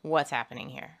needy? What's happening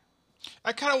here?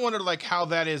 I kind of wonder like how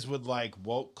that is with like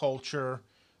woke culture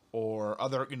or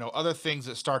other things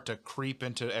that start to creep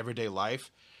into everyday life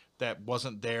that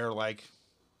wasn't there like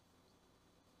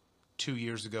 2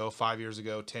 years ago, 5 years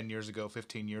ago, 10 years ago,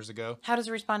 15 years ago. How does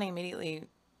responding immediately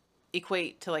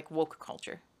equate to like woke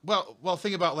culture? Well,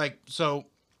 think about like, so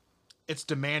it's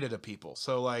demanded of people.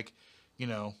 So like,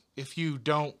 if you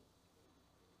don't,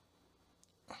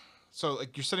 so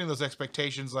like you're setting those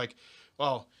expectations like,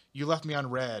 well, you left me on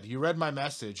red. You read my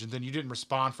message and then you didn't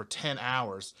respond for 10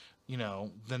 hours.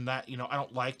 Then that, I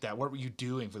don't like that. What were you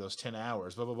doing for those 10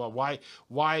 hours? Blah, blah, blah. Why,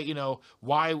 why?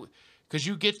 Because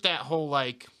you get that whole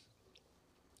like,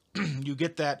 you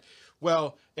get that,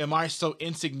 well, am I so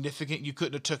insignificant you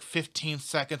couldn't have took 15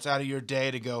 seconds out of your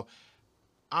day to go,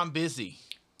 I'm busy.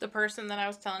 The person that I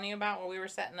was telling you about when we were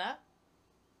setting up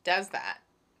does that.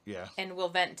 Yeah. And will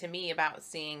vent to me about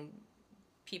seeing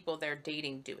people they're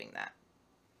dating doing that.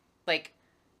 Like,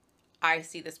 I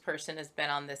see this person has been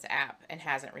on this app and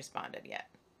hasn't responded yet.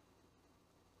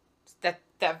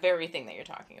 That very thing that you're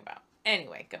talking about.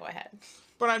 Anyway, go ahead.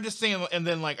 But I'm just saying, and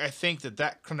then like I think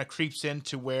that kind of creeps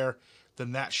into where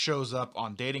then that shows up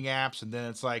on dating apps, and then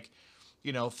it's like,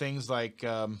 things like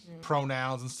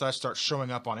pronouns and such start showing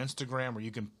up on Instagram, where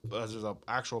you can there's an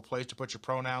actual place to put your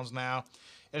pronouns now,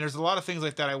 and there's a lot of things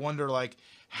like that. I wonder like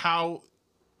how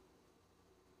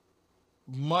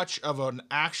much of an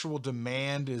actual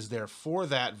demand is there for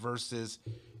that versus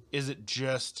is it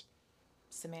just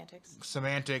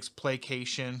semantics,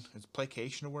 placation. Is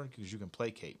placation a word? Because you can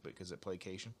placate, but is it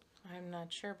placation? I'm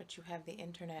not sure, but you have the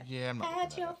internet I'm not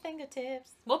at your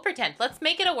fingertips. We'll pretend. Let's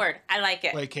make it a word. I like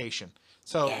it. Placation.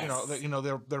 So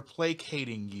yes. They're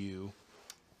placating you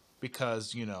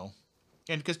because and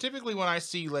because typically when I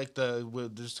see like we're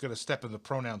just gonna step in the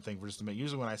pronoun thing for just a minute.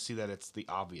 Usually when I see that, it's the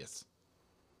obvious.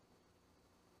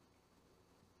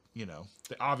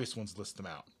 The obvious ones list them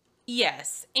out.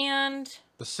 Yes, and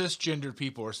the cisgendered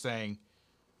people are saying,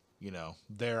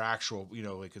 their actual,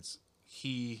 like it's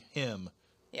he, him.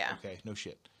 Yeah. Okay, no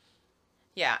shit.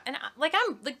 Yeah, and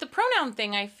I'm like the pronoun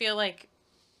thing I feel like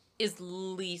is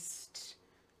least,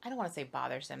 I don't want to say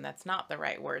bothersome. That's not the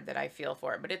right word that I feel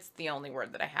for it, but it's the only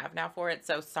word that I have now for it.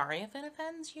 So sorry if it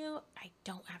offends you. I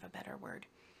don't have a better word.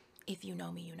 If you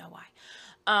know me, you know why.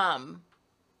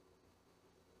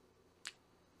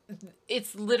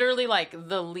 It's literally like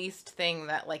the least thing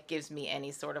that like gives me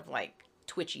any sort of like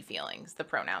twitchy feelings, the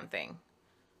pronoun thing.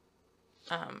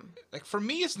 Like for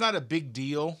me, it's not a big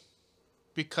deal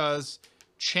because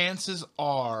chances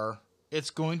are it's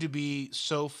going to be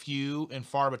so few and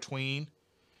far between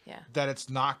Yeah. that it's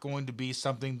not going to be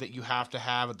something that you have to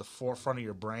have at the forefront of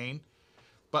your brain.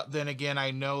 But then again,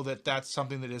 I know that that's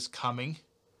something that is coming,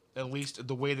 at least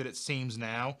the way that it seems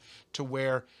now, to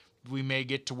where we may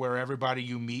get to where everybody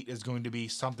you meet is going to be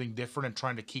something different, and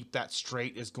trying to keep that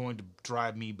straight is going to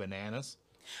drive me bananas.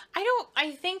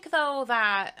 I think though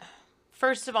that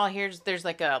first of all, there's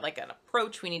like an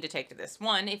approach we need to take to this.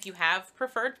 One, if you have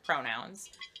preferred pronouns,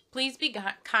 please be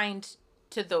kind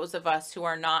to those of us who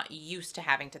are not used to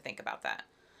having to think about that.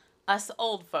 Us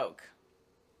old folk,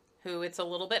 who it's a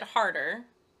little bit harder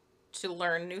to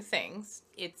learn new things.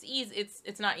 It's easy.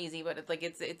 It's not easy, but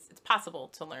it's possible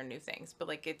to learn new things. But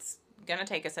like it's gonna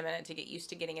take us a minute to get used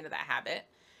to getting into that habit.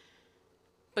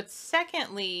 But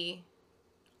secondly,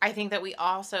 I think that we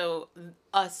also,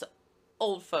 us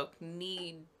old folk,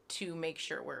 need to make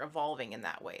sure we're evolving in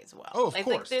that way as well. Oh, of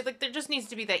course. There just needs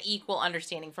to be that equal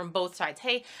understanding from both sides.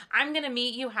 Hey, I'm gonna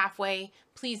meet you halfway.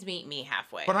 Please meet me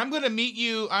halfway. But I'm going to meet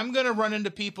you, I'm going to run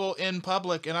into people in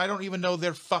public and I don't even know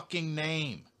their fucking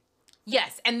name.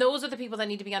 Yes, and those are the people that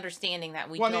need to be understanding that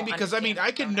we. Well, I don't mean, because I mean, understand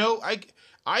I can pronouns. know,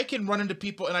 I can run into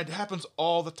people, and it happens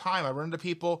all the time. I run into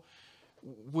people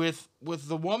with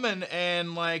the woman,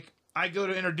 and like I go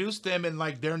to introduce them, and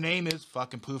like their name is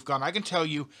fucking poof gone. I can tell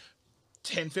you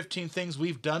 10, 15 things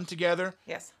we've done together,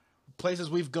 Yes. places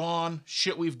we've gone,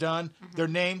 shit we've done. Their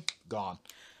name gone,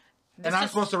 This and I'm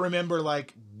just- supposed to remember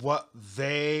like what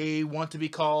they want to be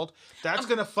called. That's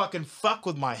gonna fucking fuck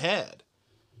with my head.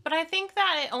 But I think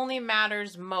that it only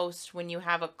matters most when you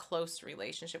have a close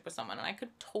relationship with someone. And I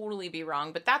could totally be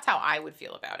wrong, but that's how I would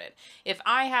feel about it. If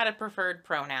I had a preferred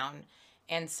pronoun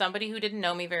and somebody who didn't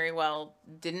know me very well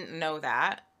didn't know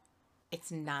that,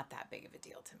 it's not that big of a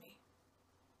deal to me.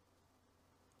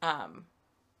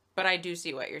 But I do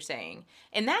see what you're saying.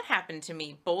 And that happened to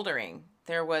me bouldering.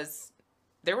 There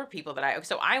were people that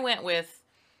I went with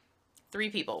 3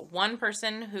 people. One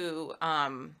person who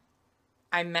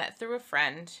I met through a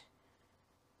friend,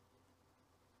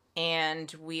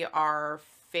 and we are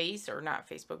not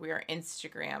Facebook, we are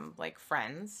Instagram like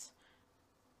friends.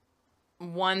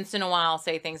 Once in a while,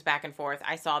 say things back and forth.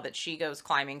 I saw that she goes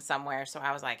climbing somewhere, so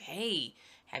I was like, "Hey,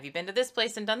 have you been to this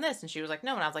place and done this?" And she was like,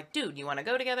 "No." And I was like, "Dude, you want to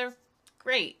go together?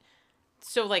 Great."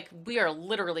 So like we are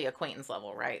literally acquaintance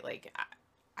level, right? Like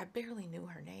I barely knew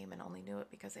her name and only knew it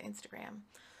because of Instagram.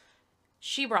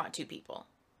 She brought 2 people.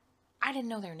 I didn't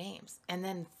know their names. And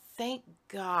then thank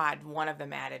God one of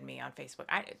them added me on Facebook.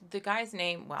 The guy's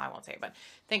name, well, I won't say it, but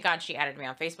thank God she added me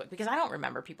on Facebook because I don't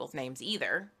remember people's names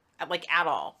either, like at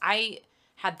all. I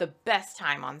had the best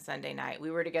time on Sunday night. We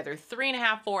were together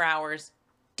 3.5, 4 hours.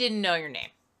 Didn't know your name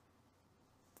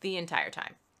the entire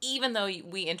time, even though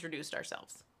we introduced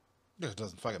ourselves. It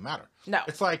doesn't fucking matter. No.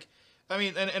 It's like, I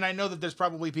mean, and I know that there's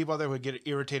probably people out there who would get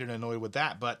irritated and annoyed with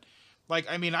that, but like,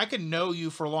 I mean, I can know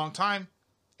you for a long time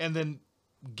and then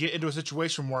get into a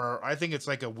situation where I think it's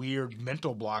like a weird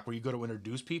mental block where you go to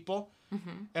introduce people.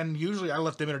 Mm-hmm. And usually I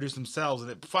let them introduce themselves and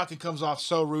it fucking comes off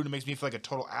so rude and makes me feel like a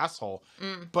total asshole.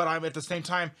 But I'm at the same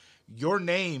time, your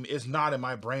name is not in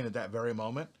my brain at that very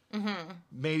moment. Mm-hmm.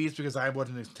 Maybe it's because I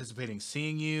wasn't anticipating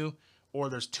seeing you or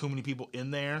there's too many people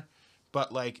in there.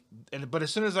 But like, but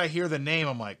as soon as I hear the name,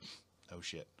 I'm like, oh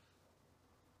shit.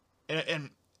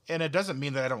 And it doesn't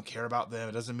mean that I don't care about them.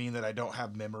 It doesn't mean that I don't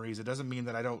have memories. It doesn't mean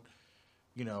that I don't,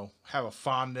 have a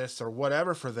fondness or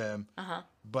whatever for them. Uh-huh.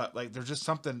 But like, there's just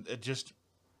something. It's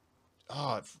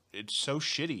so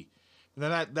shitty. And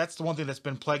then that's the one thing that's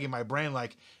been plaguing my brain.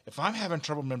 Like, if I'm having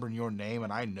trouble remembering your name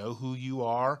and I know who you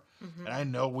are, and I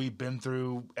know we've been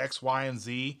through X, Y, and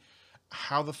Z,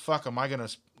 how the fuck am I gonna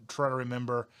try to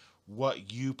remember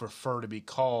what you prefer to be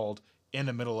called in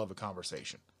the middle of a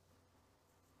conversation?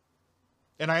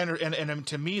 And and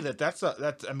to me that's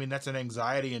an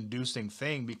anxiety inducing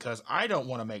thing because I don't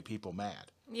want to make people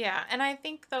mad. Yeah, and I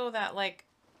think though that like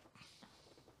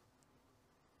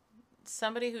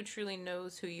somebody who truly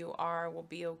knows who you are will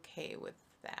be okay with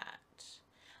that.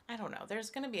 I don't know.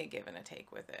 There's going to be a give and a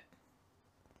take with it.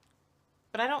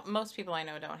 But most people I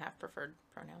know don't have preferred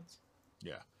pronouns.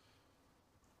 Yeah.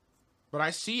 But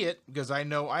I see it because I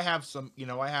know I have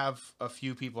I have a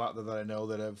few people out there that I know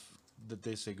that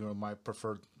they say, my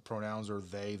preferred pronouns are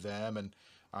they, them, and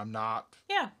I'm not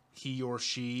he or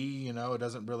she, it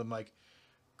doesn't really, I'm like,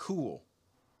 cool.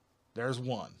 There's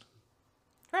one.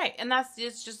 Right. And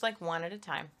it's just like one at a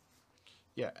time.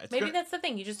 Yeah. Maybe that's the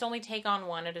thing. You just only take on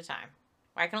one at a time.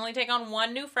 I can only take on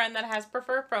one new friend that has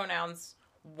preferred pronouns,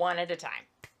 one at a time.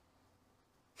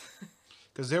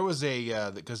 Because there was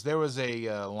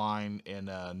a line in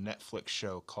a Netflix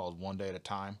show called One Day at a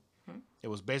Time. Hmm. It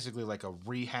was basically like a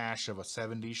rehash of a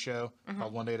 '70s show Mm-hmm.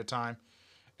 called One Day at a Time,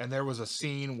 and there was a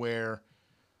scene where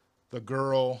the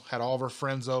girl had all of her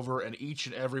friends over, and each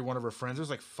and every one of her friends, there's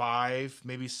like 5,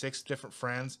 maybe 6 different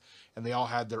friends, and they all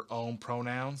had their own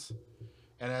pronouns.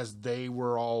 And as they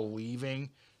were all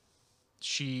leaving,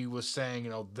 she was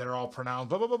saying, they're all pronounced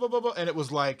blah blah blah blah blah, blah. And it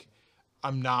was like,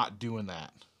 I'm not doing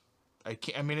that. I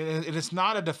can't. I mean, it's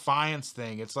not a defiance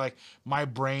thing. It's like my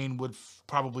brain would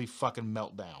probably fucking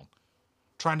melt down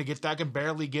trying to get that. I can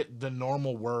barely get the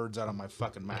normal words out of my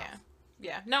fucking mouth.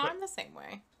 Yeah. No, I'm the same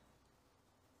way.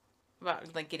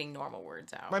 About like getting normal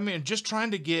words out. I mean, just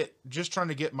trying to get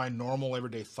my normal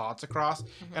everyday thoughts across.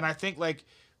 Mm-hmm. And I think like,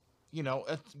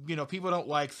 people don't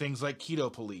like things like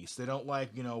keto police. They don't like,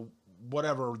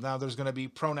 whatever. Now there's going to be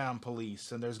pronoun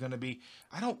police, and there's going to be.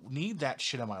 I don't need that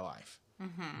shit in my life.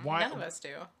 Mm-hmm. None of us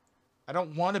do. I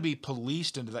don't want to be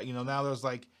policed into that. Now there's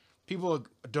like people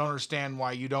don't understand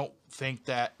why you don't think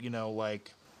that.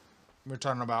 Like we're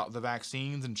talking about the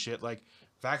vaccines and shit. Like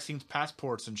vaccines,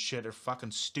 passports, and shit are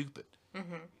fucking stupid.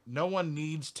 Mm-hmm. No one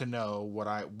needs to know what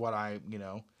I.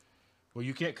 Well,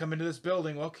 you can't come into this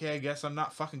building. Okay, I guess I'm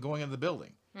not fucking going into the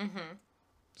building. Mm-hmm.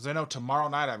 Because I know tomorrow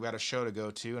night I've got a show to go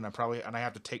to, and I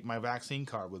have to take my vaccine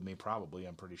card with me. Probably,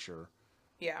 I'm pretty sure.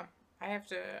 Yeah,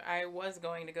 I was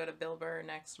going to go to Bill Burr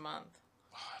next month.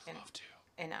 Oh, I'd love to.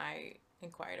 And I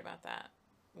inquired about that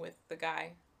with the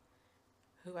guy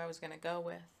who I was going to go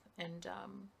with, and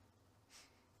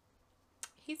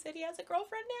he said he has a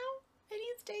girlfriend now, and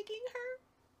he's taking her.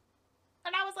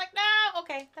 And I was like, no,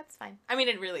 okay, that's fine. I mean,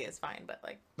 it really is fine, but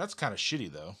like... That's kind of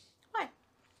shitty, though. Why?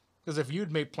 Because if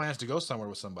you'd made plans to go somewhere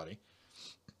with somebody,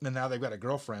 and now they've got a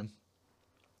girlfriend,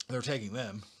 they're taking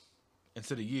them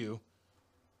instead of you.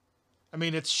 I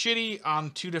mean, it's shitty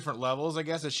on 2 different levels, I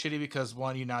guess. It's shitty because,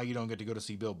 one, you don't get to go to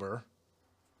see Bill Burr.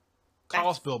 Call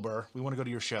us, Bill Burr. We want to go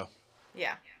to your show.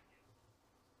 Yeah.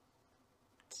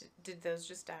 Did those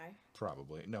just die?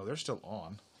 Probably. No, they're still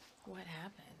on. What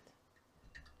happened?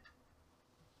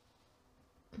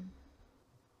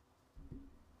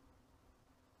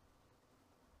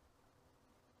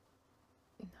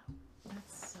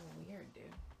 That's so weird, dude.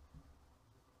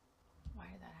 Why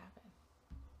did that happen?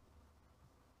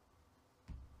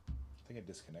 I think it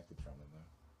disconnected from them,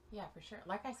 though. Yeah, for sure.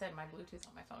 Like I said, my Bluetooth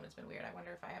on my phone has been weird. I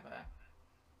wonder if I have a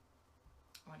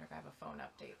phone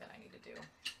update that I need to do.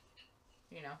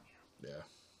 Yeah.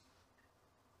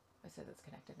 I said it's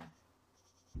connected now.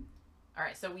 All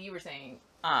right, so you were saying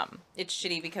it's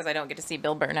shitty because I don't get to see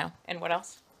Bill Burr now. And what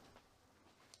else?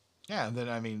 Yeah, and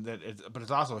then but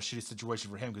it's also a shitty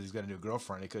situation for him because he's got a new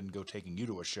girlfriend. He couldn't go taking you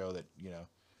to a show that.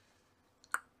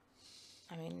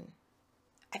 I mean,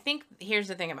 I think here's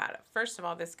the thing about it. First of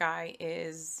all, this guy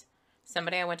is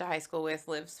somebody I went to high school with,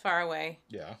 lives far away.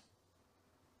 Yeah.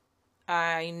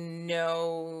 I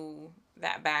know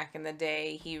that back in the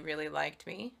day he really liked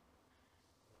me.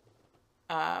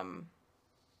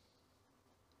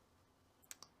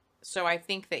 So I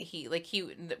think that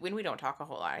when we don't talk a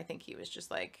whole lot, I think he was just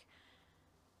like,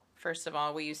 first of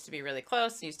all, we used to be really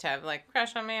close. He used to have like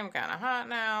crush on me. I'm kind of hot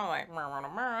now. Like,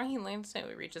 he leans in,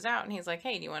 he reaches out and he's like,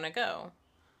 hey, do you want to go?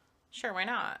 Sure, why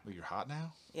not? But you're hot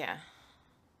now? Yeah.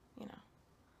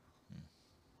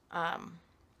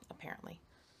 Apparently.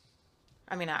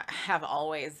 I mean, I have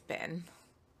always been,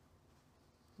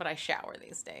 but I shower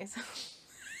these days.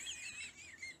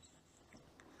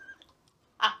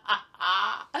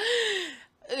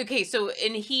 Okay, so,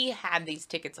 and he had these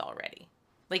tickets already.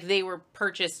 Like, they were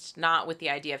purchased not with the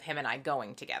idea of him and I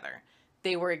going together.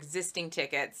 They were existing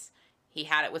tickets. He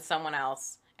had it with someone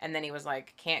else. And then he was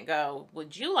like, can't go.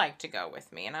 Would you like to go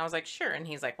with me? And I was like, sure. And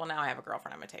he's like, well, now I have a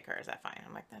girlfriend. I'm going to take her. Is that fine?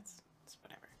 I'm like, that's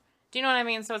whatever. Do you know what I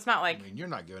mean? So it's not like... I mean, you're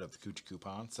not giving up the coochie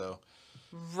coupon, so...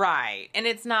 Right. And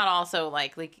it's not also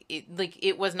like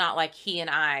it was not like he and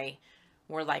I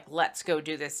were like, let's go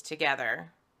do this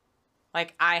together.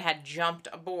 Like, I had jumped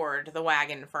aboard the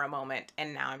wagon for a moment,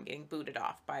 and now I'm getting booted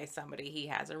off by somebody he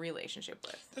has a relationship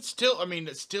with. That's still, I mean,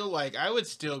 it's still like, I would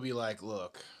still be like,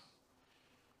 look.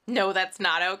 No, that's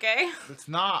not okay. It's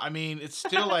not. I mean, it's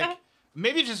still like,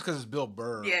 maybe just because it's Bill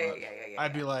Burr. Yeah.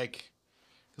 I'd be like,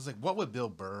 because like, what would Bill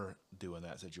Burr do in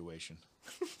that situation?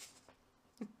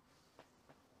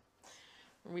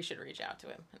 We should reach out to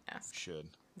him and ask. Should.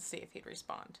 See if he'd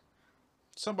respond.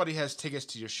 Somebody has tickets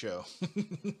to your show.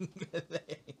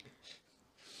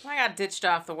 I got ditched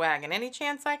off the wagon. Any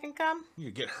chance I can come? You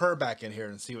could get her back in here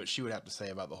and see what she would have to say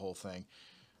about the whole thing.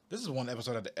 This is one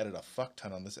episode I had to edit a fuck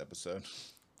ton on this episode.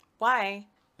 Why?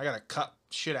 I gotta cut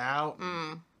shit out.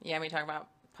 Yeah, we talk about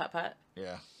putt-putt.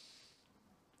 Yeah.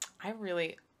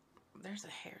 There's a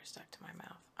hair stuck to my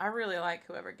mouth. I really like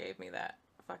whoever gave me that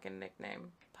fucking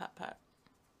nickname, putt-putt.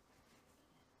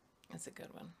 It's a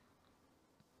good one.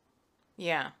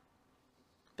 Yeah.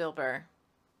 Bill Burr.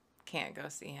 Can't go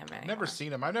see him anymore. Never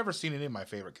seen him. I've never seen any of my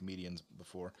favorite comedians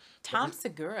before. Tom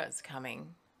Segura's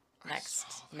coming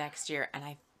next year, and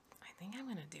I think I'm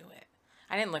gonna do it.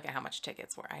 I didn't look at how much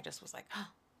tickets were. I just was like, oh,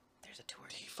 there's a tour.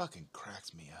 He fucking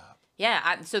cracks me up.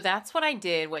 Yeah, so that's what I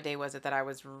did. What day was it that I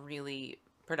was really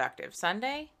productive?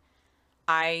 Sunday.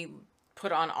 I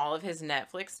put on all of his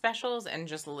Netflix specials and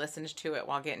just listened to it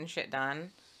while getting shit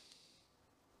done.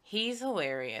 He's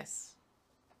hilarious.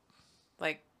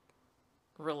 Like,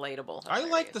 relatable. Hilarious. I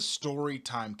like the story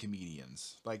time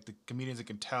comedians. Like the comedians that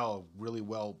can tell a really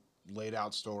well laid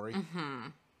out story. Mm-hmm.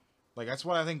 Like that's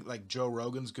what I think. Like Joe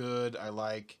Rogan's good.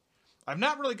 I've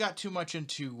not really got too much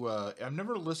into. I've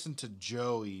never listened to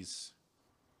Joey's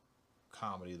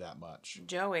comedy that much.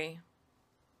 Joey.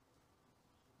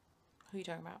 Who are you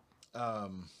talking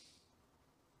about?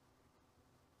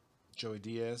 Joey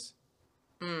Diaz.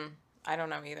 I don't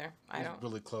know either. He's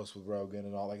really close with Rogan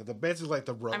and all. Like the basically like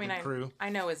the Rogan crew. I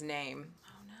know his name.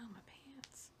 Oh no, my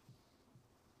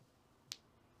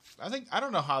pants. I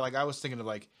don't know how. Like I was thinking of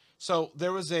like. So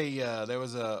there was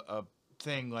a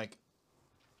thing like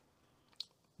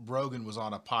Rogan was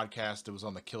on a podcast. It was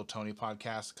on the Kill Tony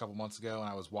podcast a couple months ago, and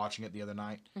I was watching it the other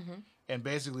night. Mm-hmm. And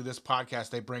basically, this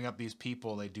podcast, they bring up these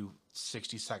people. They do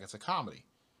 60 seconds of comedy,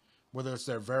 whether it's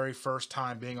their very first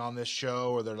time being on this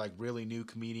show or they're like really new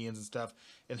comedians and stuff.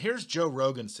 And here's Joe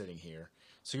Rogan sitting here.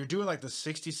 So you're doing like the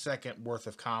 60-second worth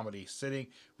of comedy sitting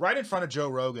right in front of Joe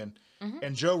Rogan. Mm-hmm.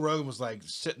 And Joe Rogan was like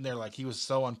sitting there like he was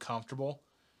so uncomfortable.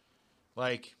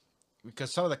 Like,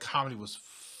 because some of the comedy was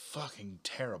fucking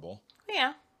terrible.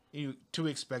 Yeah. To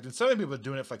expect. And some of the people are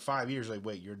doing it for like 5 years. Like,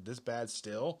 wait, you're this bad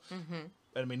still? Mm-hmm.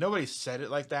 I mean, nobody said it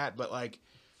like that, but like,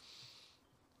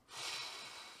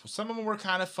 some of them were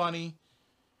kind of funny.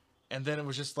 And then it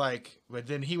was just like, but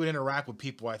then he would interact with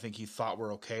people I think he thought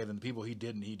were okay. Then the people he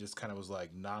didn't, he just kind of was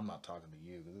like, nah, I'm not talking to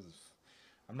you.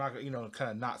 I'm not, kind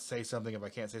of not say something if I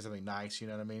can't say something nice, you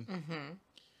know what I mean? Mm-hmm.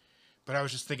 But I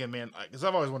was just thinking, man, because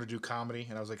I've always wanted to do comedy,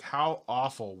 and I was like, how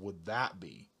awful would that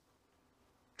be?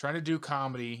 Trying to do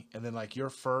comedy, and then like your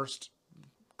first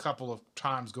couple of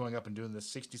times going up and doing this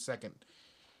 60-second,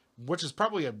 which is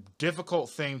probably a difficult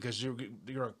thing because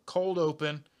you're a cold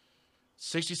open,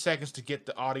 60 seconds to get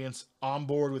the audience on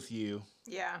board with you.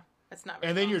 Yeah, it's not.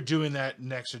 And then you're doing that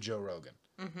next to Joe Rogan.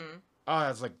 Mm-hmm. Oh,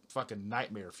 that's like fucking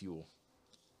nightmare fuel.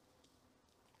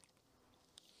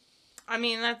 I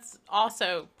mean, that's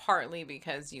also partly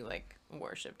because you, like,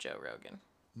 worship Joe Rogan.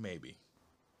 Maybe.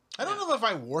 I don't know if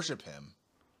I worship him.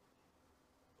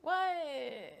 What?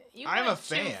 I'm a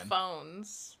fan. 2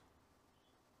 phones.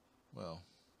 Well,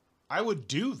 I would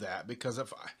do that because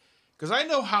I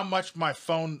know how much my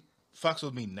phone fucks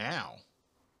with me now.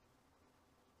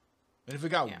 And if it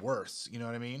got worse, you know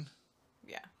what I mean?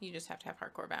 Yeah, you just have to have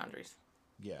hardcore boundaries.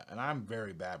 Yeah, and I'm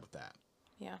very bad with that.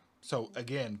 Yeah. So,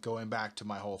 again, going back to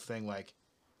my whole thing, like,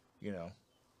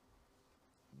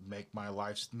 make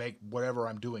whatever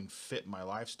I'm doing fit my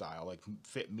lifestyle, like,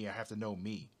 fit me. I have to know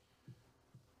me.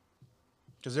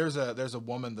 Because there's a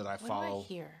woman that I follow. What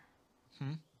do I hear?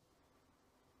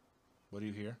 What do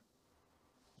you hear?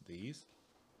 These?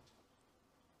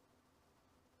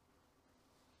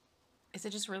 Is it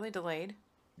just really delayed?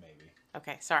 Maybe.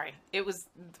 Okay, sorry. It was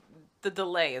the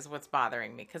delay is what's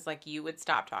bothering me because like you would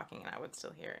stop talking and I would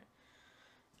still hear it.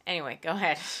 Anyway, go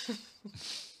ahead.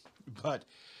 But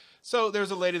so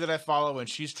there's a lady that I follow and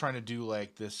she's trying to do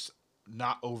like this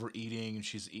not overeating and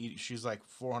she's like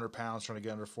 400 pounds, trying to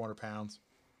get under 400 pounds.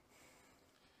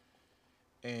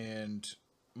 And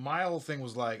my whole thing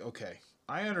was like, okay,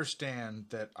 I understand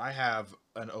that I have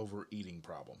an overeating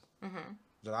problem. Mm-hmm.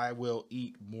 That I will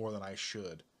eat more than I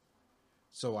should.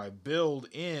 So I build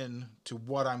in to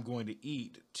what I'm going to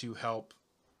eat to help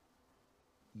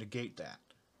negate that.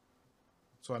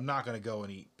 So I'm not going to go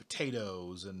and eat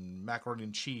potatoes and macaroni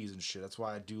and cheese and shit. That's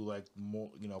why I do like more,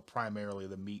 primarily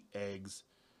the meat, eggs,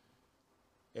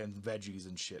 and veggies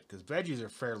and shit. Because veggies are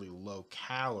fairly low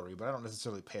calorie, but I don't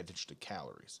necessarily pay attention to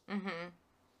calories. Mm-hmm.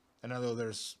 And I know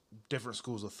there's different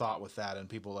schools of thought with that, and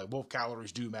people are like, well,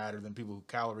 calories do matter, then people who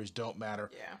calories don't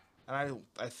matter. Yeah. And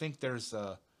I think there's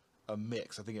a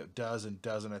mix. I think it does and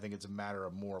doesn't. I think it's a matter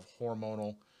of more of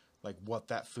hormonal, like what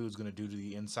that food's going to do to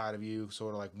the inside of you.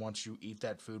 Sort of like once you eat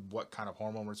that food, what kind of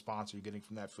hormone response are you getting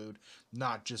from that food?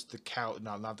 Not just the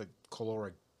not the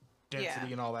caloric density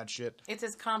Yeah. and all that shit. It's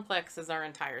as complex as our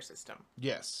entire system.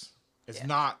 Yes. It's Yeah.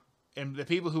 not. And the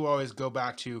people who always go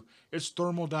back to, it's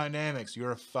thermodynamics,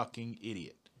 you're a fucking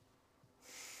idiot.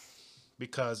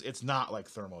 Because it's not like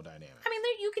thermodynamics. I mean,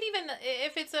 you could even,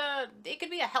 if it could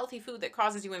be a healthy food that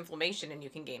causes you inflammation and you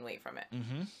can gain weight from it.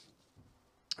 Mm-hmm.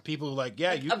 People are like,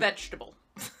 yeah, like you a could, vegetable.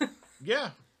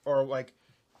 yeah. Or like,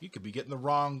 you could be getting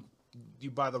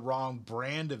you buy the wrong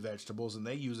brand of vegetables and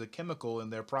they use a chemical in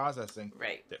their processing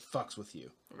Right. that fucks with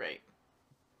you. Right.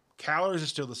 Calories are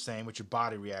still the same, but your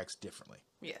body reacts differently.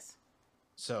 Yes.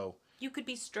 So you could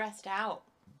be stressed out.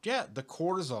 Yeah, the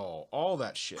cortisol, all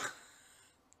that shit.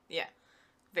 Yeah.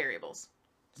 Variables.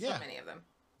 So Yeah. many of them.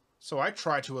 So I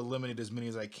try to eliminate as many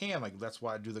as I can. Like, that's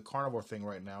why I do the carnivore thing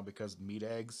right now, because meat,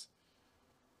 eggs,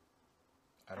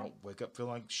 I don't wake up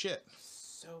feeling like shit.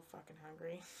 So fucking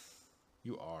hungry.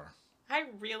 You are. I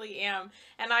really am.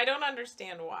 And I don't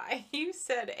understand why. You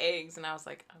said eggs, and I was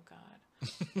like, oh,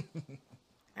 God.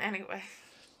 Anyway.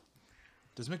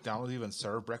 Does McDonald's even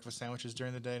serve breakfast sandwiches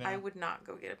during the day now? I would not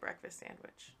go get a breakfast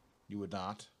sandwich. You would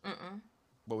not? Mm-mm.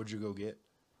 What would you go get?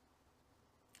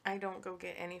 I don't go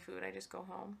get any food. I just go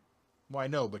home. Well, I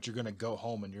know, but you're going to go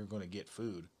home and you're going to get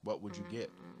food. What would you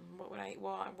get? What would I...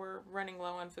 Well, we're running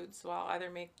low on food, so I'll either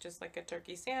make just like a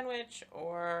turkey sandwich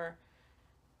or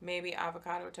maybe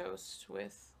avocado toast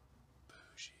with...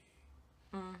 Bougie.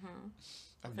 Mm-hmm.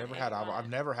 I've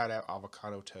never had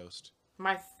avocado toast.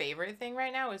 My favorite thing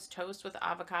right now is toast with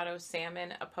avocado,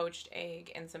 salmon, a poached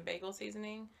egg, and some bagel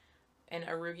seasoning. And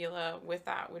arugula with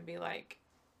that would be like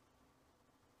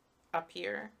up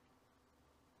here.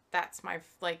 That's my,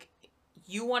 like,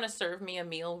 you want to serve me a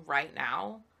meal right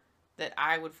now that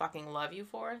I would fucking love you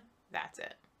for? That's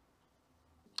it.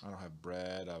 I don't have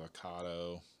bread,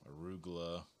 avocado,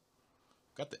 arugula.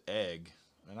 Got the egg.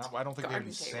 And I don't think they have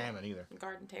any salmon either.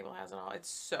 Garden Table has it all. It's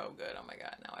so good. Oh my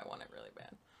God. Now I want it really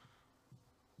bad.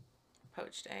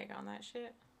 Poached egg on that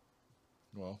shit.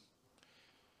 Well,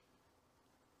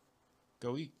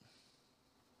 go eat.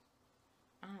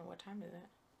 I don't know. What time is it?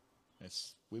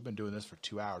 We've been doing this for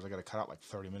 2 hours. I got to cut out like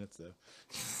 30 minutes though.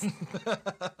 I'm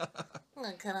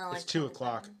gonna cut out like it's 2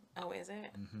 o'clock. Oh, is it?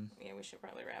 Mm-hmm. Yeah, we should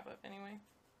probably wrap up anyway.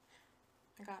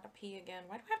 I gotta pee again.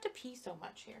 Why do I have to pee so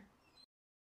much here?